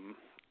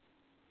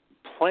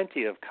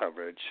 plenty of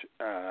coverage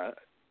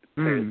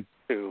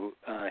to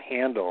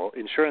handle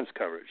insurance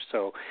coverage.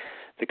 So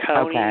the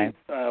county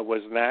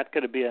was not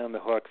going to be on the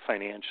hook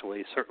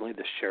financially. Certainly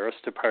the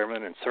sheriff's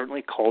department, and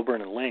certainly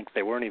Colburn and Link,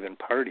 they weren't even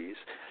parties,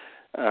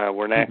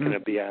 were not going to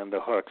be on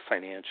the hook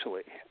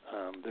financially.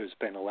 There's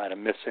been a lot of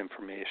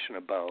misinformation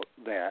about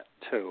that,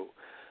 too.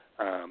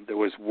 There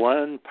was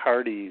one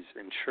party's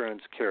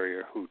insurance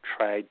carrier who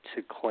tried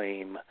to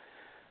claim,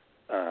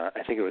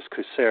 I think it was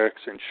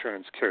Kucerik's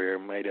insurance carrier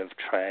might have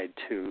tried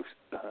to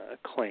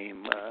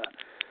claim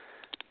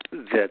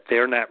that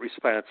they're not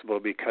responsible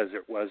because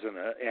it wasn't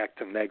an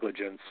act of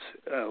negligence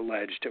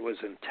alleged, it was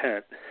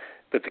intent.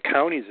 But the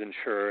county's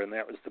insurer, and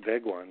that was the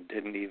big one,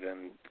 didn't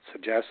even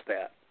suggest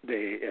that.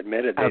 They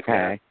admitted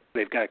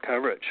they've got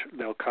coverage.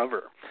 They'll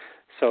cover.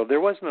 So there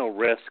was no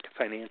risk,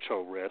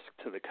 financial risk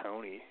to the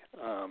county.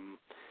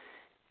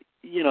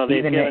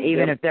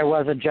 Even if there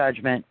was a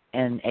judgment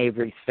in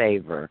Avery's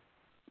favor.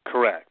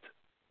 Correct.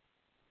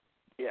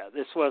 Yeah,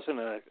 this wasn't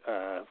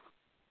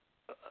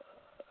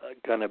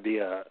going to be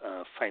a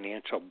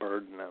financial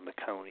burden on the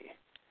county.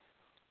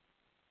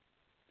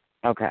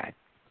 Okay.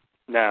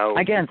 Now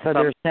again, so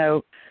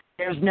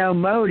there's no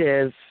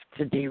motive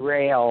to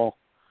derail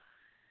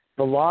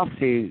the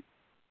lawsuit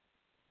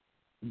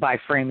by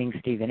framing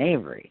Steven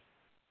Avery.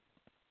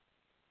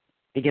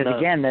 Because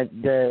again,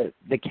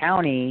 the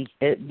county,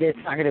 it's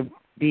not going to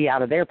be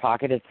out of their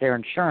pocket. It's their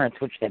insurance,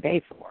 which they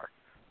pay for.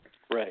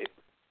 Right.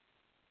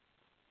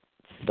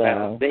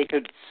 So they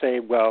could say,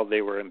 well,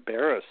 they were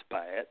embarrassed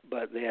by it,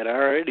 but they had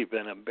already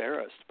been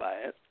embarrassed by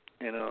it.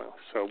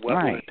 So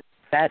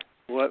that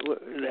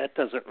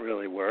doesn't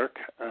really work.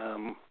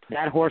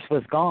 That horse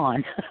was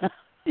gone.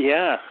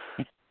 Yeah.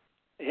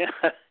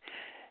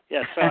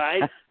 So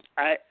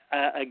I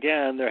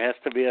again, there has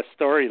to be a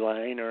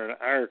storyline or an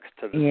arc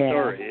to the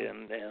story,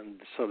 and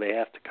so they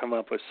have to come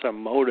up with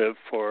some motive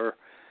for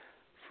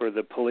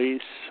the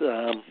police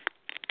to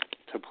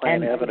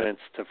plant evidence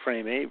to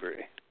frame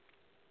Avery.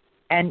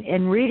 And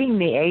in reading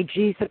the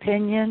AG's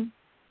opinion,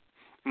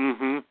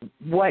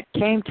 what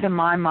came to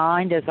my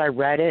mind as I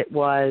read it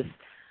was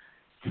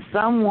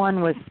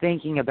someone was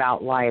thinking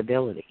about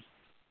liability,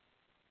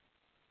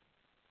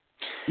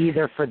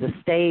 either for the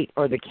state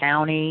or the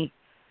county.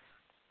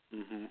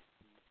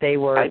 They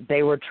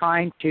were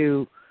trying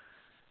to,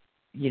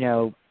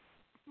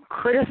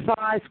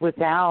 criticize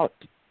without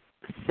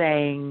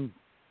saying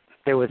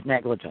there was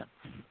negligence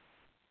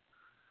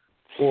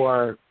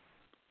or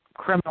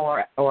criminal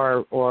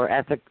or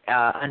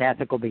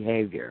unethical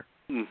behavior.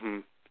 Mm-hmm.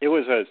 It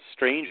was a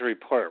strange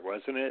report,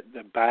 wasn't it?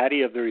 The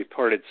body of the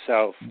report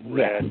itself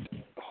read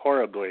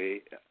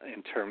horribly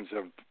in terms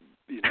of,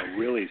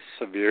 really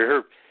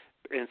severe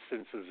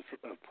instances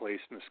of police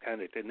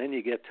misconduct, and then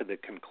you get to the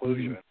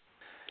conclusion,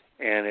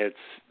 and it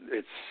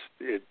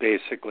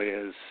basically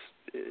is,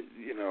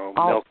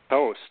 milk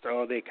toast.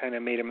 Oh, they kind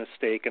of made a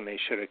mistake, and they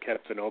should have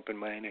kept an open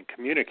mind and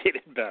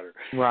communicated better.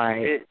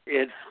 Right.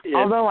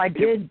 Although I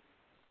did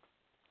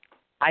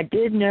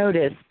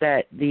notice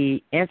that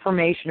the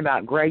information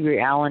about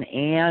Gregory Allen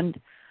and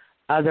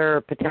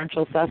other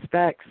potential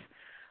suspects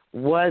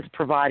was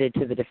provided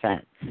to the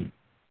defense.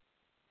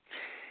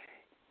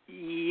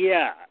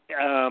 Yeah,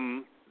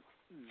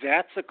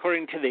 that's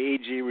according to the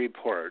AG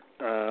report.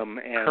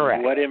 And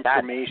correct. What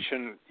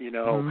information,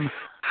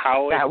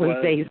 how it that was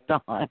based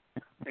on.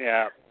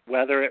 Yeah,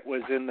 whether it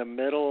was in the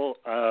middle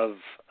of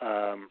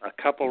a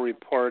couple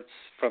reports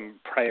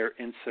from prior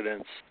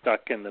incidents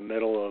stuck in the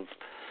middle of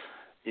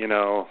 6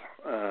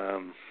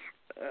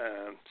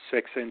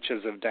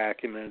 inches of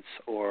documents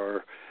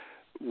or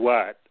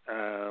what.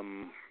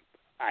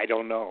 I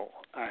don't know.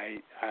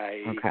 I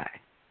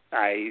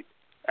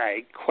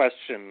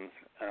question,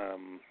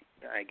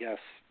 I guess,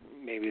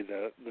 maybe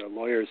the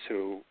lawyers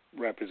who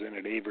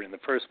represented Avery in the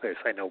first place.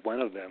 I know one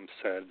of them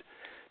said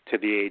to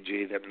the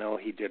AG that no,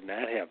 he did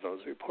not have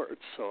those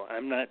reports. So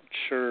I'm not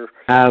sure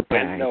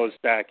when those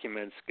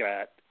documents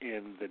got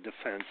in the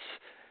defense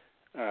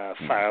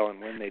file and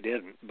when they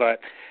didn't. But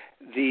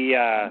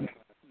the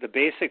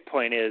basic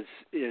point is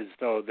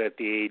though that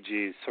the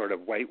AG sort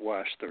of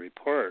whitewashed the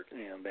report,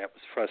 and that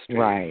was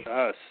frustrating to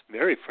us,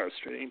 very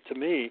frustrating to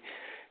me.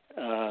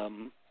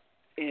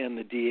 And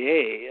the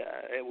DA,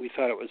 we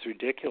thought it was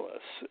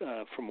ridiculous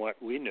from what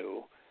we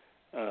knew.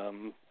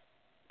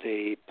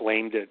 They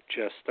blamed it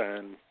just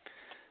on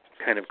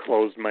kind of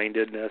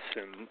closed-mindedness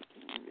and,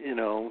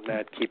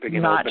 not keeping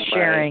an open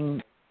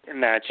mind.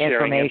 Not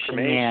sharing information.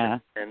 Yeah.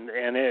 And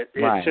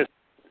it's just,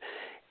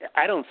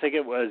 I don't think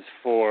it was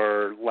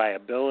for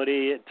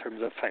liability in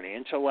terms of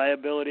financial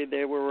liability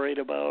they were worried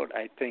about.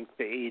 I think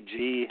the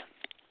AG,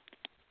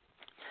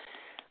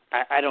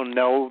 I don't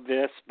know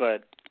this,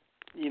 but,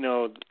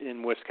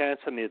 in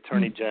Wisconsin, the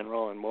Attorney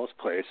General in most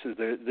places,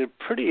 they're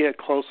pretty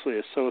closely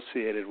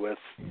associated with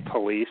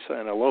police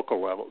on a local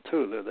level,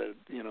 too. They're the,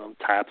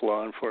 top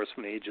law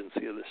enforcement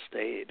agency of the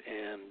state.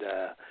 And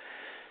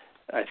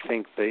I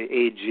think the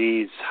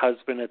AG's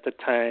husband at the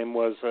time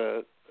was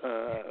a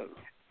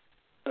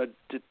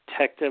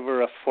detective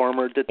or a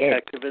former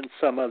detective in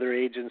some other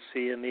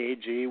agency, and the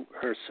AG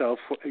herself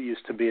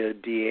used to be a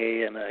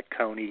DA in a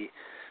county,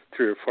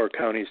 3 or 4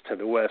 counties to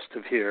the west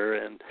of here.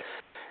 And,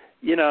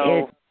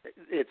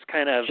 it's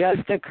kind of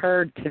just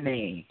occurred to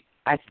me.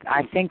 I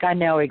think I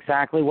know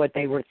exactly what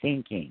they were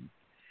thinking.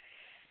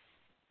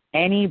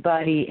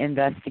 Anybody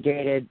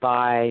investigated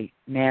by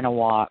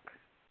Manitowoc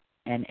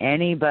and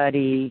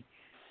anybody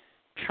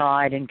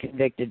tried and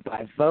convicted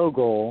by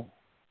Vogel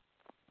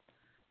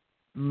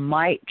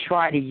might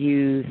try to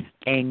use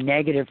a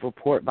negative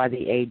report by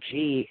the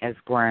AG as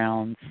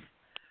grounds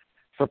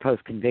for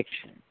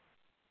post-conviction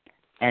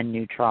and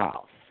new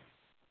trials.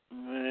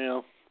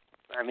 Well,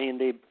 I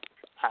mean,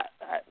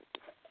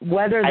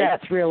 whether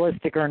that's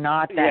realistic or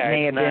not, that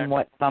may have been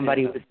what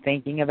somebody was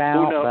thinking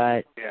about.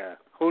 But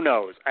who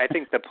knows? I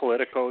think the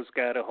politicos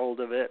got a hold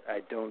of it. I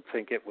don't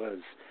think it was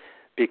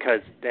because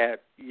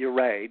that. You're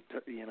right.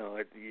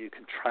 You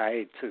can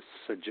try to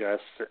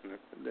suggest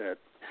that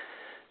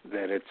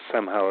it's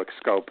somehow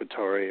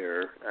exculpatory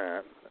or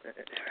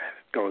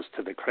goes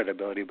to the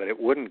credibility, but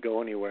it wouldn't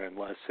go anywhere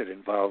unless it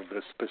involved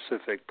the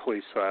specific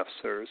police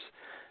officers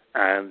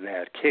on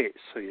that case.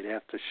 So you'd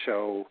have to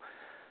show,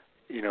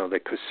 the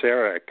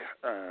Kuceric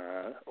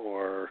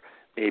or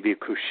maybe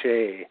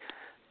Couchet,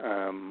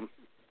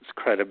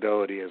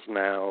 credibility is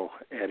now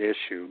at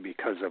issue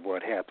because of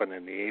what happened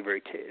in the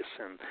Avery case.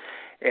 And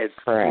it's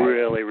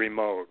really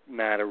remote,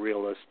 not a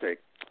realistic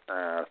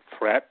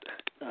threat.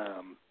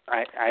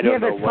 I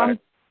don't know what.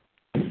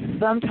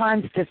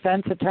 Sometimes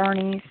defense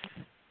attorneys,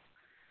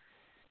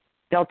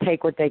 they'll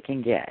take what they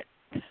can get.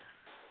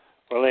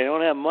 Well, they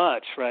don't have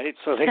much, right?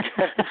 So they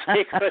got to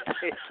take what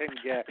they can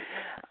get.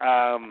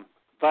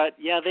 But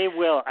yeah, they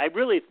will. I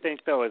really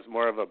think, though, it's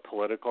more of a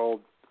political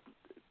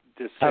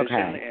decision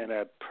and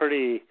a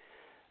pretty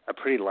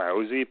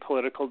lousy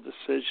political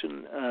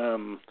decision,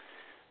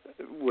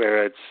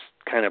 where it's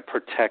kind of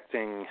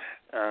protecting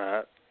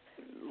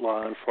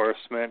law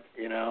enforcement,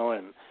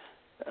 and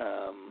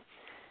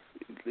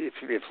if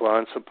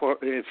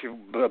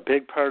a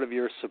big part of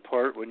your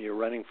support when you're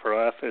running for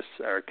office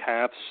are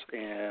cops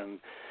and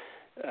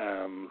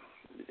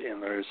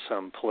there's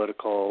some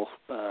political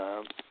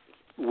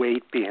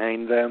weight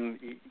behind them,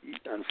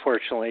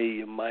 unfortunately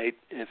you might,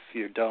 if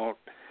you don't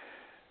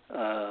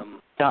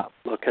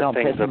look at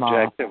things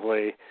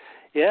objectively,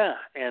 Yeah,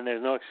 and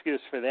there's no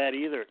excuse for that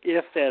either,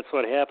 if that's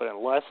what happened,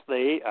 unless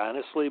they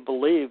honestly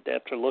believed,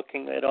 after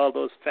looking at all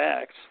those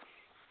facts,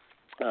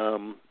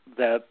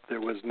 that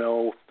there was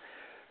no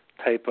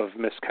type of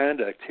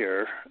misconduct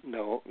here,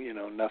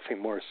 nothing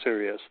more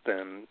serious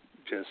than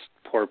just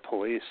poor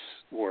police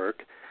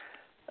work.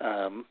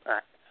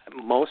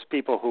 Most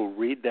people who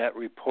read that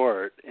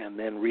report and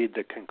then read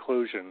the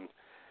conclusion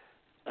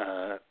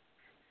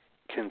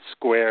can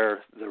square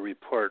the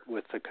report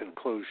with the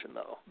conclusion,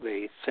 though.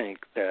 They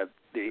think that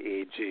the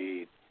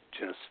AG,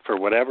 just for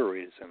whatever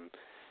reason,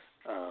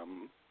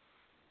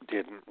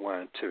 didn't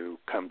want to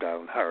come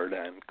down hard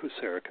on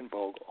Kucerik and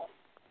Vogel.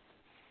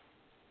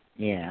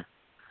 Yeah.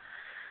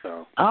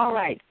 So. All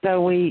right.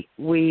 So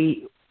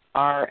we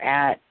are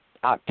at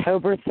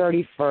October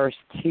 31st,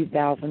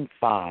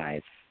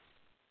 2005.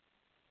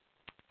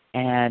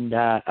 And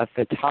a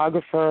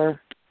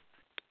photographer,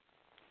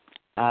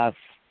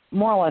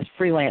 more or less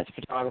freelance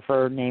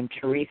photographer named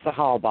Teresa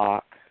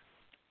Halbach,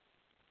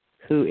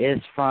 who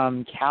is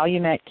from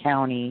Calumet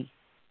County,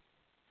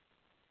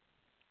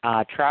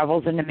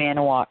 travels into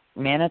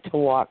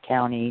Manitowoc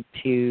County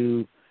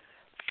to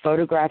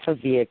photograph a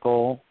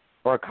vehicle,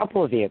 or a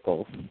couple of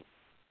vehicles,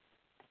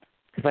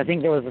 because I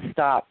think there was a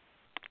stop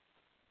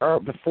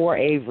before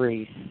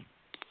Avery's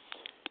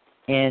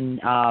in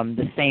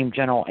the same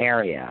general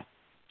area.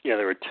 Yeah,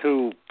 there were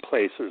two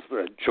places,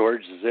 the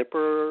George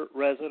Zipper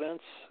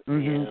residence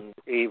and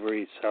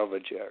Avery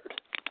salvage yard.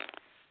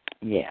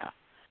 Yeah.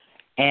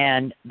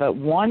 But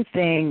one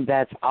thing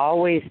that's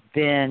always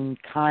been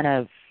kind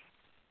of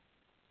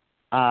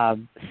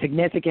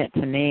significant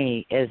to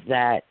me is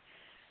that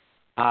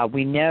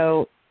we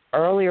know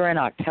earlier in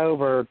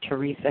October,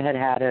 Teresa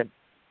had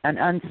an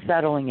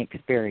unsettling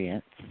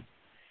experience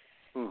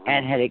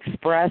and had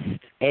expressed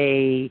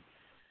a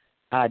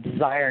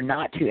desire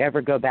not to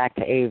ever go back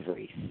to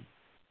Avery's.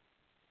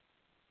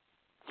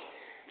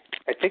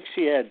 I think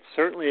she had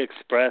certainly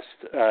expressed,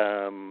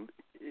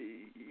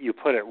 you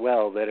put it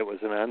well, that it was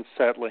an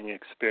unsettling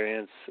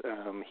experience.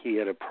 He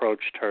had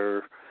approached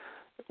her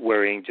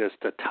wearing just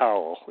a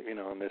towel,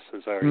 and this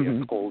was already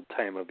a cold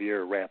time of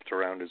year, wrapped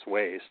around his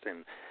waist,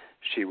 and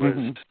she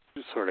was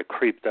sort of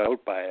creeped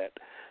out by it.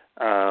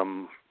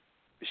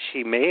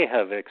 She may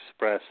have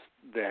expressed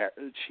that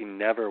she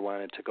never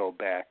wanted to go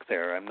back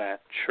there. I'm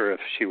not sure if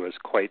she was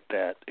quite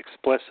that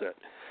explicit,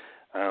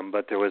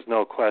 but there was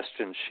no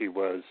question she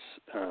was,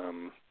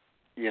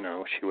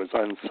 she was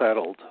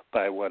unsettled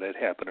by what had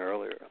happened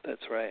earlier.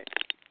 That's right.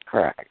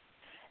 Correct.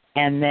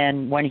 And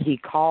then when he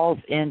calls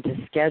in to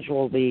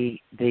schedule the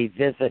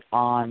visit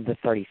on the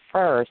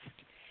 31st,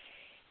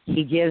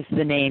 he gives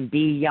the name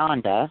B.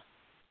 Yonda,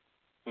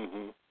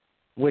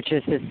 which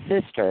is his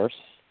sister's,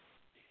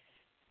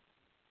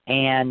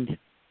 and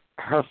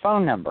her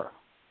phone number.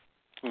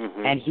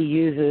 And he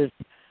uses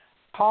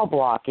call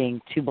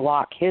blocking to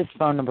block his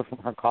phone number from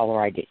her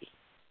caller ID.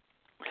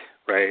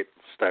 Right,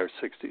 star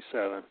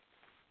 67.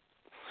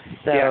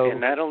 So, yeah,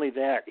 and not only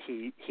that,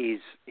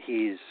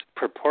 he's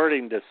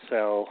purporting to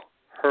sell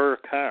her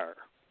car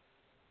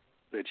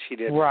that she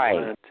didn't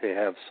want to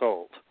have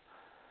sold.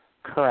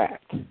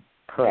 Correct.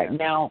 Yeah.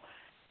 Now,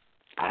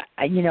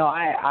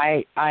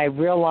 I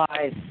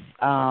realize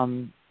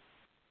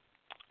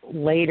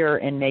later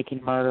in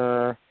Making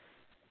Murder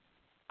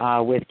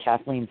with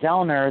Kathleen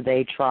Zellner,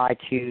 they try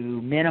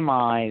to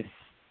minimize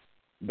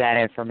that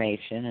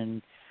information,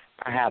 and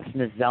perhaps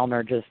Ms.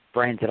 Zellner just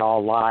brands it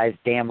all lies,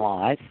 damn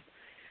lies.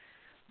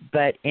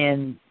 But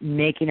in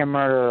Making a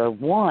Murderer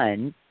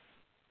 1,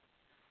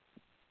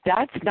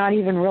 that's not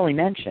even really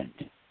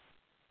mentioned.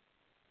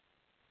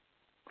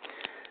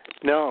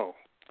 No.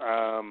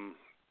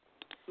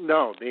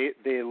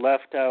 They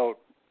left out,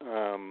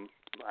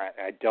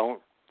 I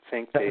don't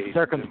think the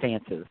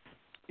circumstances.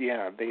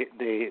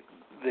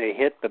 They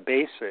hit the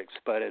basics,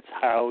 but it's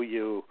how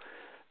you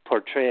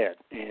portray it.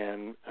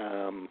 And,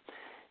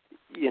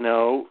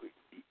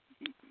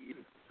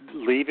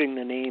 leaving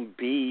the name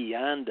B.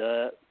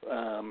 Yonda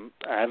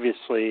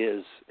obviously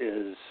is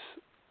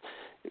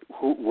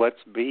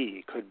what's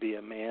B? Could be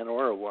a man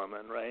or a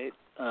woman, right?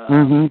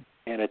 And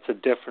it's a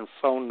different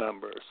phone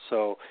number.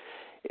 So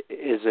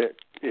is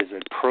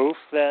it proof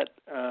that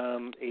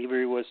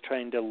Avery was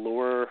trying to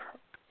lure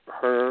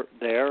her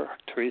there,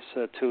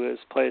 Teresa, to his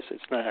place?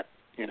 It's not,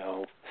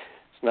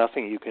 it's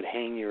nothing you could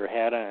hang your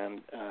hat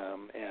on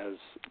as,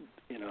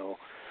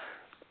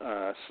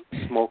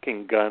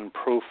 smoking gun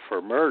proof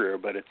for murder,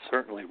 but it's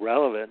certainly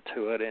relevant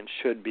to it and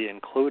should be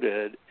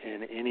included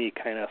in any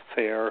kind of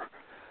fair,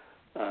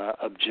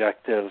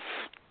 objective,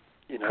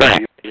 view of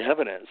the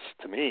evidence.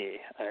 To me,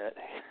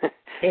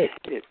 it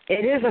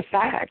is a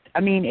fact. I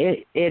mean,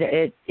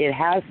 it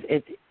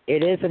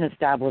is an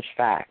established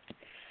fact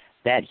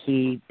that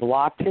he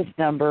blocked his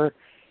number.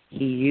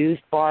 He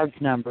used Barb's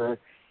number.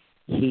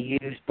 He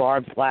used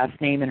Barb's last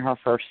name and her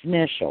first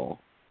initial.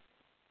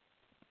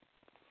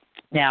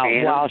 Now,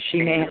 while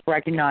she may have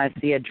recognized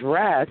the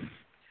address,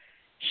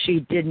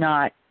 she did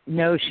not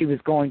know she was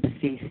going to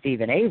see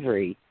Steven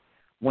Avery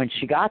when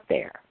she got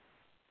there.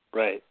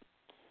 Right.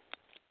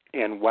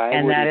 And why?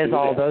 And would that he is do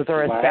all. that? Those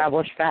are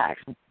established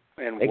facts.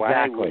 And exactly.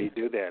 Why would he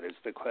do that is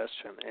the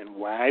question. And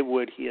why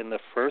would he, in the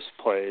first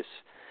place,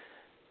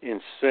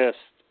 insist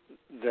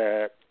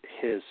that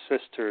his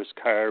sister's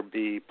car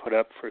be put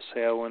up for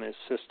sale when his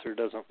sister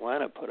doesn't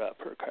want to put up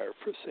her car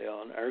for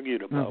sale, and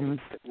argued about it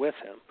with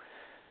him?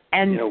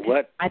 And you know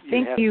what? I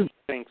think you have to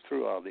think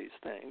through all these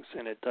things,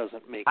 and it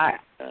doesn't make any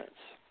sense.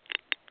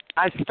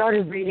 I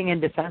started reading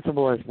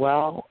Indefensible as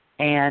well,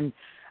 and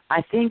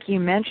I think you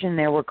mentioned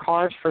there were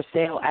cars for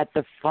sale at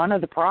the front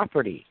of the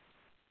property.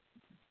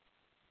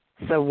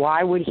 So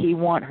why would he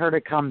want her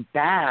to come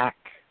back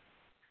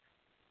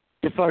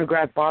to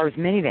photograph Barb's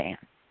minivan?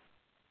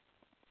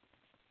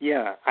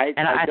 Yeah,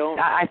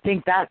 I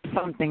think that's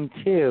something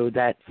too.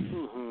 That's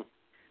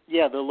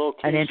yeah, the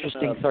location, an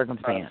interesting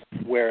circumstance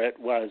where it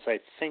was. I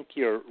think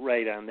you're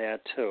right on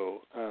that too.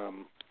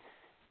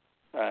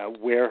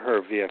 Where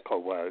her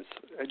vehicle was.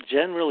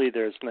 Generally,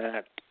 there's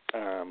not.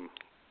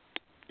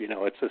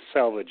 It's a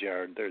salvage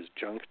yard. There's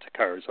junked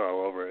cars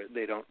all over it.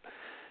 They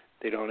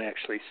don't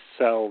actually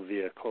sell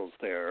vehicles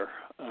there.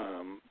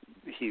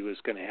 He was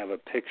going to have a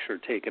picture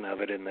taken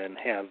of it and then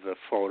have the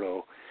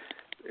photo.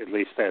 At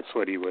least that's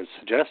what he was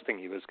suggesting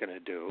he was going to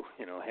do.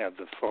 Have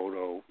the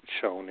photo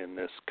shown in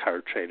this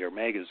Car Trader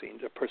magazine,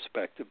 the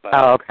prospective buyer.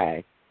 Oh,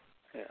 okay.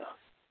 Yeah.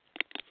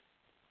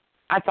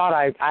 I thought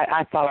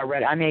I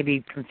read. I may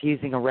be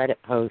confusing a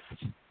Reddit post.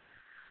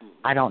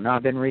 I don't know.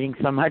 I've been reading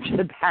so much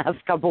the past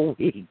couple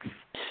weeks.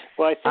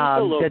 Well, I think the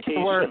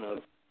location of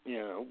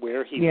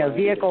where he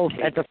vehicles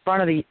at the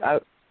front of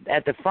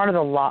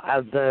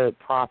the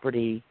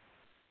property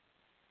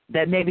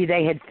that maybe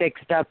they had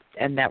fixed up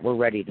and that were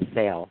ready to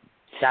sell.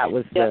 That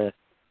was the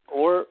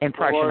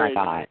impression I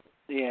got.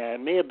 Yeah, it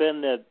may have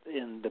been that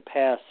in the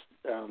past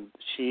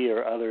she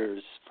or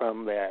others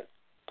from that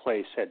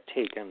place had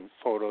taken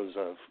photos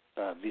of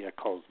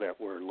vehicles that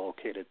were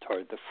located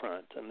toward the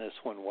front, and this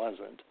one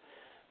wasn't.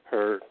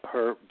 Her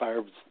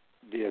Barb's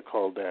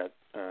vehicle that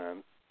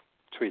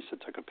Teresa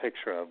took a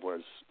picture of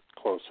was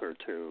closer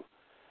to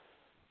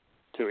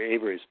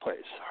Avery's place.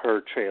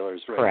 Her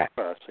trailer's right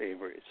across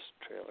Avery's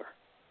trailer.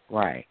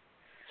 Right.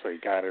 So he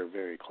got her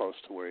very close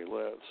to where he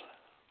lives.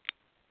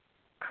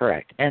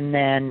 Correct. And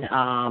then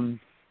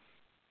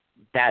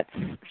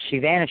she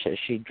vanishes.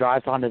 She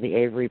drives onto the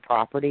Avery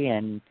property,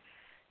 and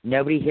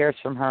nobody hears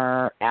from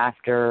her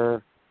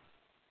after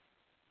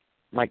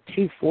like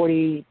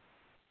 2:30,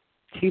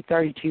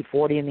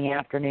 2:40 in the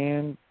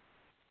afternoon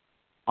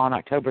on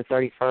October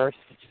 31st.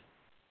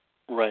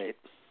 Right.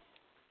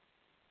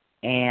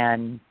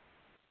 And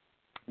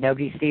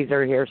nobody sees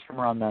her or hears from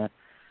her on the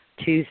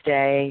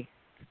Tuesday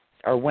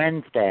or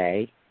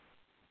Wednesday.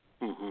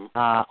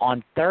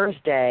 On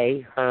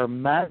Thursday, her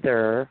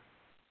mother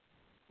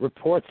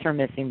reports her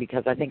missing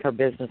because I think her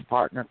business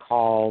partner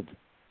called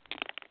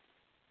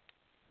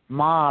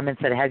Mom and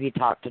said, "Have you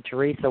talked to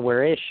Teresa?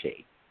 Where is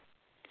she?"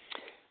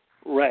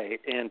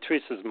 Right, and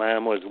Teresa's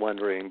mom was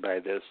wondering by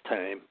this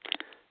time.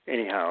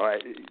 Anyhow,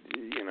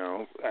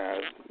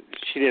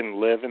 she didn't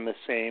live in the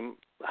same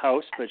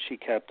house, but she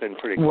kept in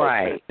pretty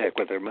close contact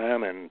with her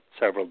mom, and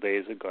several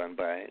days had gone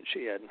by, and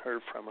she hadn't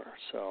heard from her.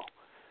 So,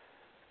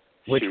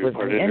 she was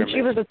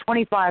a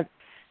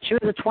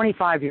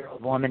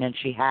 25-year-old woman, and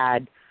she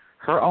had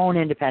her own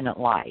independent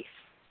life.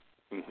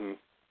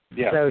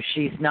 Yeah. So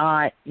she's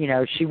not,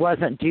 she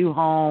wasn't due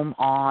home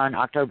on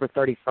October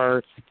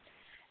 31st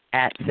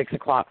at 6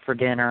 o'clock for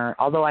dinner,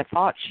 although I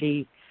thought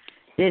she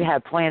did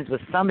have plans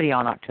with somebody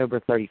on October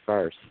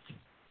 31st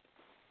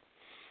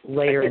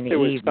later in the evening. There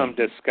was some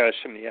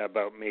discussion,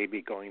 about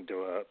maybe going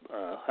to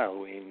a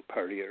Halloween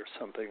party or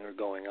something, or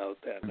going out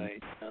that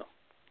night.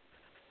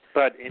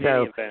 But in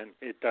any event,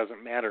 it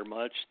doesn't matter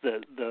much.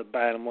 The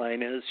bottom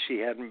line is she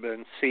hadn't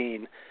been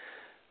seen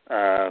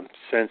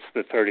since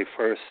the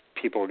 31st.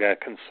 People got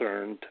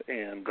concerned,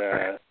 and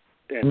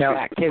no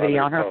activity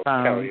on her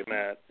phone.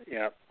 Calumet.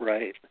 Yeah,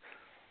 right.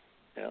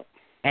 Yeah.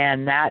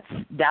 And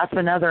that's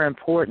another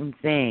important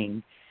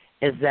thing,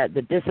 is that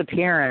the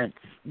disappearance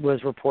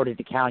was reported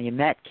to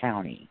Calumet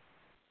County.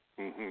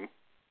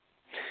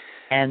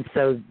 And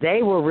so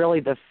they were really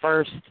the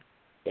first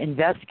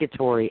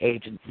investigatory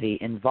agency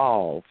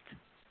involved.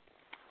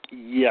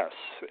 Yes,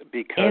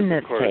 because in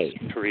this of course case.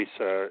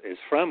 Teresa is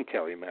from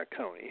Calumet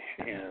County,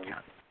 and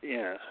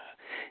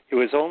it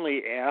was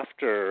only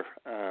after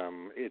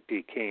it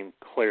became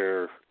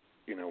clear,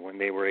 when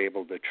they were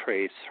able to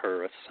trace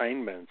her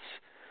assignments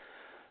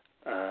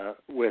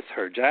with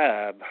her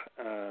job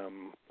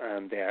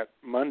on that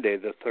Monday,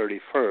 the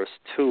 31st,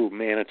 to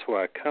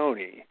Manitowoc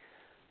County,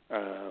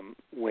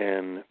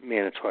 when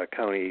Manitowoc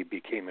County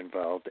became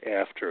involved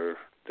after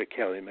the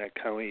Calumet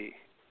County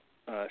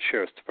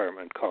Sheriff's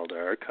Department called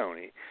our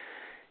county,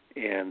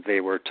 and they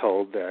were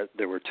told that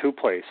there were two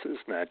places,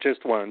 not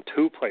just one,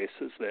 two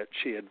places that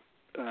she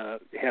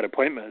had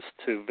appointments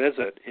to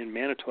visit in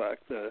Manitowoc,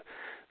 the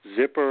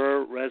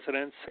Zipper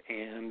residence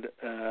and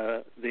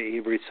the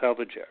Avery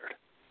salvage yard.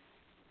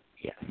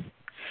 Yes.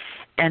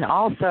 And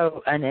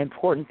also an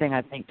important thing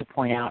I think to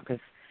point out, because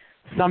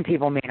some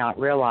people may not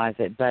realize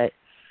it, but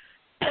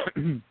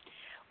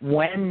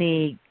when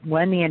the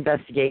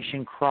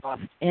investigation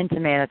crossed into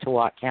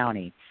Manitowoc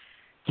County,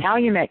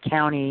 Calumet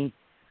County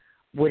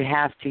would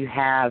have to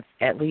have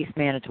at least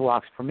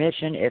Manitowoc's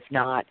permission, if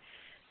not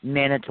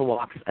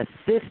Manitowoc's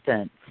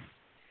assistance,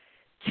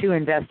 to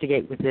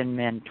investigate within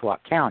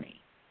Manitowoc County.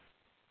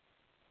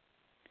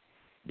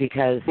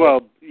 Because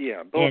both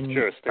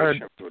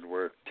jurisdictions would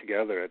work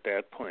together at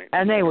that point.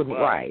 And they would,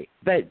 right.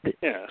 But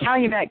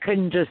Calumet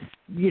couldn't just,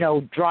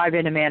 drive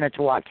into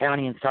Manitowoc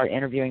County and start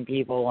interviewing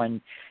people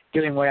and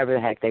doing whatever the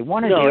heck they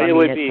want to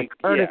do. It's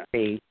a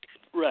courtesy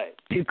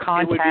to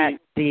contact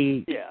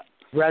the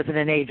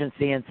resident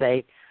agency and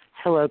say,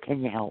 hello,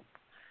 can you help?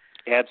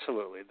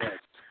 Absolutely.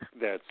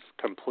 That's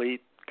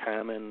complete,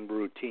 common,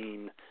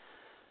 routine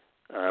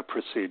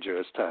procedure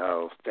as to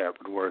how that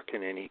would work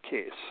in any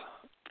case.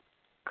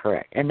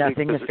 Correct. And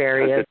nothing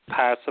nefarious. It's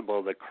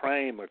possible the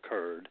crime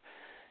occurred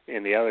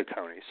in the other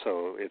county.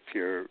 So if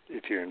you're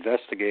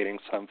investigating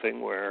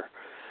something where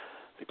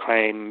the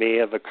crime may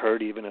have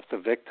occurred even if the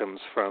victim's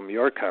from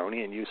your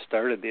county and you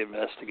started the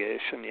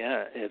investigation,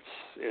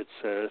 it's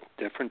a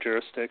different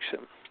jurisdiction.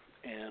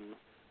 And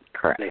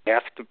correct.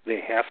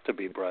 They have to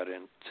be brought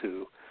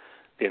into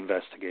the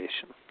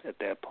investigation at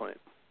that point.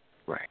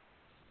 Right.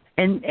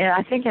 And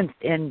I think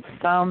in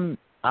some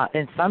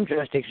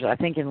jurisdictions, I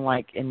think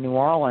in New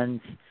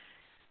Orleans,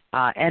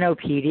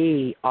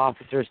 NOPD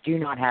officers do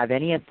not have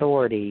any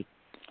authority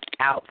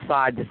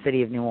outside the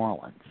city of New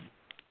Orleans.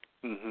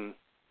 Mm-hmm.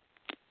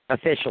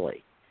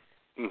 Officially.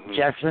 Mm-hmm.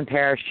 Jefferson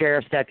Parish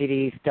Sheriff's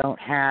deputies don't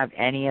have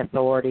any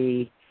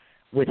authority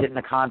within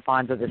the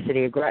confines of the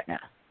city of Gretna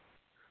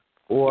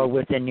or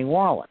within New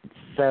Orleans.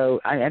 So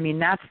I mean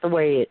that's the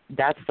way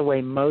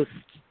most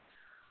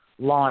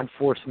law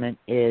enforcement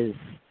is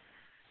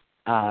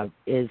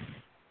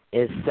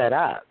set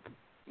up.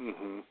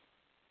 Mm-hmm.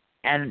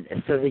 And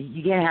so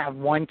you can't have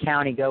one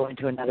county go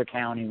into another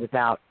county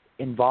without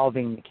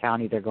involving the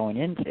county they're going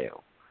into.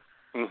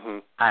 Mm-hmm.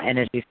 And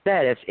as you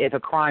said, if a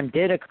crime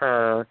did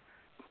occur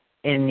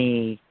in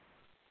the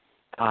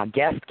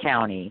guest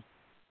county,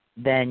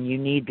 then you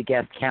need the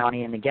guest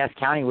county, and the guest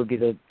county would be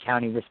the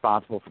county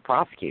responsible for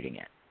prosecuting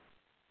it.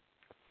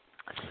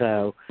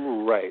 So,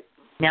 right.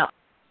 Now,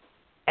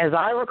 as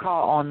I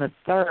recall, on the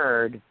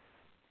 3rd,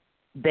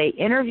 they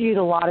interviewed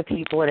a lot of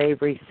people at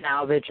Avery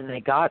Salvage, and they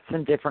got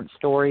some different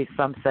stories.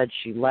 Some said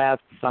she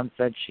left, some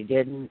said she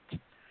didn't.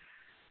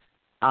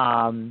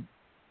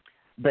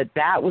 But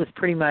that was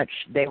pretty much,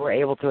 they were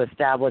able to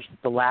establish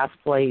that the last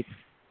place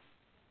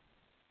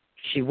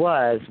she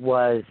was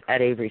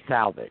at Avery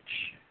Salvage.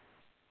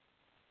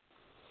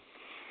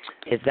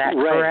 Is that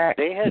correct?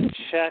 They had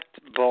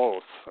checked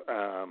both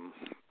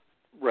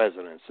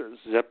residences,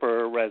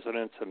 Zipper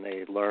residence, and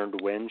they learned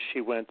when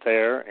she went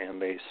there,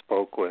 and they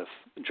spoke with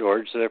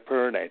George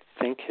Zipper and I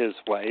think his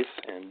wife,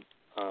 and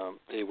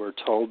they were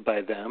told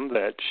by them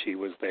that she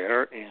was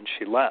there and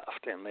she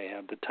left, and they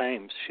had the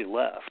times she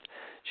left.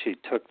 She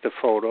took the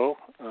photo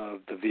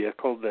of the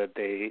vehicle that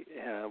they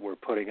were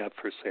putting up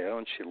for sale,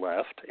 and she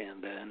left,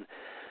 and then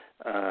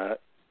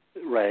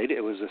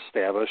it was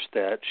established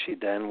that she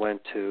then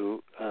went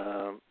to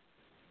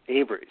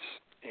Avery's.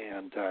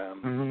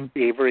 And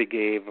Avery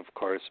gave, of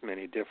course,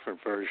 many different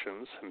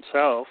versions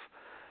himself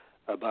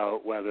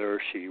about whether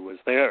she was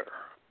there.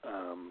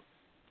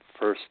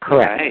 First,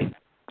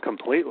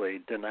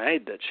 completely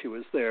denied that she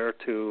was there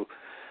to,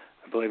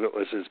 I believe it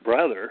was his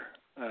brother.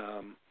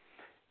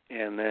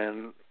 And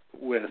then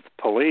with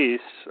police,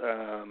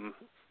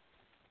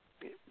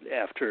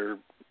 after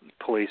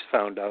police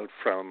found out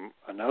from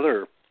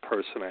another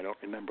person, I don't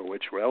remember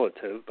which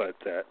relative, but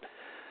that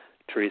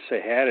Teresa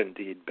had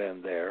indeed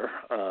been there.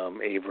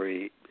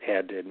 Avery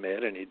had to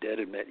admit, and he did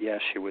admit, yes,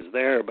 she was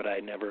there, but I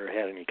never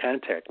had any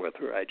contact with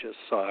her. I just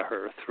saw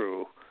her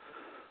through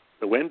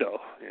the window,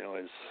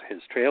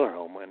 his trailer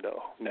home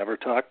window. Never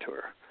talked to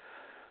her.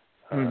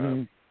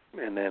 And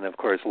then, of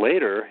course,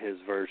 later his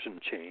version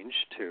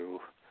changed to,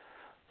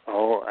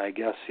 I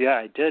guess,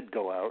 I did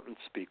go out and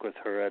speak with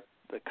her at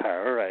the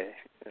car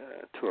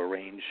to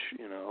arrange,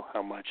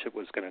 how much it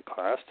was going to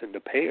cost and to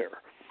pay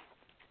her.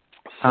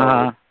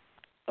 So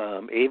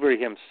Avery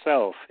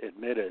himself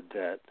admitted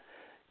that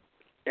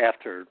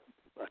after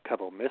a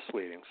couple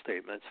misleading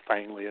statements,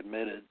 finally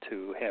admitted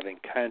to having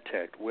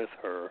contact with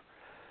her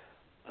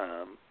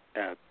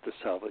at the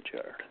salvage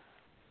yard.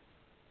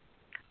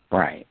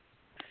 Right.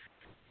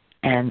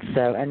 And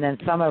then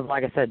some of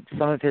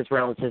his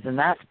relatives, and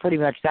that's pretty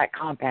much, that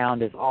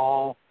compound is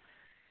all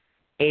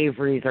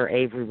Avery's or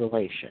Avery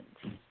relations.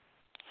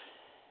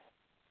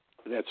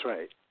 That's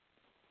right.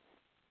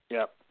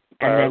 Yep.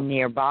 And then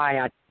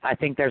nearby, I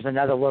think there's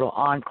another little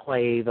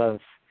enclave of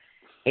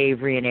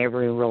Avery and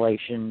Avery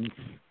relations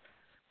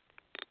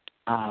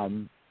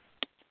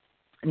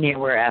near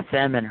where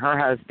SM and her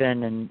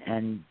husband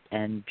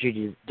and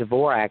Judy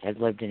Dvorak had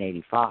lived in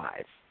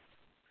 85.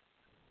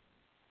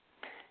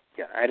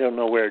 Yeah, I don't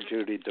know where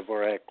Judy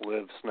Dvorak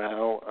lives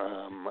now.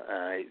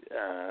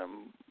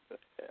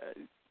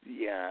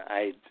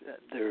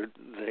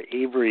 The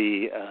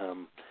Avery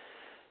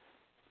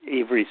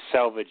Avery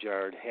salvage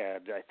yard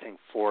had, I think,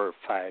 4 or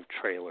 5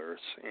 trailers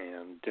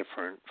and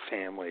different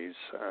families.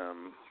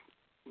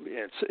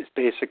 It's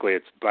basically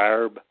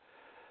Barb,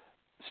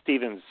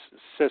 Steven's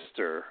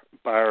sister,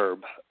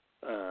 Barb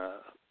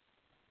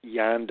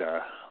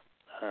Yanda,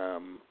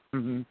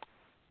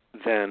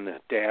 then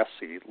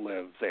Dassey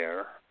lived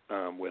there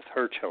with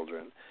her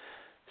children.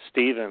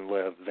 Steven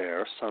lived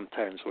there,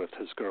 sometimes with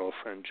his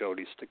girlfriend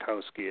Jody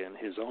Stokowski in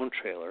his own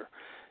trailer,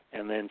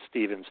 and then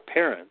Steven's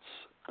parents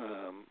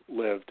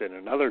lived in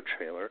another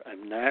trailer.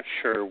 I'm not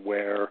sure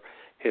where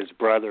his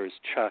brothers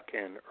Chuck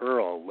and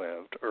Earl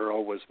lived.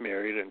 Earl was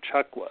married and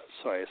Chuck was,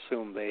 so I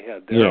assume they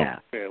had their own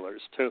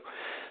trailers too.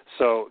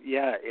 So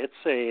yeah, it's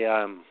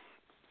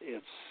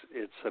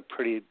a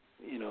pretty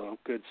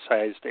good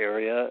sized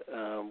area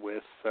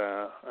with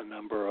a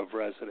number of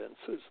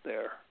residences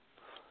there.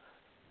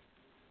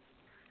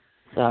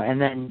 So,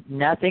 and then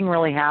nothing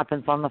really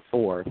happens on the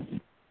 4th.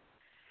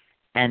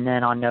 And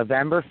then on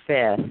November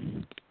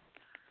 5th,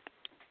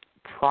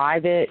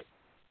 private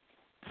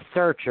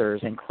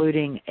searchers,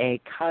 including a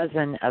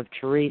cousin of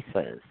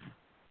Teresa's,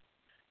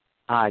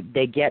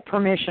 they get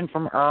permission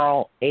from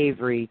Earl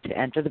Avery to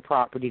enter the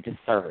property to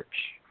search.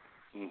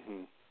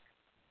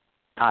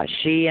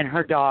 She and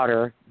her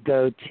daughter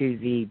go to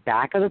the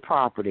back of the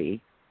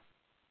property,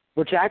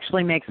 which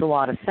actually makes a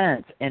lot of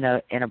sense in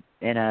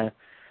a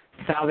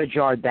salvage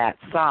yard that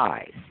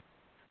size.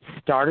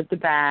 Start at the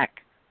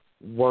back,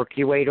 work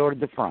your way toward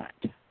the front.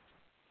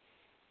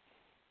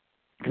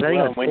 Because I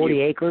think it's 40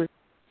 acres.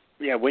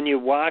 Yeah, when you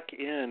walk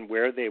in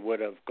where they would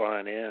have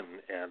gone in,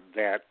 and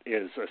that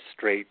is a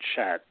straight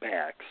shot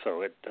back,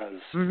 so it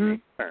does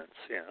make sense,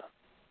 yeah.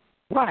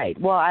 Right.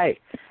 Well,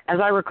 as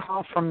I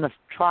recall from the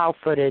trial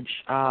footage,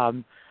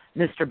 Mr.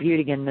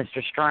 Budigan and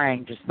Mr.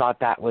 Strang just thought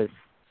that was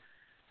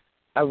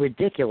a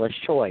ridiculous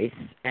choice,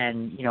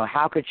 and,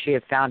 how could she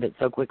have found it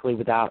so quickly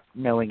without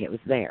knowing it was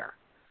there?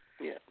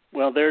 Yeah.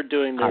 Well, they're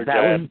doing their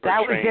job.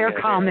 That was their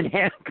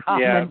commentary.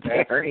 Yeah,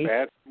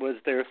 that was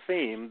their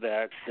theme.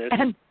 That this,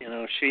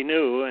 she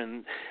knew,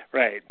 and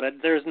right. But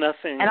there's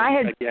nothing.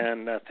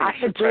 And nothing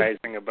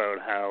surprising about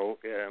how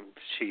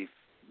she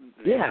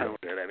found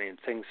it. I mean,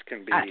 things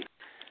can be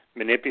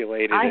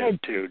manipulated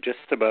into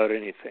just about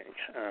anything.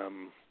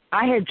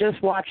 I had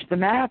just watched the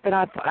map, and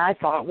I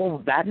thought,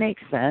 well, that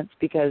makes sense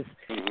because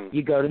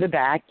you go to the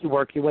back, you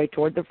work your way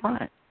toward the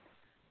front.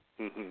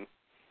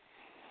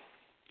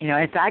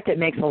 In fact, it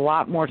makes a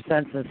lot more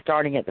sense than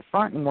starting at the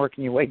front and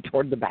working your way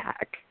toward the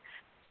back.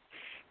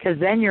 Because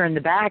then you're in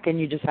the back and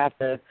you just have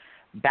to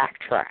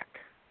backtrack.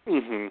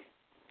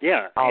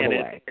 Yeah. All the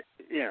way.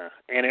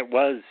 And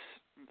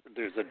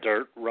there's a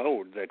dirt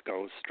road that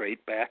goes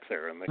straight back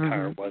there, and the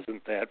car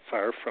wasn't that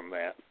far from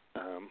that,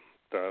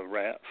 the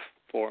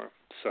RAV4.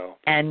 So.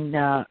 And,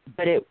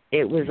 but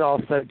it was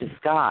also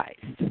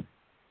disguised.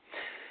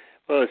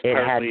 Well,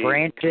 it had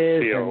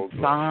branches and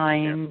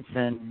signs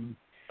and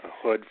a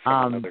hood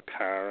from another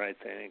car, I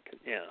think.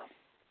 Yeah.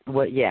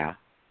 Well, yeah,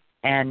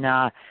 and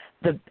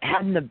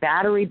hadn't the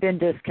battery been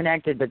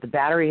disconnected, but the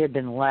battery had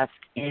been left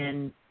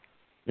in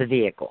the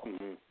vehicle.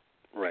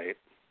 Right.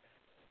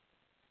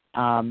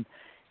 Now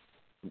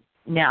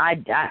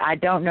I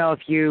don't know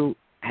if you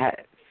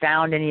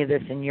found any of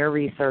this in your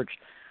research.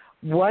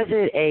 Was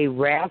it a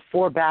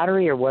RAV4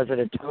 battery, or was it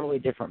a totally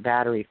different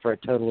battery for a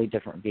totally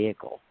different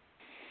vehicle?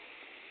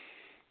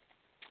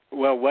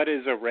 Well, what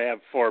is a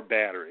RAV4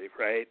 battery,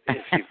 right?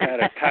 If you've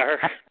got a car,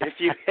 if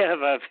you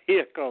have a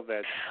vehicle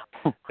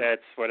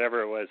that's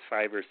whatever it was,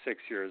 5 or 6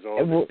 years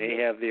old, it may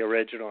have the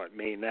original, it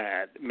may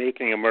not.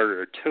 Making a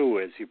Murderer 2,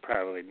 as you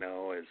probably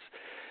know, is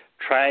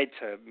tried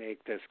to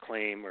make this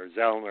claim, or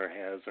Zellner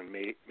has, and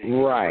Making a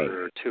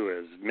Murderer 2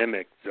 has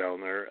mimicked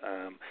Zellner,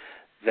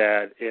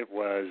 that it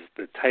was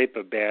the type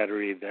of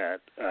battery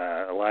that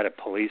a lot of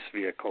police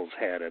vehicles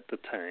had at the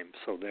time.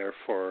 So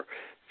therefore,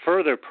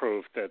 further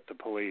proof that the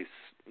police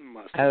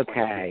must have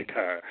planted the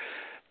car.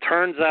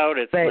 Turns out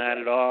it's not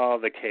at all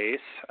the case.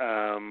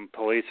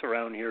 Police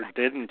around here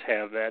didn't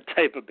have that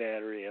type of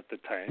battery at the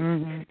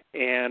time.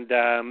 And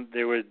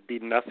there would be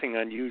nothing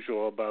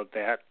unusual about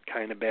that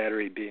kind of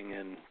battery being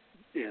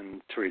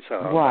in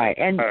Teresa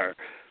Halbach's car.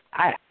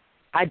 And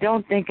I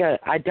don't think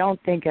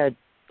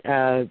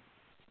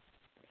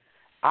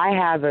I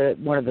have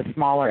one of the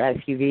smaller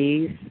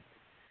SUVs,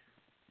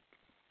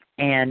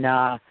 and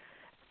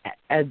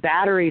a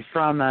battery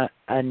from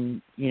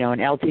an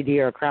LTD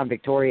or a Crown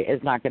Victoria is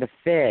not going to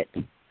fit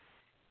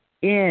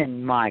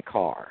in my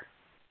car.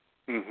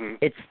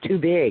 It's too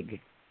big.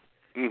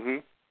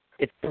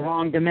 It's the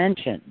wrong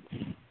dimensions.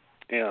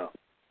 Yeah.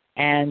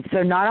 And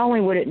so not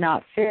only would it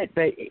not fit,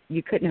 but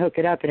you couldn't hook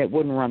it up and it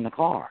wouldn't run the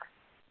car.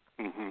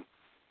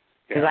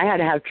 Because I had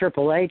to have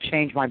AAA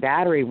change my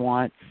battery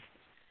once.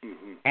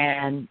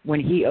 And when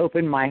he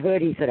opened my hood,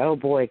 he said, "Oh,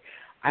 boy,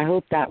 I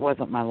hope that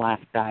wasn't my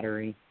last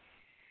battery."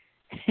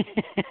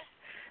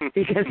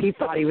 Because he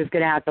thought he was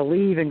going to have to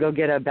leave and go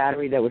get a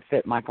battery that would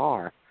fit my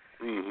car.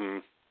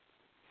 And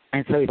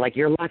so he's like,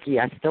 "You're lucky.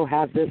 I still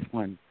have this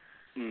one."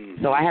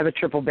 So I have a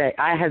triple bay.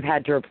 I have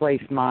had to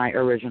replace my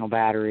original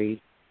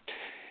battery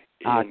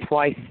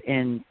twice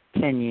in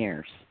 10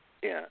 years.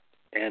 Yeah,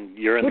 and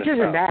you're in which the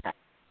isn't South. bad.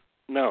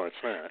 No, it's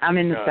not. I'm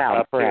in the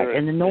South, correct.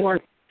 In the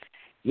North,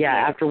 yeah,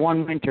 after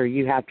one winter,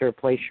 you have to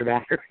replace your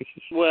battery.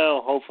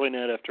 Well, hopefully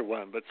not after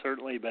one, but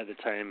certainly by the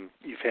time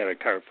you've had a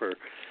car for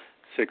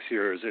 6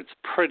 years, it's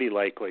pretty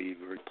likely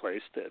you've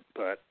replaced it.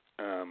 But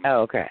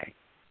okay.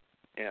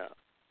 Yeah.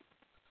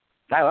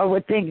 I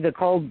would think the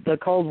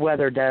cold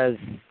weather does,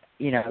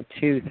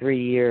 2-3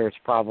 years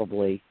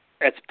probably.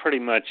 That's pretty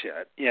much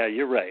it. Yeah,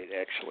 you're right,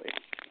 actually.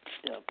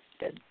 Yeah.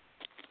 But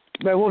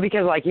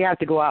because you have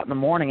to go out in the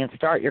morning and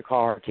start your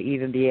car to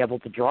even be able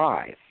to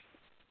drive.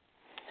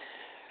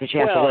 Because you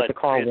have to let the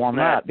car warm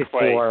up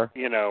before.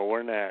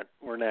 Quite,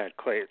 we're not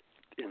quite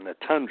in the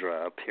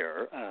tundra up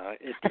here.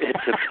 It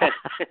depends.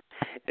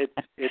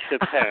 it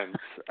depends.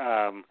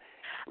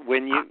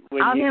 When you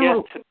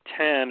get to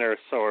 10 or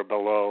so or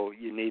below,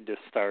 you need to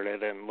start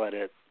it and let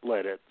it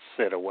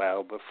sit a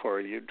while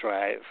before you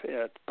drive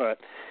it.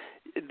 But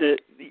it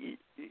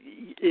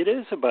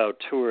is about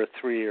 2 or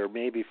 3 or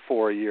maybe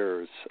 4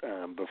 years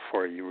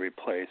before you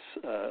replace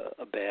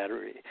a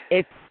battery.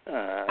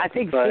 I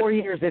think 4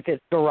 years if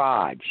it's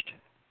garaged.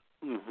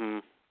 Mm-hmm.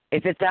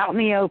 If it's out in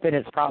the open,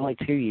 it's probably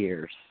 2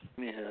 years.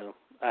 Yeah,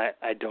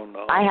 I don't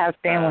know. I have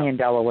family in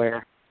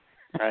Delaware.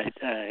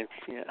 Yeah.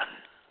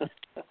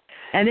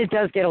 And it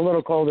does get a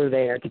little colder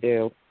there,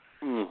 too.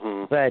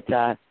 Mm-hmm. But,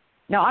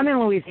 no, I'm in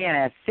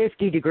Louisiana.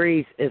 50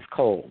 degrees is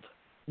cold.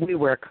 We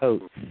wear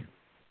coats.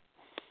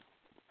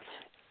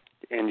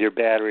 And your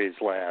batteries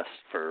last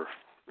for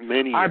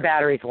many Our years.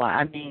 batteries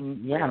last.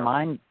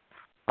 Mine,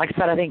 like I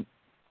said, I think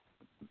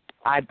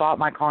I bought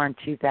my car in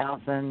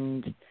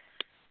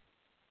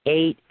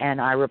 2008, and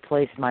I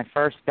replaced my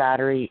first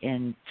battery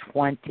in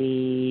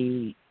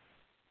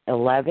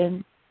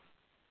 2011.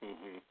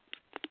 Mm-hmm.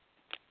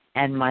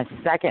 And my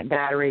second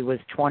battery was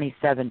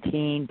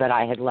 2017, but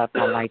I had left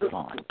my lights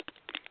on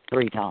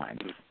 3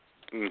 times.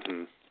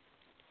 Mm-hmm.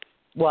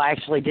 Well, I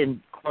actually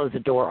didn't close the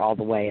door all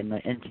the way, and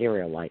the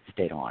interior light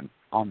stayed on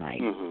all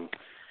night. Mm-hmm.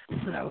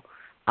 So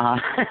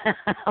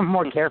I'm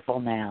more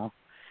careful now.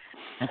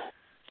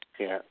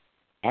 Yeah.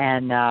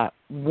 And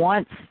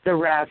once the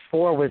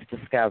RAV4 was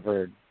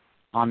discovered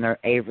on the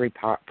Avery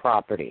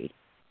property,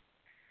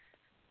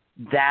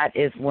 that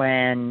is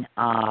when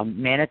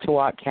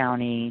Manitowoc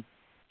County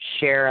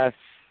Sheriff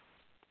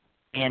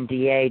and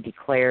DA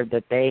declared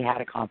that they had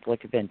a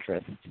conflict of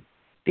interest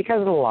because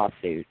of the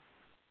lawsuit.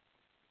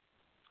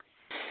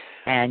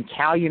 And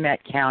Calumet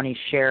County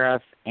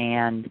Sheriff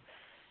and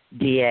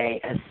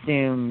DA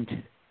assumed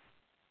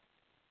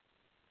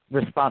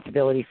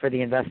responsibility for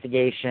the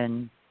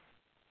investigation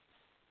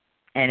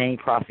and any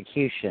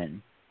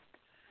prosecution.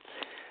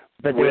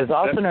 But there was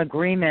also an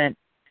agreement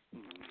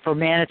for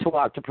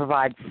Manitowoc to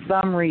provide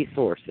some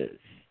resources.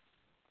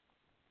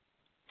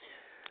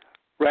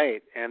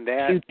 Right, and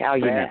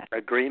that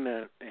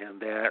agreement and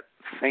that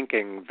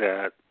thinking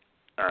that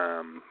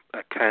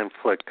a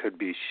conflict could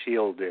be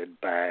shielded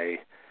by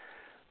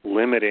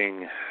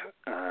limiting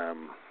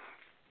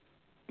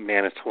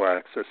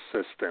Manitowoc's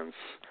assistance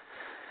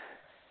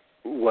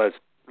was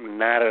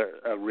not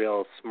a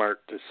real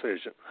smart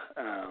decision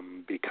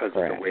because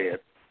of the way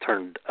it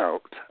turned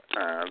out.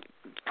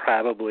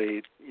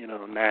 Probably,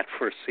 not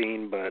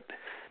foreseen, but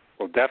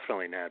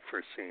definitely not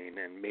foreseen,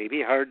 and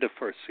maybe hard to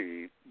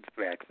foresee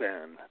back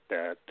then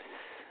that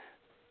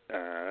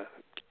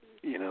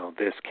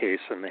this case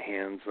in the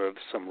hands of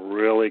some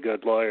really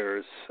good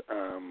lawyers,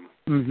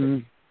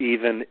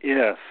 even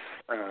if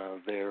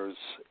there's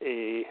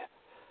a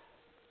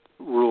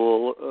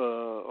rule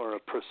or a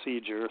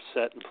procedure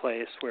set in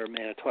place where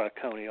Manitowoc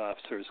County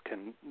officers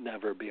can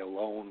never be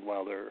alone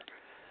while they're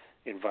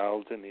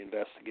involved in the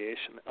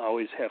investigation,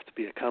 always have to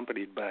be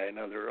accompanied by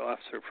another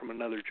officer from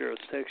another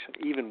jurisdiction.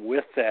 Even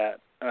with that,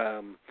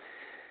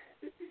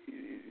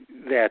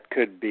 that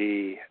could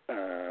be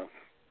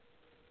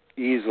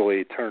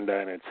easily turned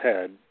on its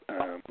head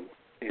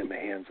in the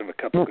hands of a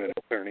couple good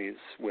attorneys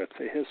with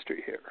a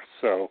history here.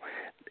 So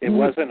it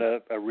wasn't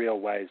a real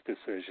wise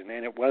decision,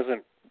 and it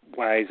wasn't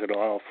wise at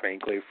all,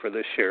 frankly, for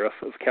the sheriff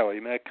of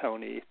Calumet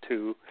County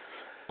to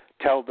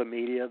tell the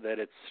media that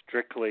it's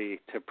strictly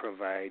to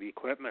provide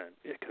equipment,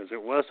 because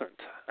it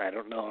wasn't. I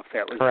don't know if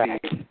that was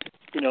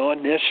the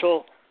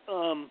initial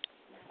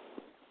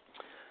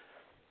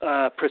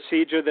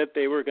procedure that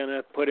they were going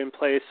to put in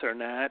place or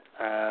not,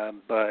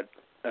 but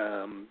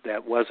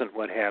that wasn't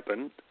what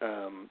happened.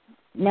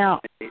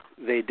 Now,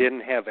 they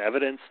didn't have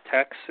evidence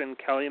techs in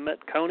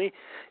Calumet County.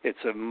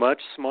 It's a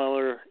much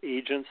smaller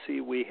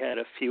agency. We had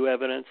a few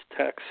evidence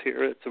techs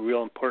here. It's a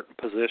real important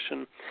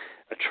position,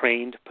 a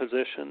trained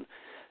position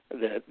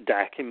that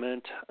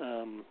document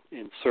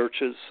in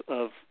searches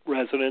of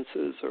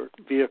residences or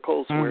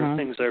vehicles where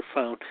things are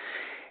found.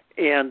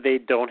 And they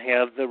don't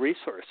have the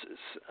resources.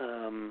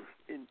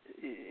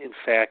 In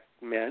fact,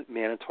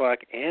 Manitowoc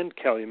and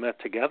Calumet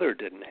together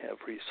didn't have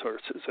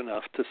resources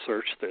enough to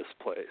search this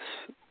place.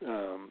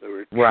 There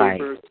were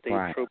troopers,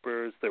 state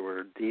troopers. There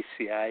were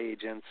DCI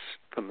agents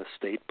from the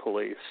state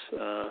police.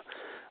 I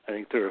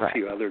think there were a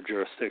few other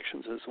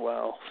jurisdictions as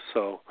well.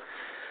 So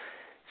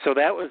So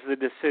that was the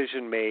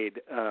decision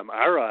made.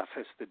 Our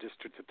office, the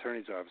district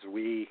attorney's office,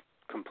 we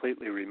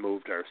completely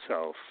removed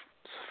ourselves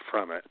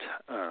from it.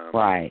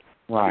 Right.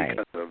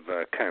 Because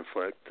of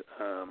conflict.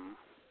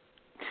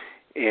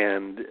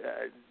 And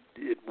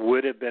it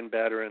would have been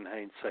better in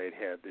hindsight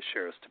had the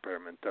sheriff's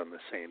department done the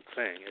same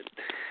thing.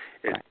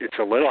 It's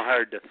a little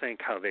hard to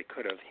think how they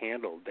could have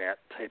handled that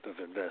type of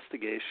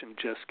investigation,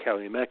 just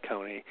Calumet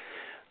County.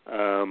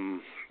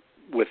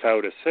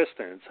 Without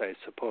assistance, I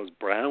suppose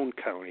Brown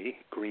County,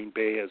 Green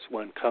Bay is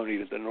one county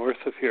to the north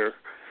of here,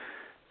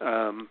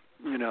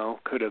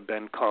 could have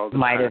been called.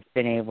 Might have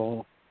been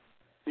able.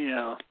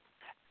 Yeah.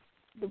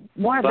 That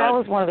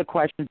was one of the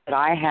questions that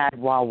I had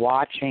while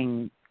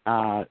watching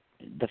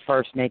the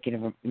first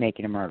Making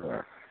a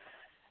Murderer.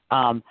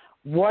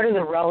 What are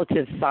the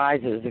relative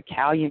sizes of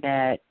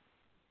Calumet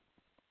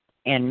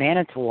and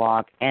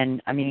Manitowoc?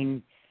 And, I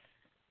mean,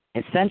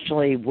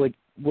 essentially, would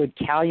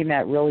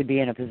Calumet really be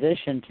in a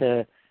position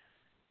to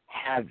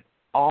have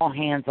all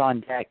hands on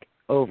deck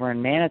over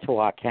in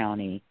Manitowoc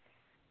County?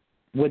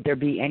 Would there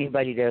be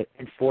anybody to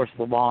enforce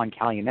the law in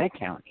Calumet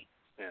County?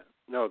 Yeah.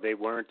 No, they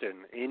weren't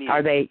in any.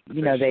 Are they,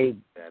 they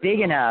big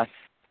enough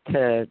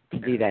to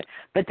do that?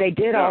 But they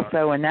did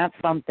also, and that's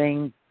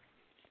something.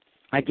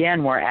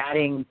 Again, we're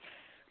adding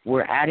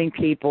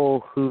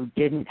people who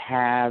didn't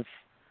have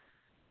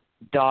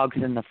dogs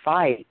in the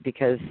fight,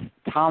 because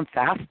Tom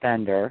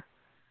Fassbender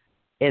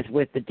is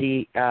with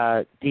the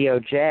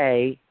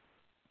DOJ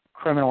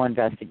criminal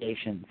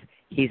investigations.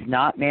 He's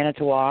not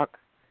Manitowoc.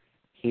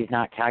 He's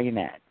not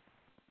Calumet.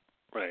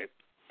 Right.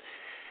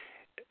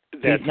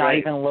 He's not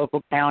even a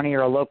local county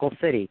or a local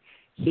city.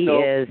 He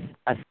is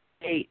a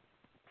state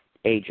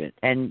agent.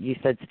 And you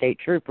said state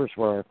troopers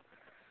were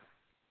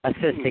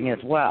assisting as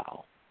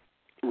well.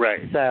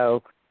 Right.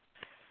 So,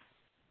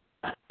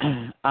 he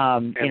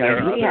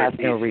has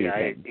no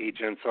reason.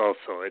 Agents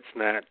also. It's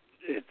not.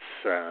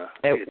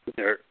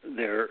 They're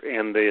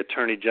and the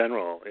Attorney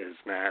General is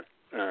not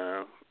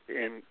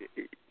in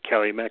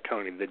Calumet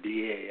County, the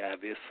DA,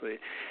 obviously.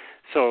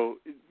 So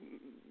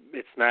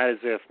it's not as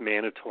if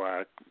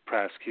Manitowoc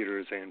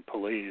prosecutors and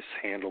police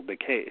handled the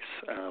case.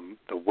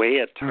 The way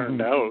it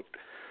turned out,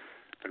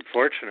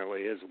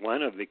 unfortunately, is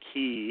one of the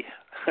key,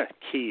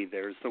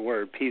 there's the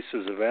word,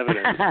 pieces of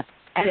evidence.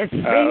 And it's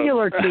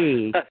singular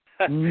key,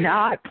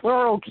 not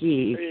plural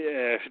key.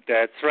 Yeah,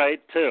 that's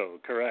right, too.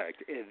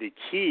 Correct. The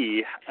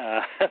key,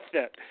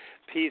 that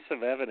piece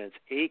of evidence,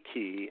 a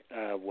key,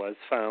 was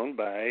found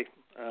by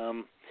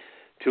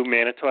two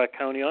Manitowoc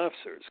County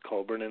officers,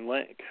 Colburn and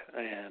Link.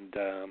 And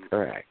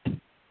correct.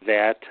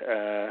 That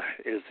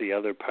is the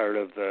other part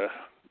of the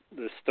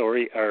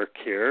story arc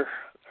here,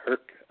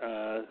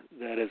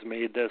 that has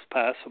made this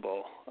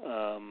possible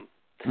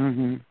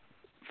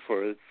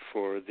for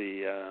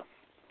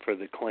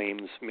the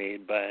claims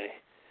made by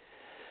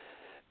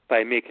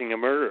Making a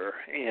Murderer.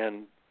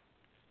 And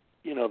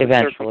the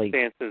eventually,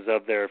 circumstances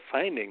of their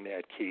finding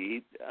that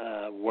key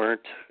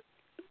weren't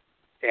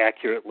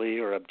accurately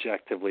or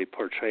objectively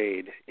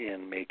portrayed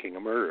in Making a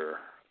Murderer.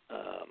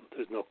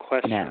 There's no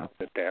question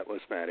that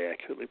was not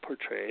accurately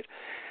portrayed.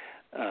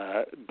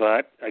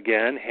 But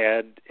again,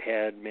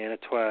 had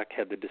Manitowoc,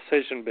 had the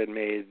decision been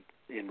made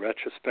in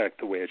retrospect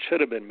the way it should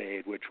have been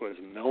made, which was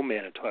no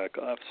Manitowoc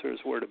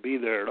officers were to be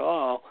there at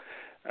all,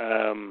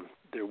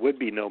 there would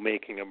be no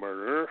Making a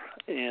Murderer,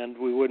 and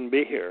we wouldn't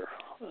be here.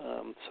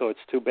 So it's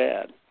too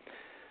bad.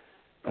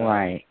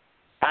 Right.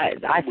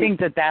 I think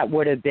that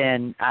would have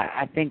been,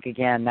 I think,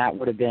 again, that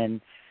would have been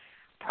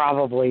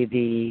probably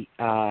the,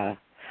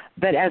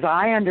 but as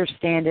I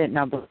understand it, and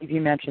I believe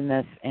you mentioned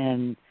this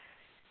in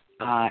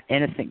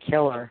Innocent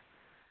Killer,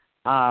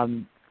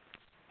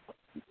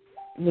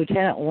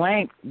 Lieutenant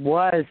Lank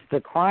was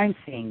the crime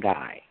scene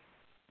guy.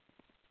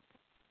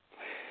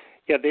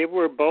 Yeah, they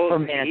were both.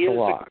 From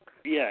Manitowoc.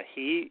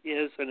 He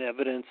is an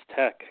evidence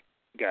tech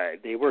guy.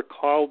 They were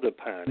called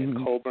upon, in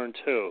Colburn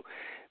too,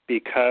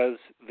 because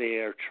they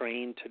are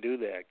trained to do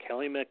that.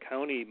 Calumet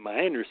County, my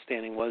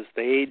understanding was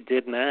they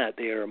did not.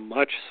 They are a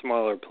much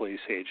smaller police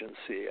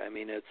agency. I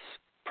mean, it's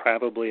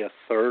probably a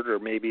third or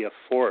maybe a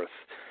fourth.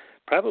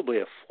 Probably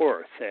a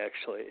fourth,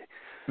 actually,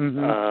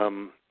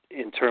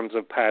 in terms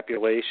of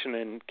population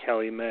in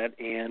Calumet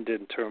and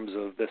in terms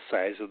of the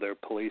size of their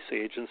police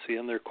agency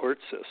and their court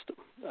system.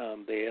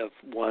 They have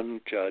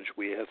one judge.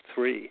 We have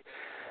three.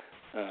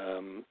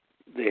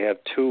 They have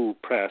two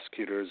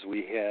prosecutors.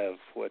 We have,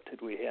 what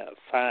did we have?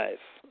 5.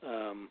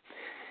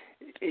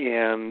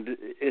 And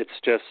it's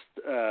just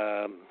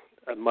a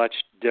much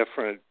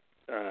different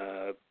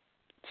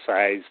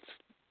sized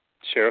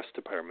sheriff's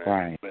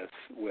department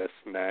with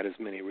not as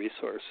many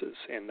resources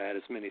and not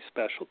as many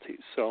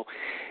specialties. So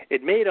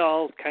it made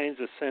all kinds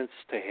of sense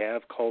to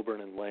have Colburn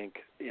and Link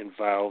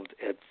involved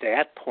at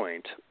that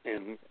point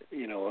in,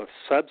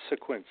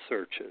 subsequent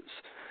searches,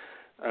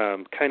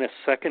 kind of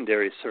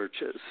secondary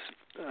searches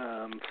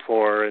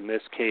for, in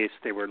this case,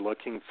 they were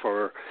looking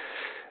for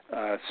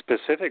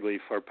specifically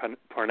for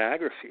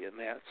pornography, and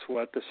that's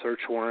what the search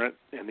warrant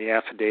and the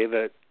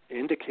affidavit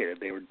indicated.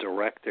 They were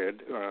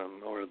directed,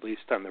 or at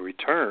least on the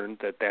return,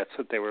 that that's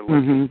what they were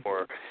looking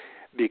for,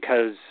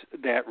 because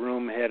that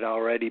room had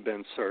already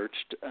been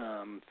searched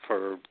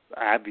for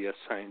obvious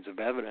signs of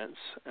evidence.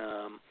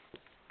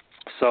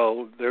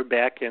 So they're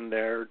back in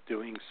there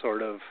doing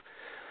sort of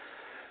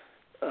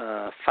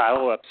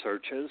follow-up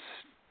searches.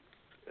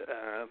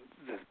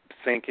 The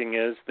thinking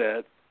is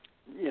that,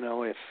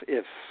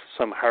 if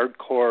some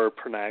hardcore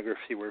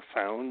pornography were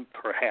found,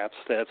 perhaps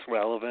that's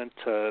relevant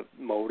to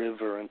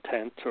motive or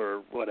intent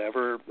or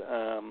whatever,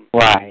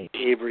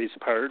 Avery's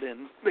part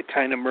in the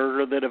kind of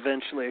murder that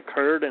eventually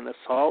occurred, an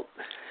assault.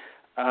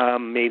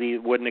 Maybe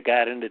it wouldn't have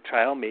got into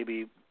trial,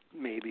 maybe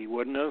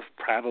wouldn't have,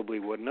 probably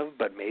wouldn't have,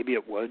 but maybe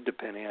it would,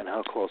 depending on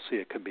how closely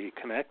it could be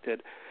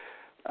connected.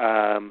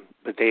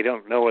 But they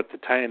don't know at the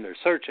time they're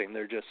searching.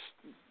 They're just,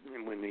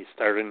 when they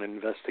start an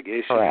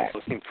investigation,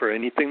 looking for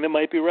anything that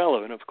might be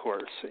relevant, of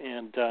course.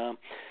 And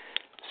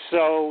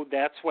so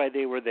that's why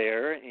they were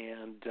there.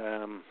 And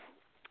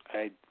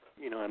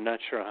I'm not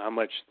sure how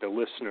much the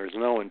listeners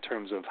know in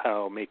terms of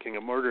how Making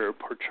a Murderer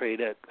portrayed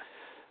it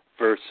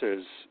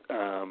versus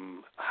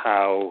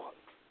how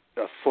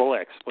a full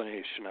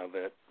explanation of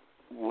it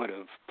would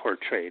have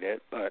portrayed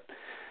it. But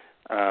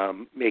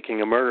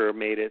Making a Murderer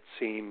made it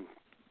seem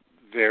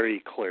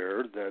very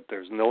clear that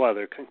there's no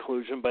other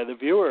conclusion by the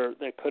viewer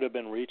that could have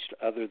been reached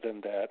other than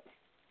that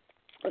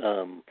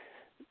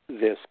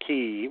this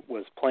key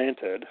was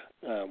planted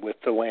with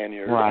the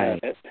lanyard on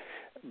it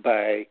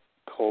by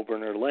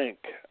Colburn or Link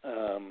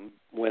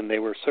when they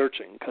were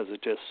searching, because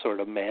it just sort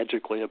of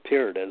magically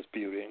appeared, as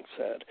Buting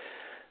said,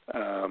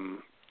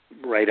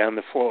 right on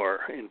the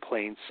floor in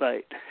plain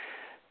sight.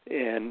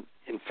 And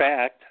in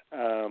fact,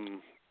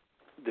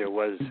 there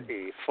was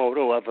a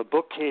photo of a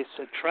bookcase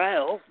at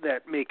trial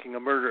that Making a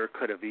Murderer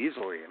could have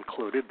easily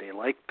included. They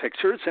like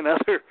pictures in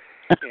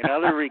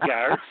other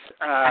regards.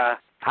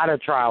 Out of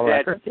trial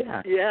records,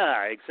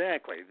 yeah,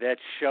 exactly. That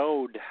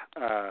showed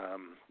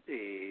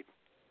the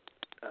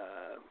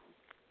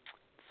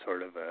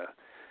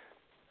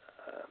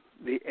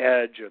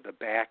edge or the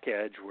back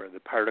edge where the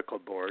particle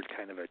board,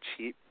 kind of a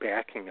cheap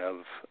backing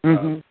of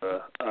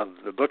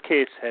the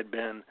bookcase, had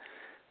been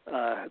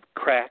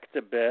cracked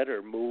a bit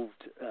or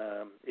moved.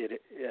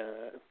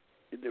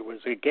 There was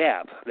a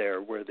gap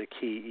there where the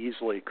key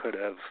easily could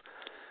have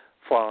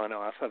fallen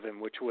off of him,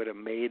 which would have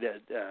made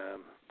it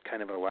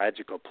kind of a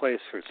logical place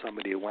for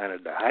somebody who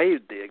wanted to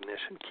hide the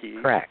ignition key.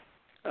 Correct.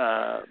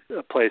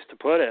 A place to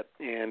put it.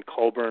 And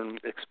Colburn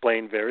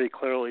explained very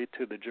clearly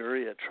to the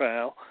jury at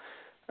trial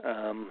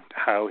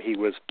how he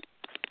was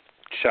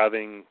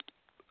shoving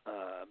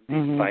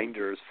these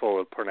binders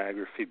full of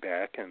pornography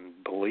back, and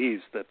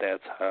believes that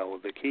that's how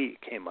the key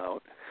came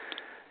out.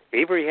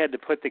 Avery had to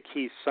put the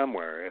key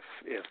somewhere. If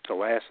the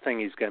last thing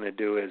he's going to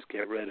do is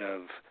get rid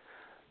of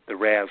the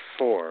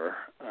RAV4,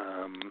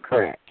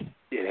 correct.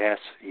 He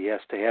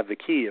has to have the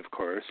key, of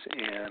course,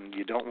 and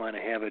you don't want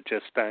to have it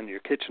just on your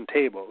kitchen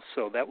table.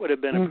 So that would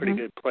have been a pretty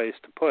good place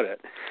to put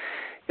it.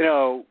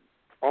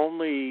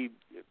 Only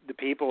the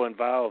people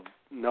involved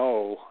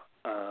know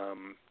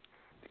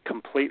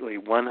completely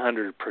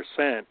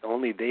 100%.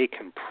 Only they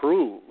can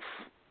prove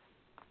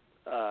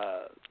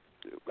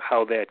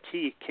how that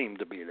key came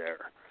to be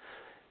there.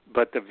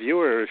 But the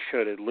viewer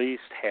should at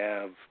least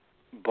have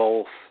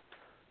both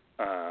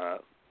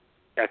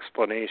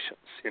explanations.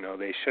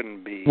 They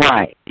shouldn't be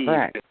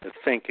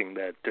thinking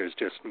that there's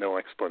just no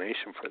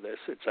explanation for this.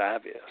 It's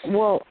obvious.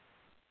 Well,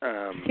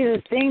 see,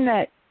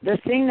 the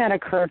thing that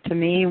occurred to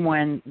me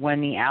when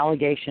the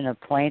allegation of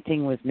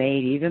planting was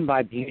made, even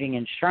by Buting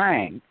and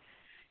Strang,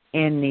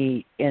 in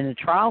the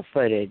trial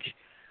footage,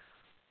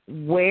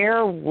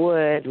 where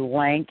would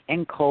Lank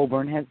and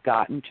Colburn have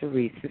gotten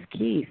Teresa's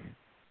keys?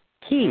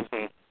 Key,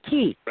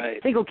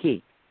 single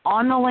key,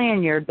 on the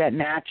lanyard that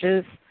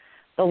matches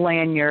the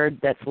lanyard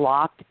that's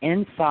locked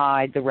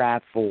inside the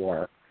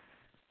RAV4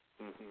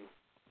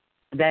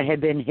 that had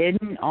been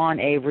hidden on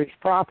Avery's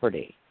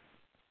property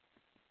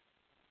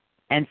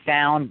and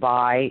found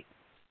by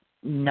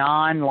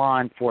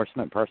non-law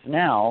enforcement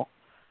personnel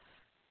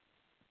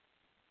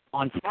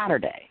on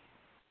Saturday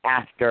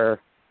after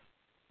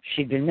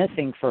she'd been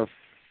missing for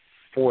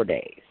 4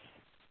 days.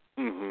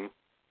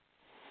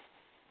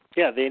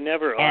 Yeah, they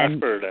never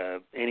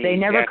offered any. They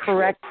never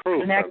proof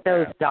connect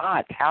those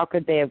dots. How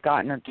could they have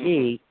gotten her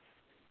key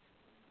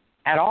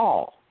at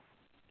all?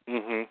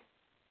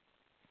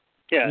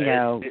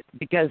 Yeah,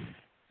 because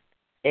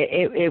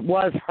it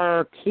was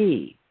her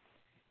key.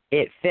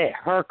 It fit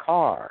her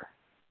car.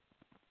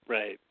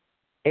 Right.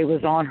 It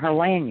was on her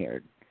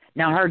lanyard.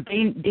 Now, her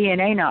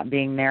DNA not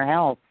being there,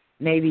 hell,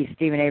 maybe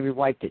Steven Avery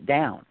wiped it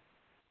down.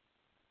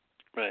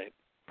 Right.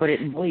 Put it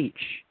in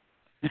bleach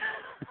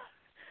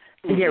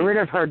to get rid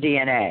of her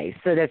DNA,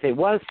 so that if it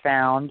was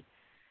found,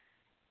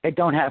 it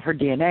don't have her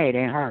DNA, it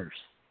ain't hers.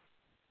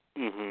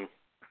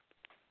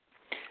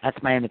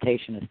 That's my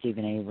imitation of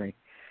Steven Avery.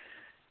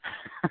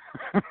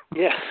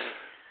 Yeah.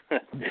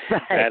 But,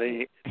 not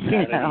easy.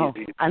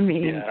 I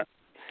mean...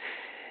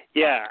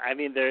 Yeah, I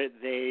mean,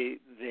 they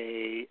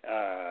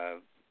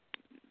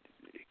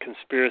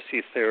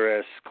conspiracy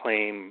theorists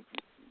claim,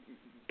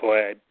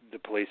 boy, the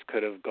police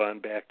could have gone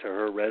back to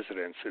her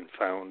residence and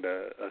found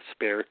a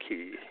spare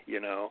key,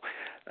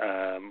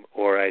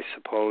 or I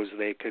suppose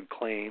they could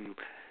claim,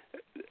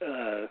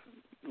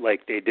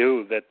 like they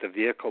do, that the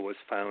vehicle was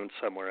found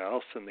somewhere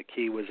else and the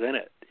key was in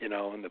it,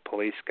 and the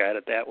police got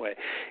it that way.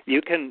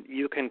 You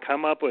can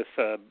come up with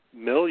a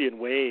million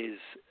ways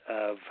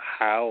of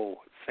how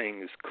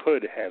things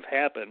could have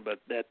happened, but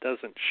that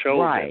doesn't show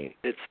that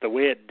it's the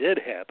way it did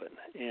happen.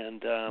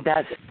 And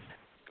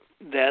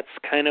that's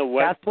kind of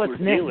what we're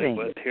dealing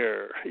with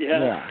here.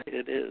 Yeah,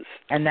 it is.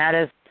 And that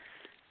is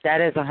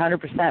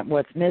 100%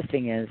 what's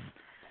missing is,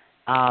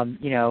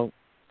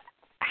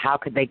 how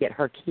could they get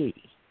her key?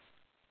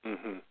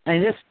 Mm-hmm.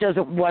 And this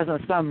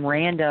wasn't some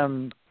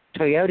random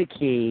Toyota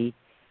key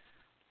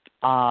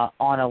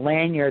on a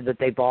lanyard that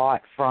they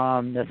bought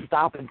from the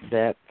Stop and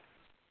Sip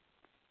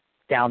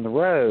down the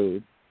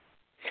road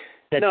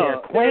that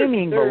they're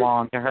claiming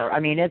belonged to her. I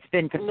mean, it's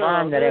been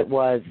confirmed that it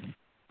was.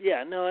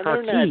 Yeah, no, and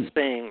her they're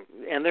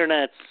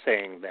not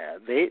saying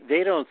that.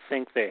 They don't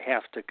think they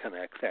have to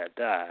connect that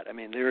dot. I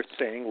mean, they're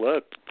saying,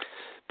 look,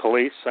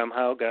 police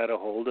somehow got a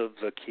hold of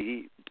the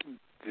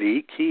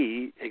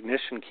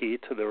ignition key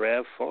to the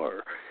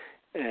RAV4,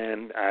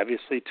 and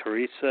obviously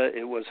Teresa,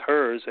 it was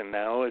hers, and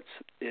now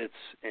it's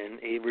in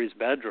Avery's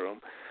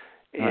bedroom,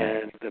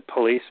 and the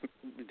police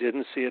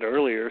didn't see it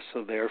earlier,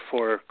 so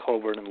therefore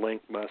Colburn and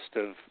Link must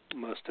have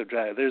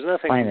driven. There's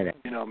nothing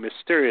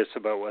mysterious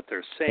about what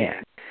they're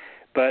saying,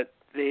 but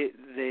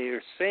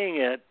they're saying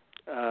it.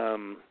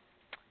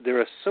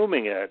 They're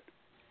assuming it.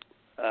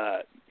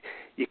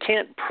 You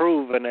can't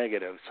prove a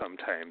negative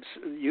sometimes.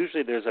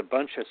 Usually there's a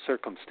bunch of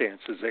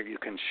circumstances that you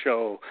can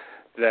show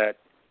that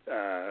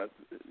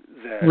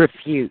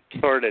refute,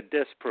 sort of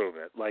disprove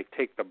it, like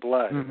take the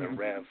blood in the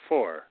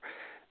RAV4.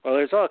 Well,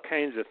 there's all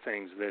kinds of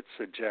things that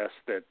suggest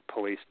that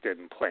police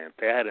didn't plant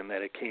that and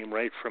that it came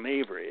right from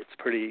Avery. It's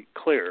pretty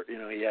clear.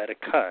 He had a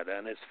cut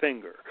on his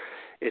finger.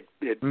 It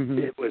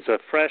was a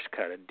fresh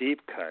cut, a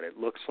deep cut. It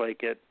looks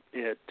like it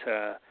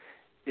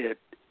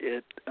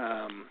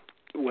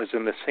was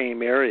in the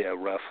same area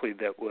roughly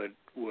that would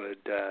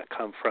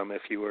come from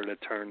if you were to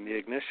turn the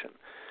ignition.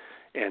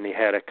 And he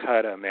had a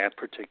cut on that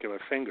particular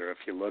finger if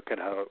you look at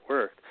how it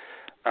worked.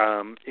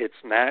 It's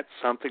not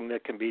something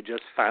that can be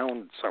just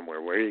found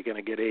somewhere. Where are you going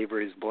to get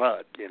Avery's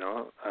blood,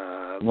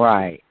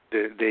 Right.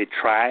 They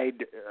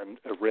tried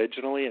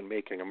originally in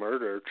Making a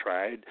Murder,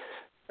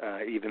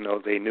 even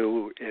though they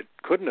knew it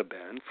couldn't have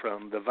been,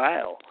 from the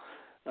vial,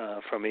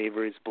 from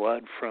Avery's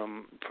blood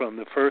from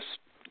the first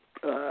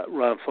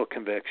wrongful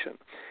conviction,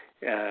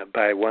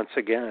 by once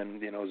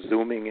again,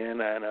 zooming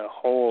in on a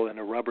hole in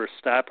a rubber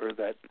stopper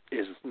that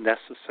is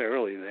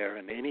necessarily there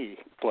in any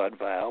blood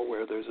vial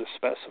where there's a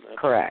specimen.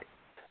 Correct.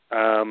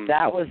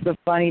 That was the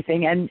funny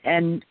thing,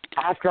 and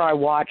after I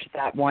watched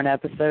that one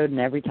episode, and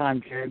every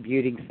time Jared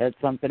Buting said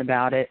something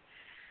about it,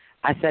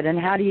 I said, and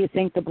how do you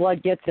think the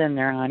blood gets in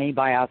there, honey?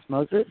 By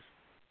osmosis?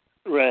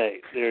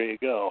 Right, there you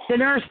go. The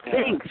nurse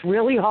thinks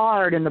really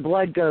hard, and the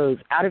blood goes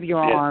out of your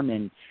arm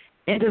and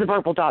into the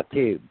purple top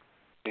tube.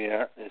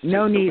 Yeah, it's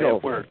no just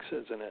needles. The way it works,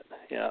 isn't it?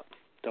 Yeah,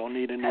 don't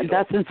need a needle. And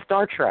that's in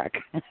Star Trek.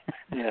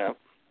 Yeah.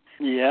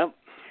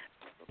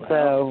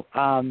 So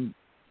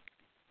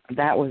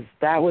that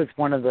was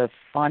one of the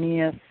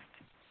funniest.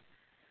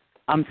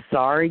 I'm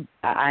sorry,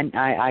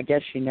 I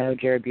guess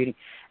Jared Buting.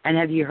 And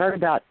have you heard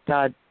about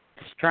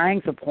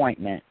Strang's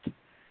appointment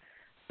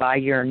by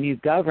your new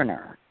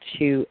governor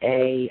to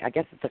I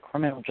guess it's a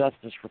criminal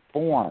justice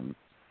reform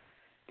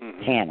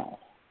panel?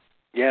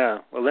 Yeah,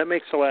 well, that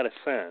makes a lot of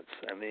sense.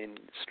 I mean,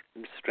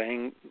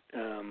 Strang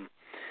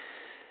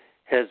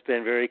has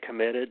been very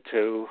committed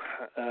to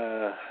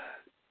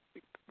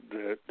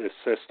the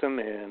system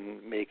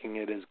and making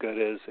it as good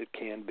as it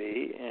can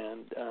be.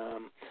 And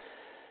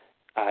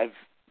I've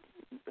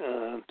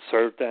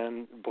served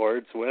on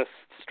boards with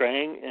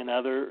Strang and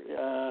other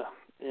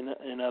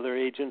in other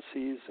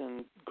agencies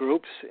and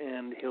groups,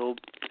 and he'll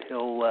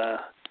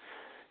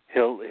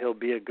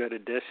be a good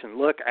addition.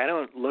 Look, I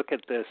don't look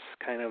at this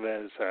kind of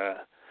as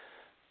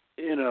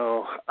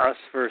us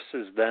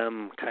versus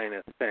them kind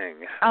of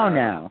thing. Oh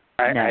no.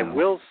 I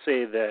will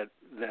say that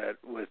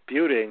with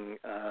Buting,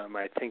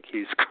 I think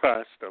he's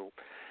crossed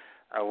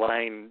a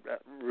line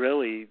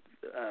really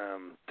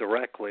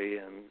directly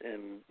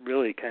and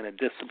really kind of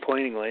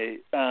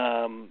disappointingly.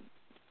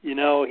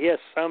 He has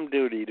some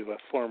duty to a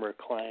former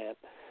client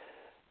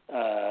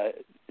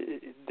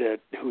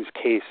whose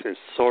case is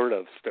sort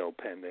of still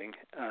pending,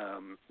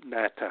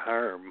 not to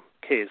harm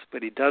case,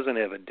 but he doesn't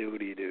have a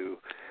duty to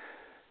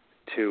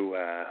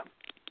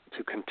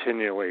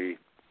continually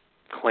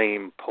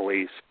claim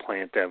police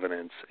plant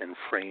evidence and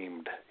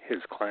framed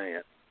his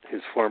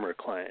former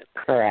client.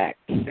 Correct.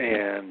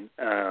 And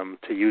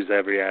to use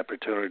every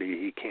opportunity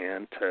he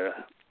can to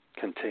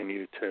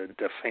continue to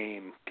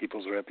defame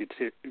people's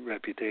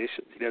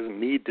reputations. He doesn't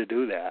need to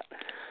do that.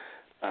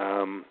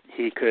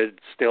 He could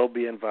still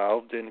be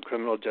involved in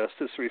criminal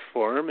justice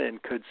reform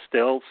and could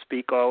still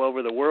speak all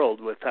over the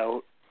world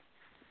without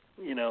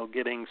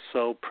getting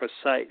so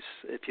precise.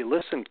 If you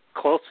listen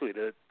closely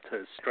to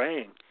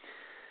Strang,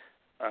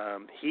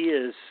 he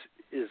is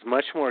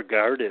much more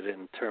guarded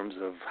in terms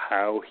of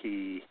how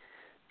he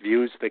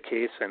views the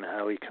case and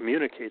how he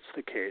communicates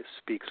the case.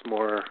 Speaks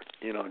more,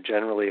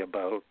 generally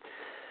about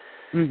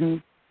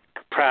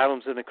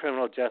problems in the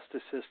criminal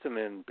justice system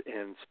and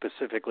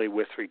specifically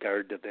with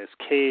regard to this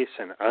case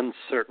and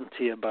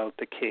uncertainty about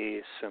the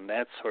case and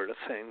that sort of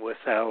thing,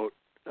 without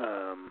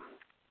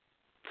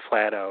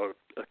flat out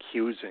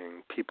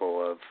accusing people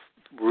of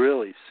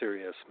really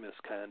serious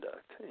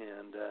misconduct.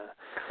 And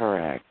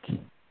correct.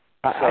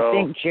 I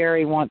think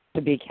Jerry wants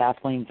to be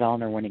Kathleen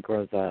Zellner when he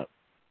grows up.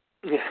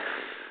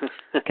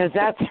 Because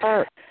that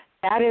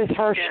is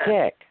her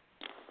shtick.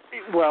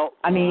 Well,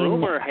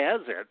 rumor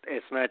has it,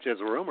 it's not just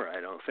rumor,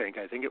 I don't think.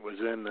 I think it was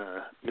in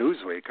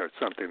Newsweek or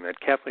something that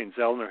Kathleen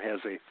Zellner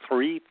has a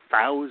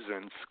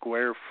 3,000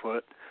 square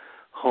foot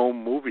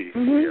home movie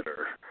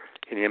theater.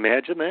 Can you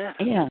imagine that?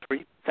 Yeah.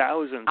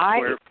 3,000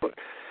 square foot.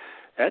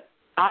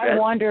 I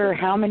wonder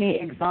how many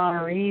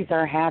exonerees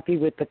are happy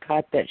with the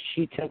cut that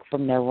she took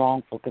from their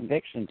wrongful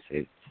conviction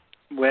suits.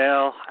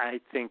 Well, I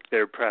think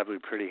they're probably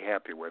pretty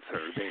happy with her.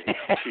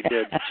 She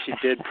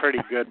did pretty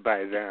good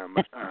by them.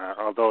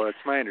 Although it's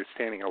my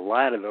understanding a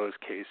lot of those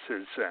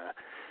cases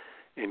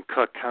in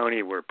Cook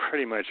County were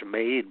pretty much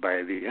made by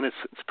the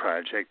Innocence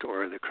Project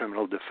or the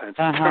criminal defense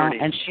attorney.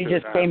 And she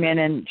just came in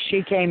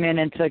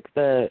and took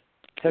the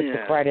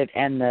credit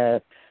and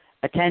the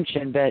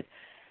attention, but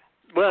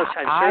well,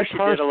 I'm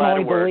sure she did a lot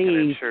of work, and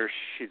I'm sure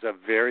she's a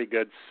very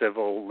good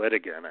civil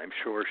litigant. I'm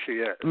sure she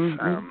is.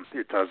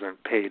 It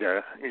doesn't pay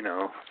to,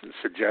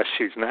 suggest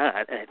she's not.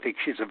 I think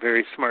she's a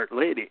very smart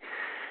lady.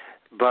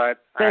 But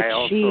I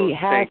also she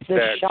has think the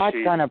that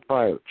shotgun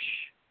approach.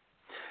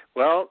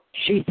 Well,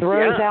 she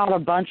throws out a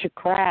bunch of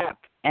crap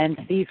and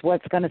sees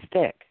what's going to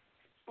stick.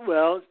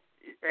 Well,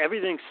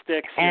 everything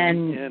sticks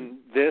in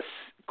this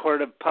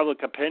court of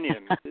public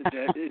opinion.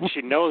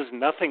 She knows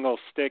nothing will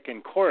stick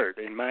in court,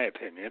 in my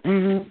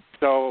opinion.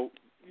 So,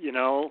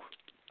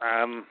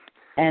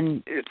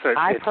 and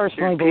I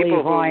personally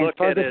believe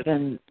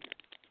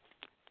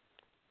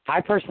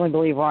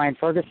Ryan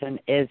Ferguson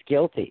is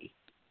guilty.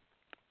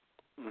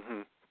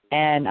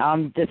 And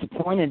I'm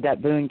disappointed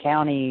that Boone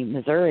County,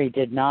 Missouri,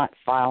 did not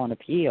file an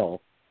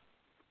appeal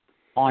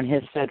on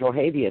his federal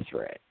habeas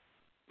writ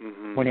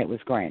when it was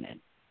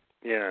granted.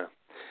 Yeah.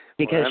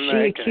 Because she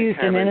accused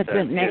an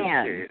innocent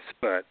man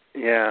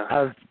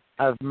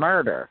of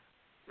murder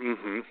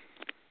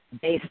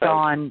based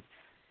on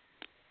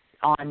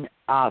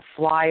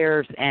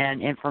flyers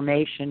and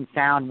information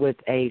found with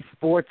a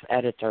sports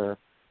editor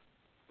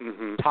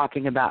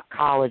talking about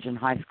college and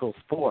high school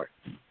sports.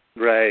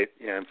 Right.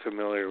 Yeah, I'm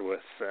familiar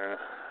with the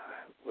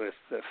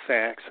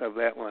facts of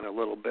that one a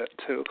little bit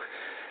too.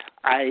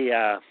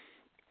 The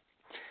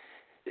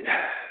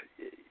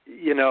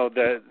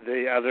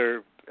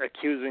other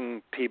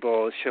accusing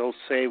people, she'll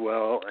say,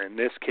 well, in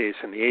this case,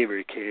 in the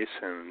Avery case,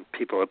 and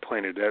people have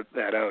pointed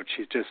that out,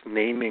 she's just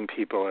naming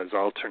people as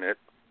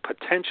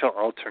potential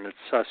alternate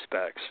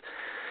suspects,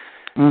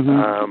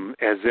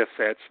 as if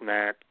that's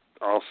not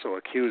also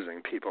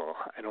accusing people.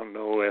 I don't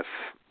know if,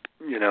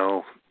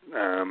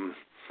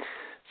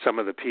 some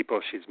of the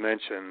people she's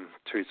mentioned,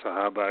 Teresa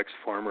Halbach's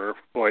former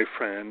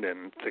boyfriend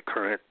and the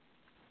current,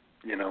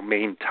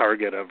 main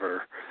target of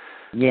her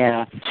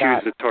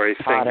accusatory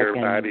finger,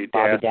 Bobby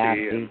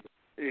Dassey.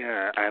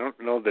 I don't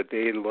know that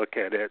they look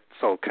at it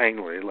so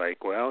kindly,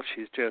 like, well,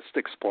 she's just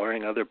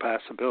exploring other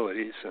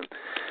possibilities.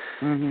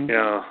 And,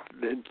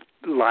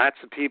 lots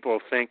of people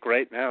think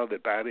right now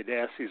that Bobby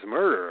Dassey's a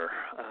murderer.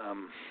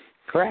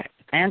 Correct.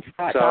 And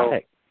Scott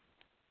Toddick.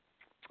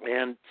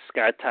 And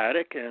Scott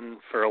Toddick, and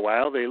for a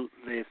while they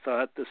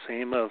thought the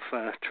same of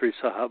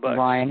Teresa Halbach.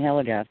 Ryan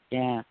Hillegas,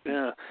 yeah.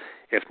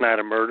 If not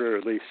a murderer,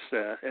 at least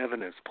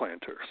evidence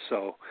planter.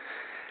 So,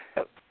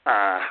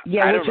 I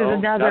don't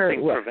know.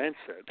 Nothing prevents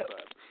it.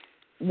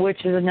 But.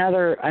 Which is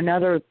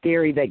another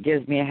theory that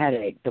gives me a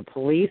headache. The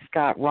police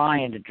got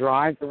Ryan to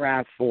drive the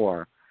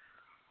RAV4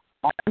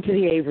 onto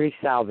the Avery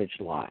salvage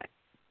lot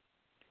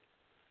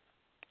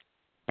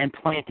and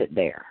plant it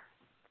there.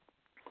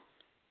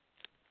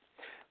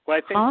 Well,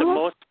 I think the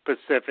most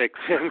specific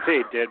thing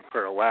they did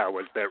for a while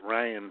was that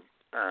Ryan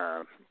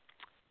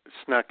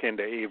snuck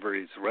into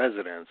Avery's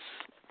residence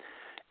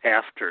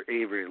after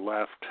Avery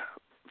left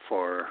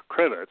for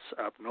Crivets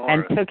up north.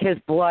 And took his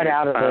blood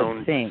out of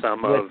the sink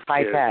with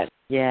pipette.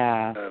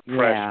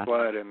 Fresh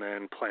blood, and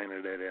then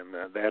planted it in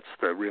that's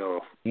the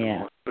real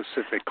most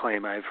specific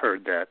claim I've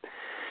heard that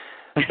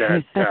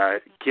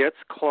gets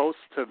close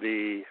to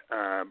the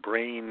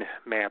brain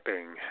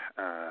mapping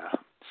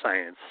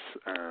science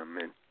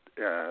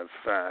of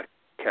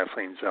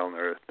Kathleen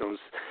Zellner.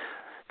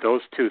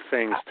 Those two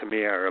things to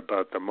me are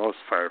about the most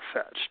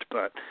far-fetched.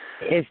 But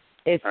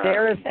if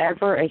there is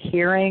ever a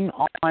hearing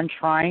on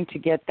trying to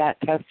get that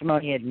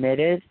testimony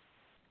admitted,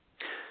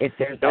 if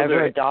there's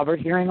ever a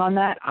Daubert hearing on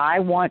that, I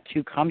want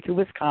to come to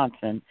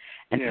Wisconsin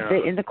and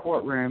sit in the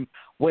courtroom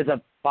with a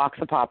box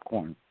of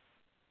popcorn.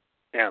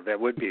 Yeah, that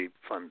would be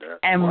fun to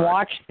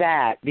watch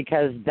that,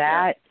 because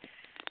that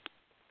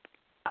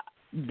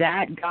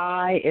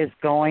guy is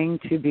going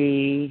to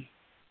be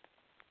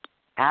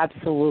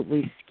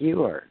absolutely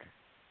skewered,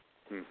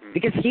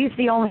 because he's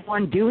the only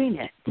one doing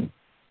it.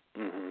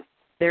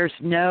 There's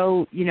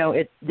no,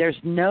 there's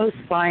no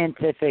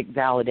scientific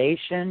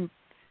validation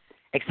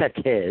except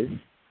his.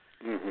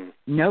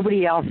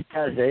 Nobody else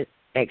does it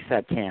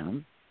except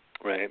him.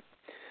 Right.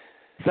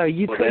 So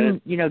you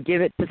couldn't,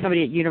 give it to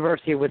somebody at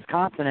University of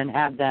Wisconsin and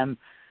have them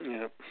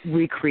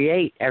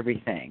recreate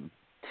everything.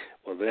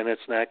 Well, then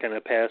it's not going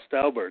to pass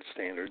Albert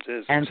standards,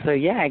 is it? And so,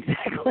 yeah,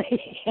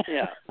 exactly.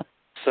 Yeah.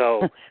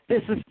 So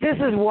this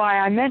is why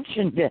I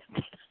mentioned it.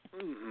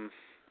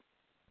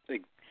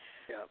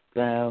 Yeah.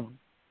 So,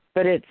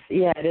 but it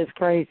is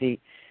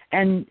crazy,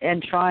 and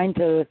trying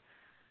to,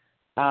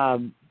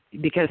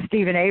 because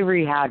Steven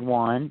Avery had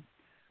one,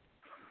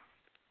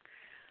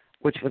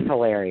 which was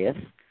hilarious.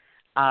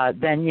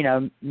 Then,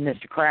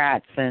 Mr.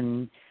 Kratz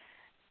and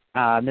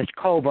Mr.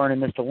 Colburn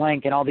and Mr.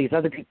 Link and all these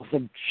other people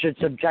should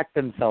subject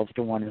themselves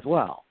to one as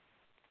well.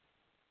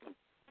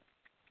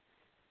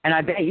 And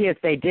I bet you if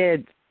they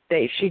did,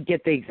 she'd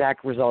get the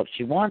exact result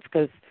she wants,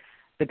 because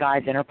the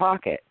guy's in her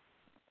pocket.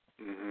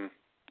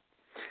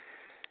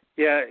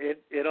 Yeah,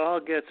 it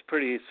all gets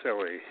pretty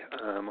silly,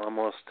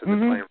 almost to the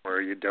point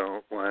where you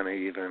don't want to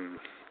even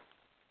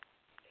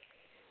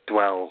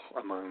dwell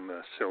among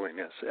the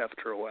silliness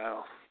after a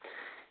while.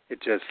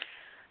 It just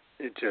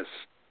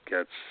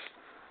gets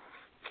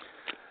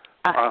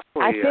awfully.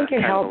 I think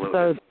it helps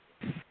though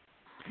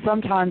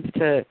sometimes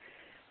to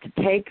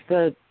take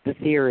the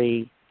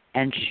theory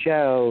and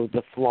show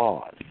the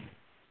flaws,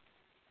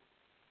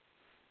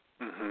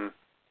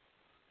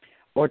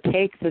 or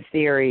take the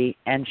theory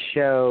and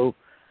show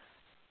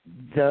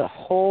the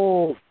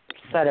whole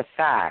set of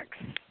facts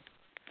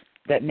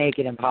that make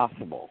it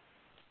impossible.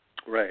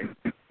 Right.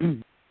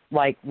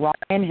 Like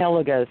Ryan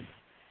Hilligus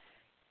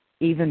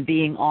even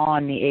being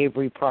on the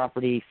Avery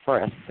property for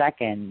a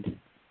second,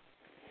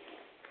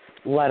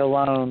 let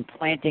alone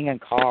planting a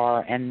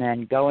car and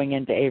then going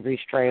into Avery's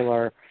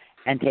trailer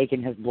and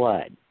taking his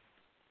blood.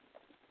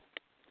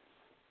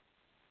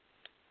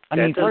 I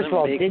mean, first of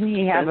all, didn't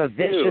he have a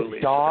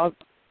vicious dog?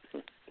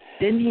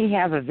 Didn't he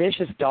have a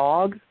vicious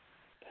dog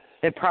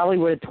that probably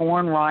would have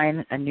torn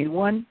Ryan a new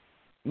one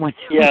when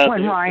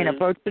Ryan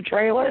approached the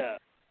trailer?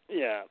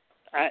 Yeah.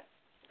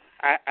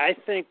 I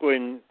think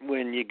when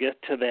you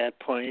get to that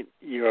point,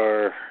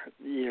 you're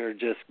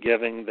just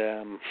giving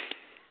them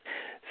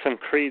some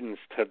credence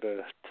to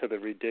the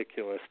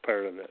ridiculous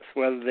part of this,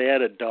 whether they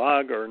had a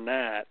dog or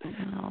not.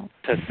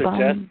 To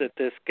suggest that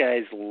this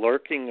guy's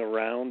lurking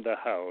around the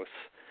house,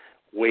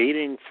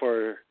 waiting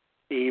for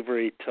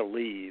Avery to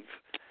leave,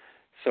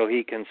 so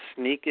he can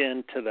sneak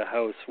into the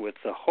house with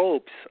the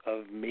hopes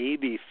of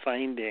maybe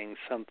finding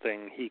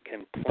something he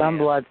can plant. Some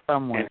blood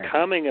somewhere. And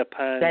coming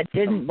upon that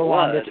didn't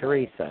belong to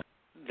Teresa.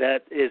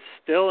 That is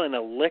still in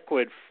a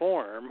liquid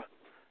form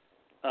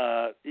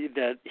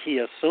that he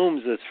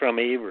assumes is from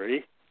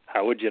Avery.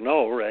 How would you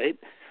know, right?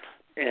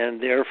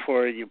 And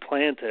therefore you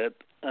plant it,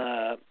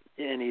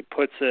 and he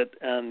puts it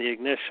on the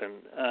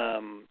ignition.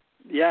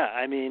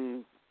 I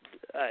mean,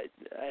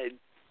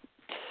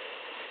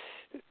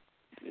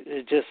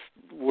 it just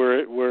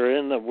we're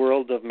in the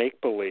world of make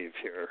believe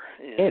here,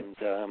 and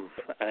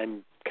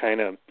I'm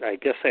kind of, I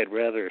guess I'd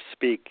rather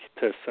speak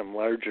to some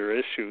larger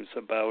issues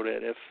about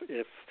it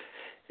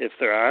if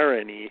there are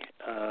any,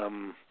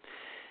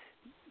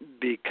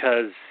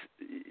 because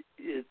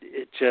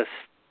it's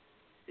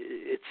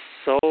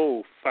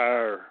so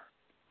far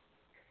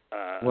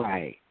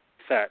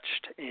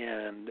fetched,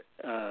 and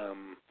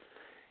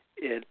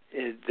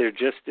there's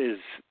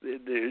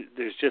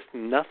just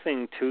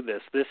nothing to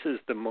this. This is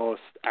the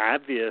most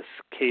obvious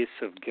case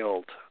of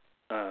guilt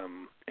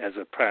as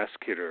a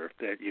prosecutor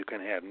that you can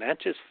have. Not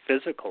just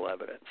physical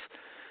evidence,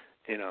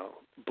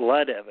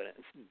 blood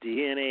evidence,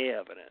 DNA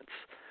evidence,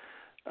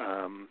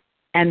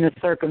 and the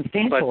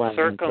circumstantial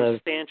evidence. But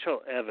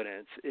circumstantial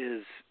evidence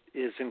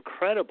is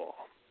incredible.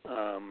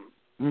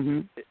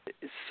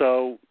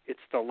 So it's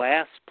the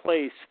last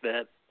place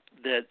that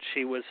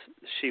she was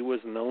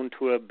known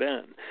to have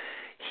been.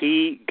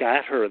 He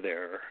got her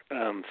there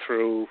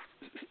through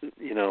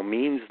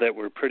means that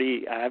were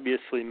pretty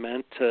obviously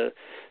meant to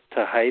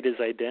hide his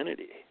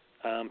identity.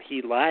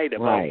 He lied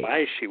about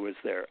why she was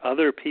there.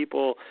 Other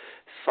people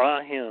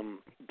saw him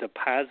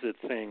deposit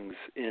things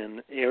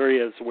in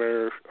areas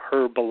where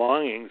her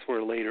belongings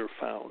were later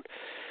found.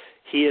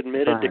 He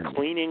admitted to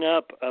cleaning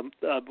up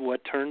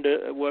what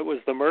was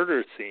the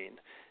murder scene.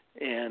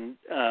 And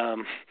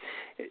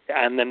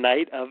on the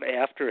night of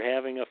after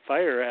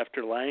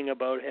lying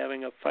about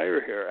having a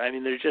fire here. I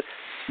mean, there's just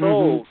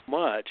so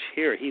much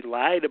here. He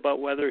lied about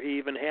whether he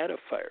even had a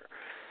fire.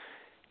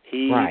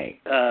 He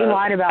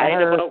lied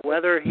about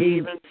whether he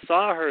even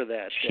saw her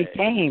that day. She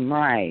came,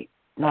 right.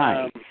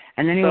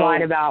 And then he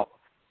lied about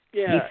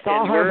he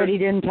saw her, but he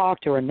didn't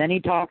talk to her. And then he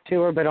talked to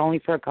her, but only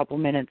for a couple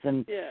minutes,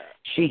 and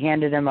she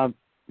handed him a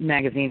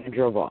magazine and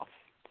drove off.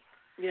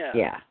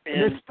 Yeah.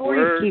 And the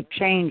stories keep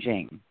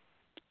changing.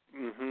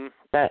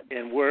 that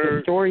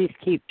the stories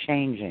keep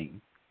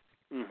changing.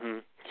 Mm-hmm.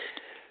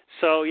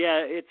 So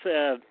yeah,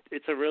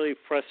 it's a really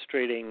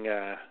frustrating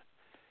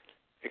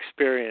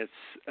experience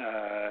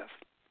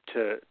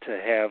to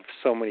have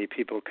so many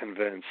people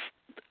convinced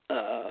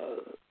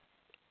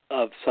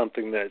of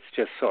something that's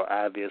just so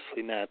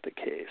obviously not the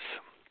case.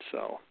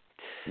 So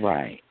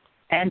right,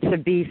 and to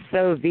be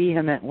so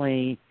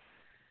vehemently,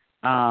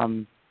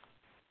 I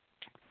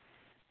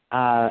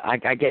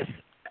guess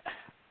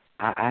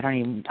I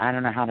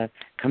don't know how to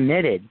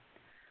committed.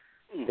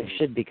 They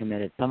should be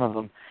committed, some of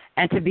them,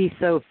 and to be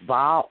so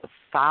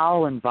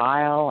foul and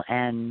vile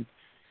and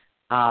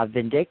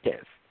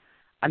vindictive.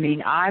 I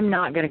mean, I'm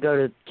not going to go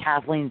to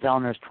Kathleen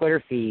Zellner's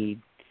Twitter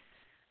feed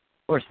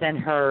or send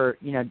her,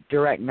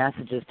 direct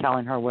messages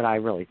telling her what I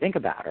really think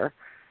about her.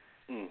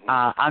 Mm-hmm.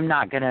 I'm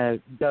not going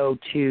to go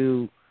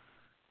to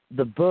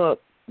the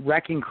book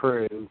Wrecking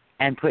Crew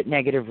and put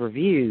negative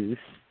reviews,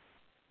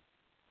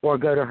 or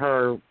go to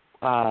her,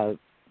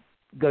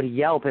 go to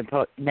Yelp and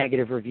put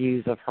negative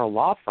reviews of her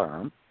law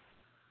firm.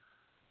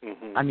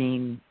 Mm-hmm. I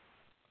mean,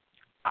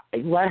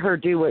 let her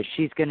do what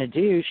she's going to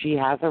do. She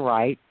has a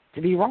right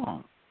to be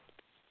wrong.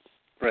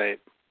 Right.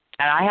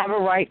 And I have a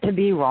right to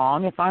be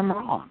wrong if I'm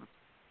wrong.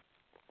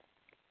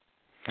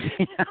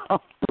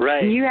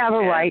 Right. And you have a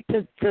right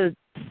to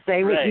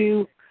say what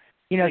you,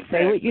 exactly.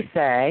 say what you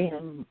say,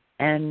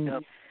 and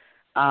yep.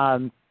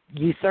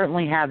 You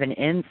certainly have an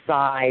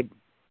inside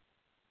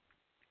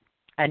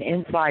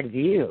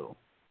view,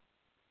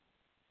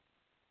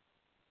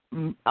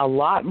 a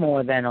lot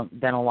more than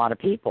a lot of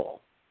people.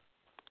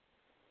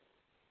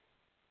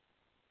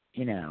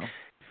 So,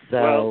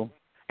 well,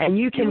 and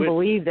you can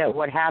believe that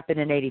what happened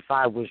in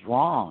 '85 was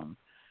wrong,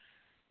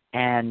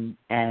 and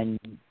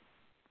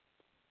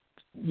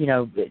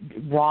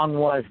wrong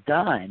was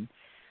done,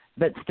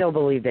 but still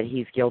believe that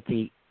he's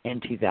guilty in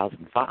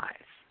 2005.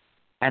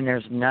 And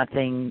there's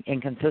nothing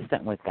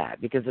inconsistent with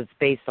that, because it's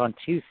based on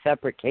two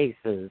separate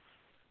cases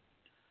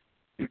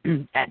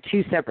at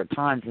two separate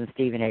times in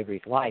Steven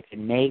Avery's life.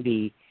 And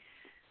maybe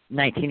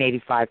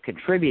 1985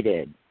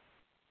 contributed,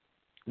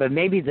 but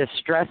maybe the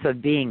stress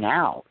of being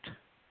out,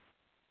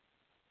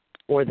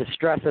 or the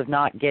stress of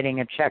not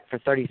getting a check for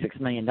 $36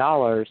 million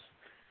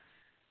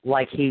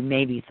like he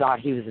maybe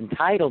thought he was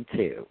entitled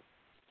to,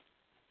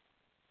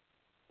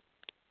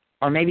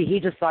 or maybe he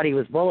just thought he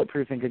was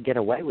bulletproof and could get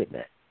away with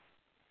it.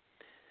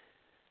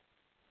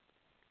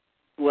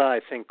 Well,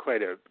 I think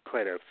quite a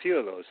few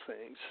of those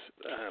things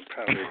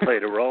probably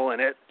played a role in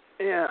it.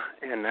 Yeah,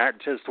 and not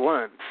just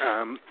one.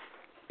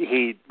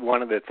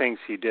 One of the things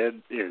he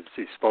did is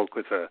he spoke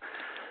with a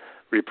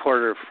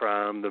reporter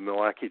from the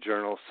Milwaukee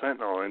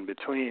Journal-Sentinel in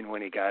between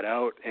when he got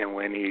out and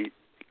when he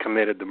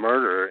committed the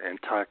murder, and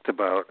talked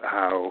about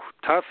how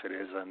tough it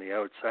is on the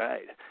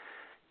outside.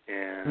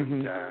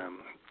 And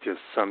just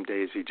some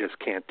days he just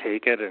can't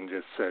take it, and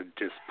just said,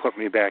 just put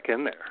me back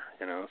in there,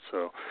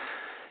 So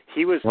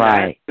he was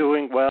not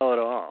doing well at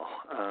all.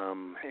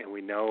 And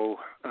we know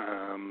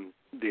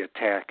the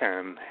attack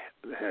on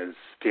his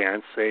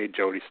fiancée,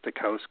 Jody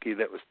Stokowski,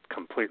 that was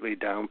completely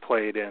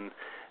downplayed in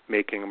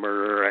Making a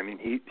Murderer. I mean,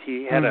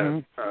 he had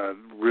a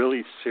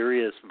really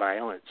serious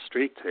violent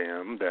streak to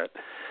him that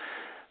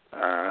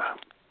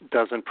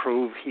doesn't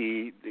prove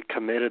he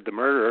committed the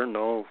murder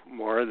no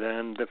more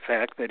than the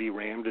fact that he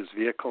rammed his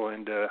vehicle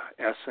into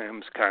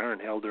SM's car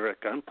and held her at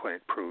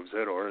gunpoint proves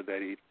it, or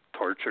that he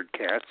tortured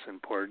cats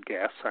and poured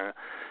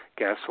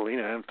gasoline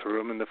on him, threw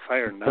him in the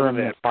fire. None of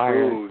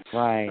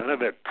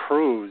it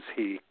proves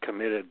he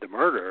committed the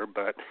murder,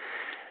 but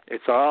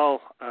it's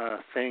all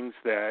things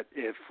that,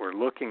 if we're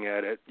looking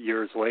at it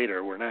years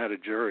later, we're not a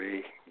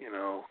jury,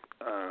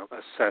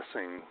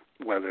 assessing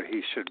whether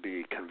he should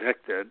be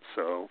convicted,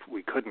 so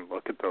we couldn't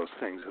look at those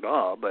things at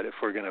all. But if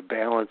we're going to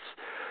balance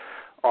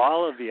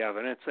all of the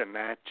evidence and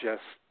not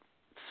just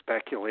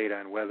speculate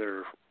on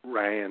whether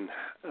Ryan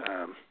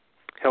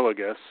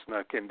Hilligus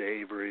snuck into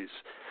Avery's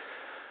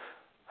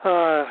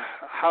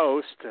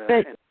house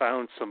and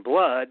found some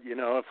blood,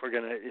 if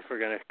we're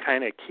gonna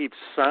kind of keep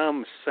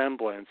some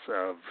semblance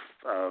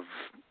of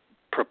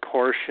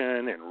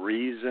proportion and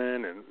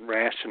reason and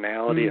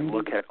rationality, and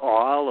look at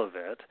all of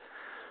it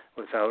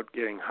without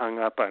getting hung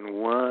up on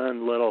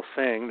one little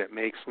thing that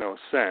makes no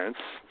sense,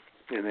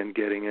 and then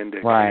getting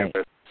into kind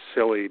of a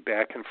silly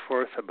back and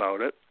forth about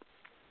it,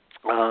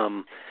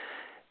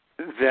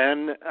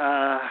 then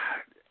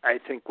I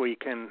think we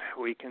can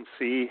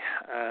see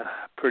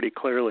pretty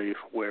clearly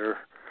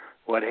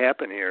what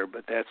happened here.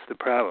 But that's the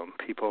problem.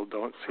 People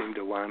don't seem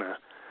to want to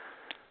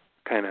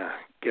kind of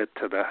get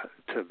to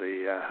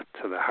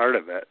the heart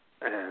of it.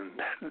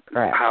 And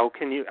how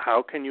can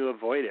you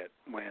avoid it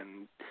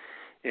when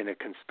in a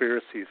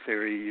conspiracy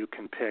theory you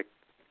can pick,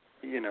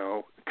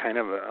 kind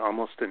of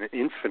almost an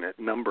infinite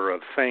number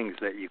of things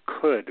that you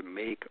could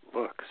make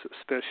look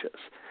suspicious.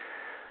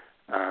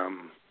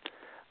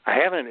 I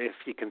haven't, if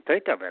you can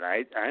think of it,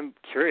 I'm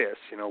curious,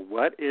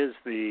 what is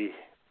the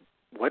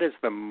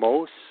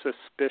most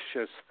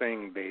suspicious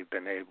thing they've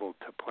been able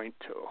to point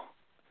to?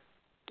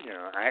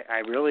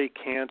 I really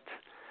can't,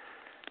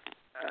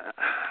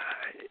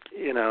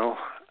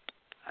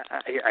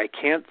 I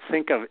can't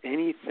think of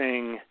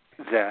anything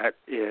that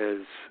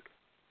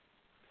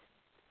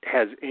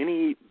has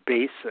any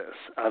basis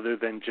other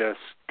than just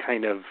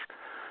kind of,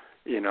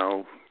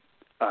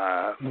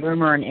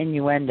 rumor and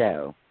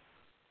innuendo.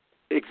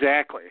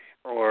 Exactly.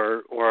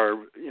 Or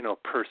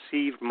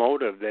perceived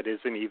motive that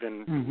isn't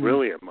even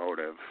really a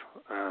motive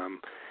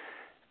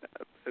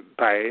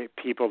by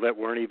people that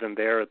weren't even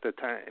there at the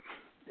time,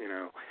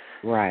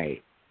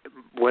 Right.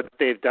 What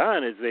they've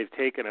done is they've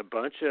taken a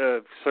bunch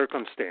of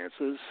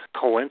circumstances,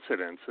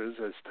 coincidences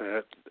as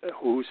to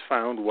who's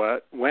found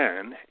what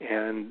when,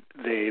 and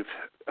they've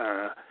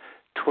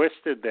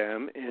twisted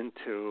them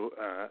into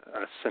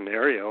a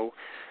scenario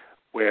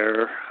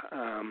where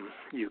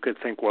you could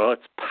think, well,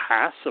 it's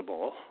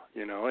possible,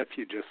 if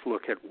you just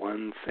look at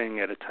one thing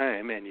at a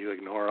time and you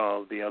ignore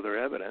all of the other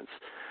evidence.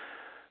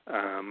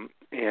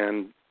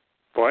 And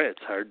boy,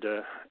 it's hard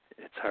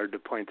to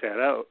point that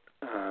out,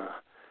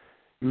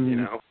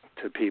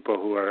 to people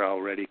who are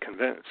already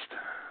convinced.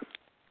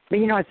 But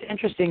it's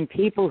interesting.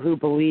 People who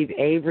believe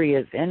Avery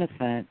is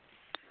innocent,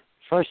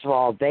 first of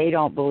all, they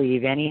don't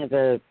believe any of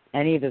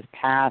his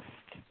past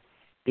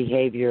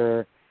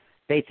behavior.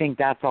 They think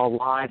that's all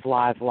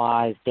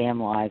lies,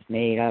 damn lies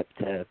made up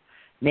to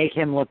make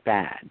him look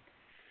bad.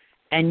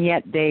 And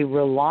yet they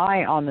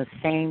rely on the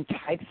same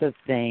types of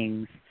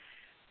things.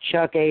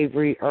 Chuck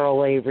Avery,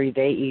 Earl Avery,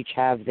 they each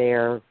have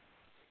their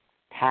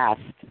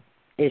past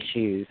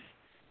issues.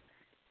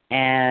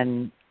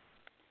 And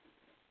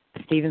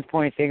Steven's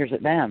pointing fingers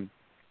at them.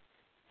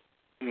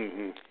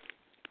 Mm-hmm.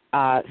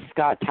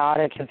 Scott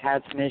Toddick has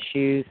had some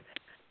issues.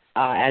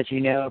 As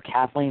you know,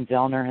 Kathleen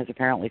Zellner has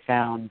apparently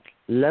found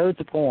loads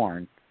of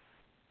porn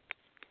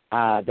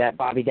that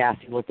Bobby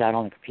Dassey looked at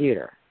on the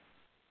computer.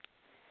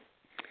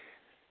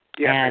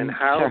 Yeah, and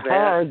how to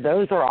her,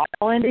 those are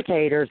all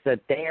indicators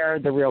that they're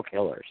the real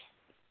killers.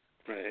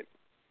 Right.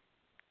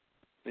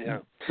 Yeah.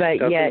 But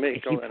Doesn't yet, make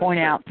if you a lot of point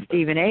out sense,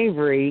 Steven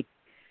Avery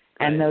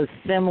and right. those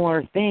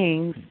similar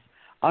things,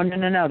 oh,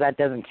 no, that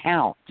doesn't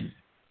count.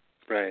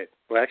 Right.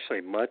 Well,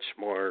 actually, much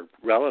more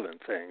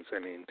relevant things. I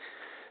mean,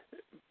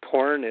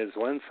 porn is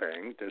one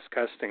thing.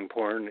 Disgusting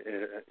porn,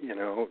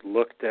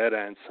 looked at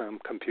on some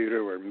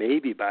computer where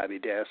maybe Bobby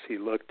Dassey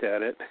looked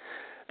at it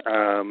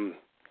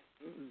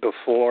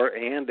before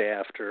and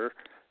after,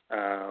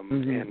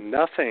 and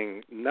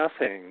nothing,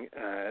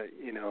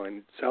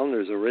 in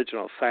Zellner's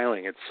original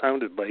filing, it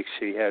sounded like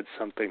she had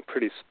something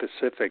pretty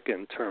specific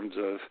in terms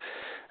of,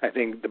 I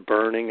think, the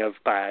burning of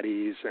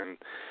bodies and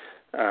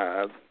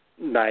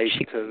knife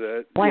to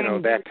the,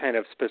 that kind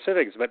of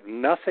specifics, but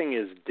nothing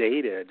is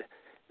dated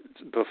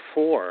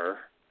before.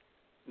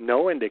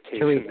 No indication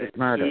Teresa's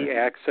murder. He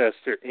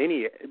accessed or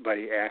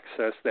anybody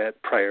accessed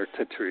that prior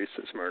to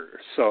Teresa's murder.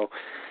 So,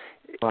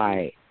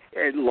 right.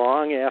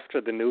 Long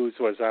after the news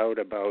was out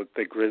about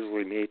the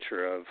grisly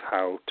nature of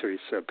how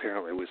Teresa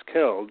apparently was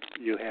killed,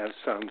 you have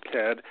some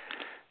kid,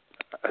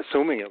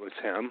 assuming it was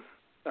him,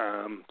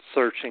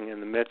 searching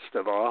in the midst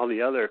of all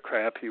the other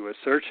crap he was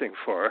searching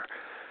for,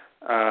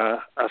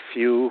 a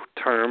few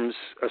terms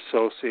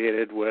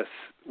associated with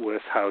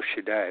how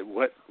she died.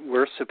 What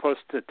we're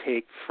supposed to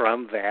take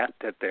from that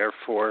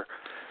therefore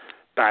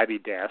Bobby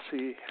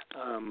Dassey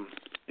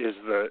is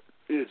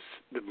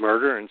the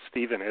murder and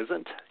Steven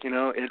isn't.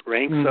 It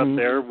ranks up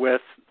there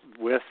with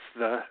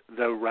the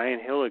Ryan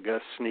Hilliga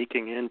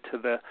sneaking into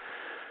the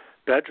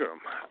bedroom,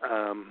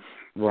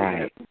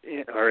 right,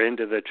 or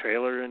into the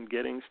trailer and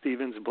getting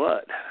Steven's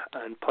blood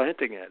and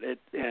planting it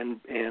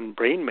and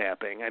brain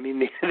mapping. I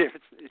mean,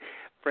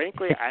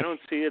 frankly, I don't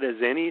see it as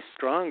any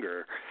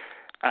stronger.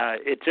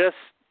 It just,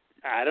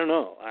 I don't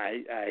know.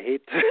 I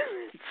hate to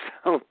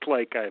sound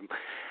like I'm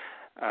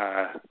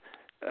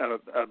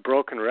a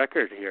broken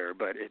record here,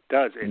 but it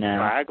does. It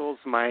boggles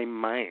my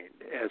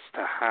mind as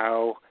to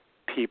how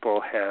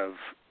people have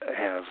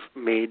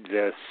made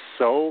this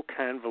so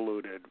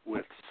convoluted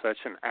with such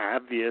an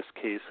obvious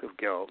case of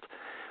guilt,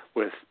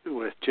 with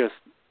just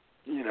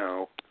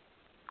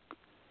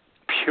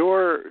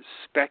pure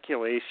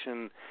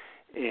speculation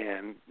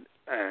and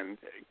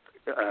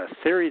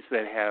theories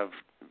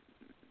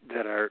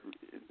that are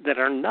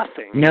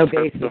nothing no in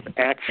terms basis of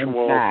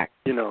actual fact.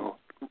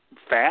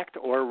 Fact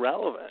or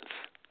relevance.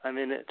 I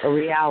mean, a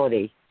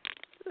reality.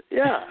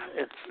 Yeah,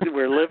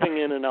 we're living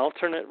in an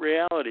alternate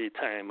reality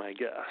time, I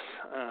guess.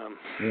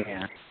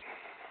 Yeah.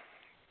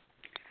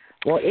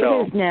 Well,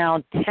 it is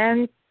now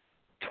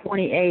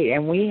 10:28,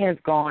 and we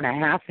have gone a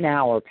half an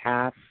hour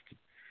past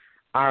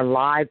our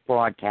live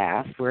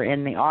broadcast. We're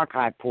in the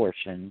archive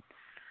portion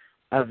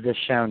of the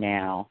show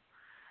now.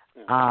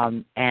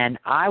 And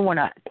I want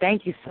to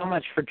thank you so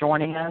much for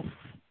joining us.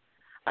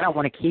 I don't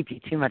want to keep you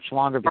too much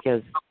longer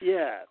because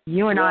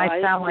you and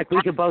I sound like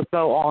we could both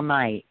go all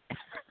night.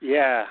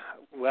 Yeah.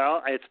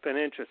 Well, it's been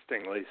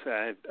interesting,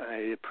 Lisa. I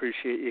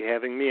appreciate you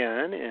having me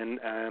on, and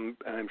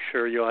I'm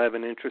sure you'll have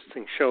an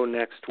interesting show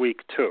next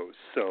week, too.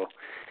 So,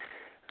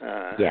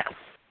 yes.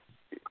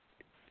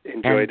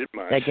 Enjoyed it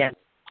much. Again,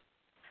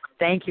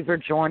 thank you for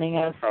joining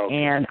us, okay.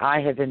 and I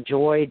have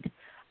enjoyed,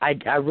 I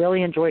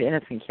really enjoyed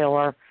Innocent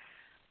Killer.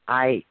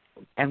 I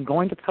am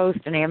going to post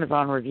an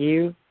Amazon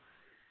review.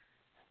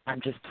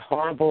 I'm just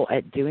horrible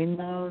at doing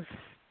those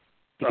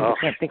because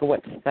I can't think of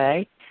what to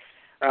say.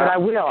 But I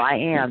will. I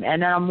am.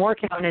 And then I'm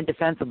working on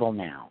Indefensible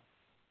now.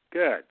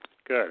 Good.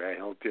 I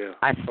hope you.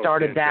 I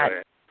started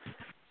that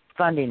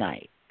Sunday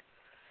night.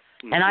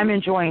 Mm-hmm. And I'm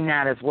enjoying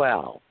that as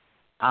well.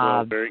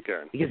 Very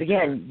good. Because,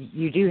 again,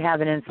 you do have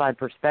an inside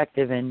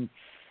perspective,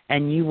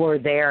 and you were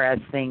there as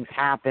things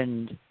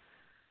happened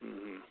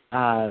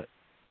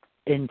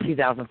in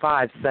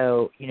 2005.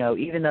 So,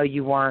 even though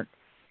you weren't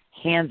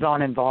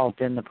hands-on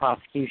involved in the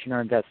prosecution or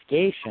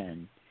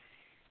investigation,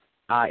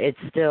 it's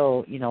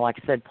still, like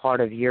I said, part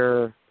of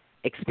your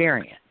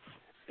experience.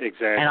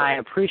 Exactly. And I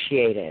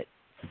appreciate it.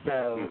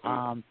 So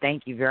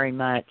thank you very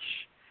much.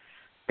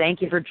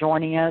 Thank you for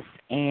joining us.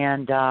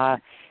 And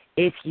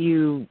if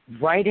you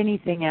write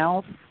anything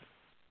else,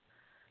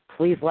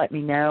 please let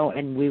me know,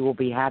 and we will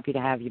be happy to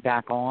have you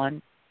back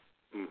on.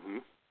 Mm-hmm.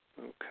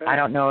 Okay. I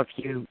don't know if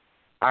you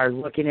are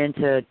looking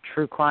into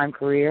true crime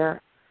career,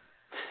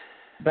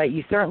 but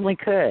you certainly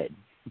could.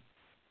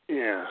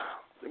 Yeah.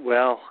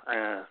 Well,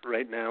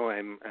 right now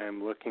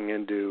I'm looking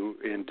into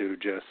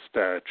just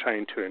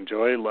trying to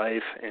enjoy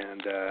life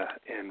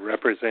and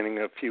representing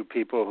a few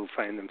people who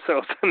find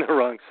themselves on the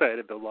wrong side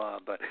of the law.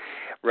 But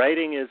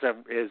writing is a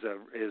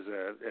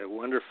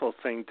wonderful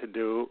thing to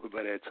do,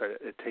 but it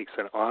takes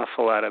an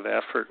awful lot of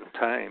effort and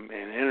time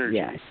and energy.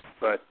 Yes.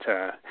 But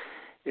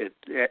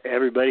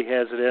everybody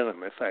has it in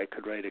them. If I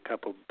could write a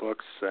couple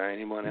books,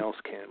 anyone else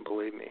can,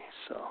 believe me.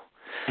 So,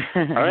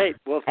 all right.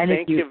 Well,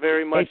 thank you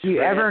very much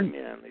for having me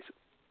on, Lisa.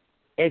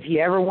 If you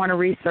ever want a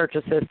research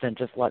assistant,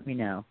 just let me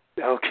know.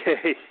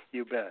 Okay,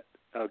 you bet.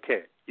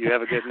 Okay, you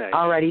have a good night.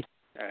 All righty.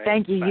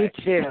 Thank you. Bye. You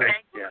too.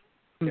 Yeah.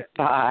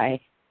 Bye.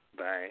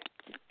 Bye.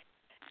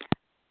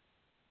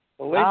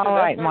 Well, Lisa, all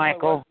right,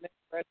 Michael.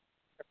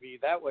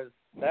 That was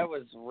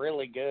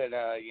really good.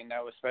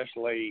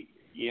 Especially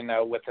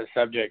with the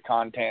subject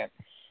content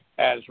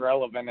as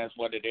relevant as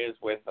what it is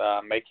with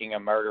Making a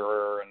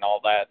Murderer and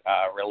all that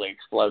really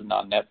exploding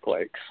on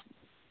Netflix.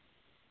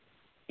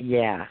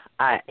 Yeah,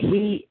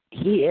 he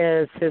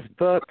is. His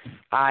books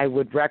I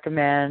would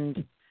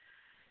recommend: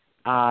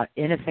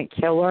 Innocent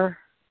Killer,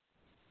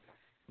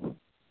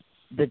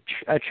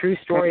 A True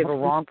Story of a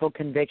Wrongful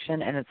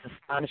Conviction and Its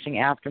Astonishing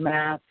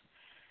Aftermath,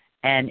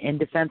 and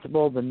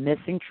Indefensible: The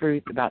Missing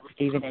Truth About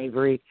Steven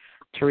Avery,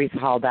 Teresa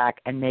Halbach,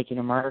 and Making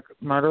a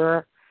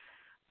Murderer.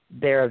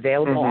 They're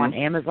available on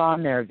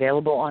Amazon. They're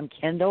available on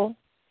Kindle.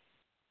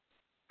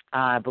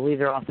 I believe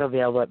they're also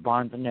available at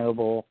Barnes &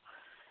 Noble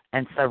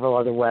and several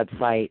other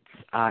websites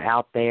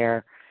out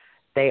there.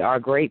 They are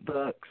great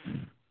books.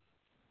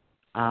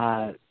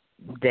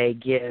 They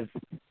give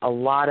a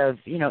lot of,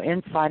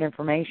 inside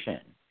information.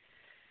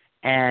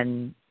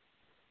 And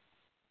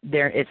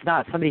it's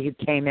not somebody who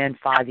came in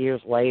 5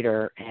 years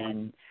later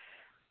and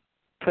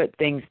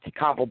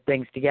cobbled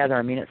things together.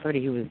 I mean, it's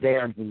somebody who was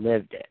there and who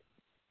lived it.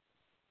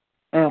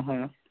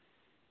 And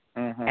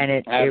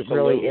it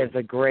really is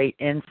a great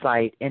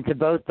insight into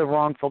both the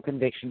wrongful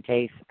conviction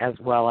case as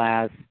well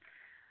as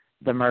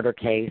the murder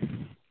case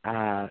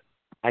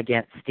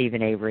against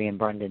Steven Avery and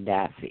Brendan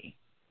Dassey.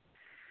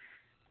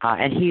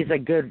 And he is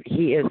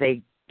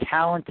a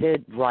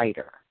talented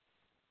writer.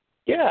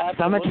 Yeah,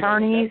 some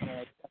attorneys,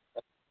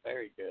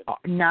 very good.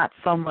 Not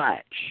so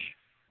much.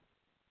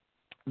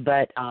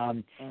 But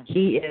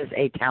he is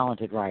a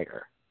talented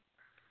writer.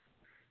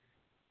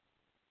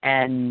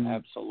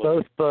 And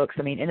both books,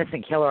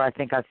 Innocent Killer, I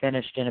think I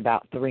finished in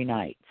about 3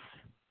 nights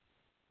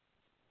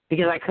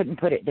because I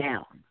couldn't put it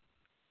down.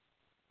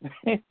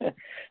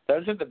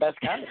 Those are the best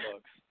kind of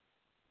books.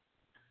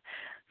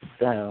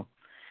 So,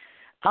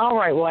 all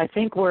right. Well, I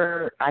think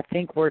we're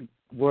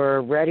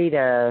ready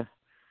to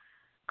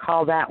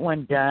call that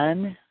one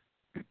done.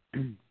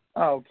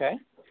 Oh, okay.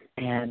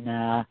 And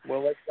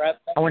well, let's wrap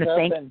things I want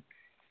to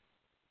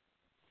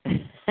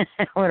I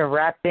want to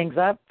wrap things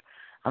up.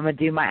 I'm going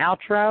to do my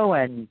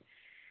outro, and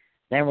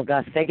then we're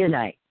going to say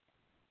goodnight.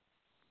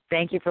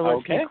 Thank you for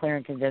listening to Clear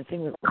and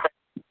Convincing with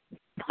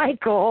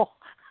Michael.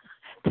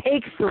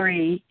 Take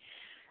 3.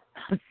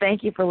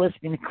 Thank you for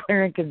listening to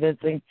Clear and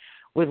Convincing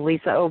with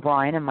Lisa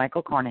O'Brien and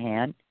Michael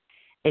Carnahan.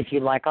 If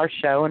you like our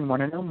show and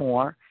want to know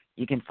more,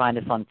 you can find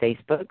us on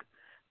Facebook.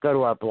 Go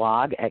to our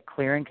blog at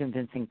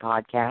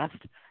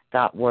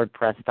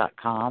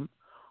clearandconvincingpodcast.wordpress.com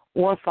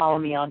or follow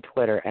me on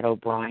Twitter at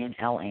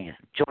O'BrienLN.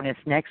 Join us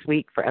next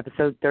week for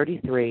episode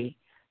 33,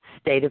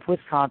 State of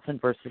Wisconsin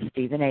versus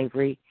Steven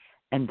Avery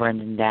and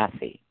Brendan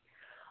Dassey.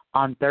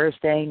 On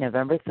Thursday,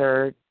 November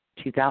 3rd,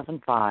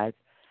 2005,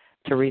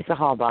 Teresa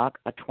Halbach,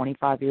 a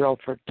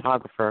 25-year-old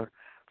photographer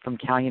from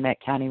Calumet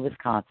County,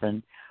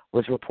 Wisconsin,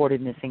 was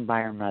reported missing by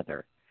her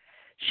mother.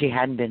 She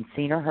hadn't been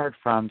seen or heard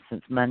from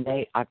since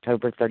Monday,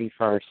 October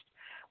 31st,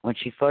 when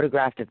she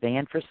photographed a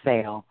van for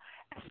sale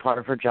as part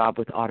of her job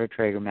with Auto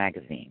Trader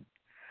magazine.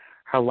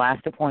 Her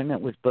last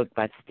appointment was booked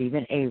by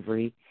Steven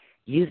Avery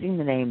using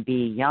the name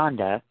B.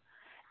 Yonda,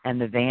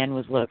 and the van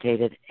was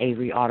located at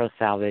Avery Auto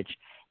Salvage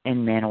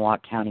in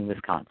Manitowoc County,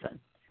 Wisconsin.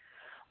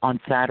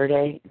 On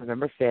Saturday,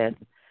 November 5th,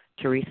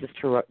 Teresa's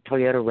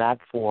Toyota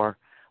RAV4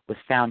 was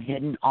found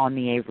hidden on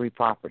the Avery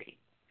property.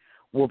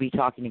 We'll be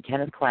talking to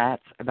Kenneth Kratz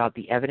about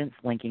the evidence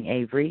linking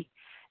Avery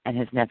and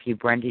his nephew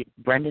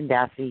Brendan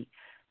Dassey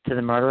to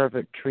the murder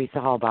of Teresa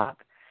Halbach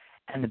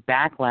and the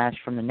backlash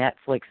from the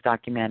Netflix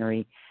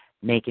documentary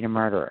Making a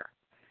Murderer.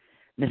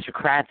 Mr.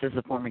 Kratz is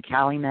the former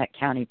Calumet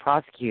County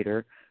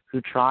prosecutor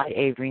who tried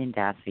Avery and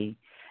Dassey,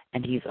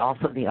 and he's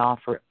also the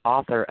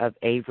author of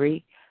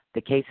Avery,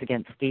 the case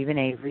against Steven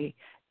Avery,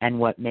 and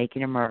what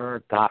Making a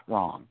Murderer got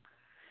wrong.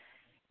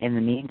 In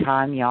the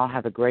meantime, y'all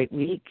have a great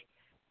week.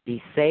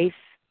 Be safe.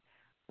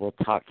 We'll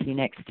talk to you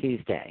next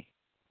Tuesday.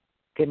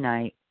 Good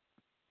night.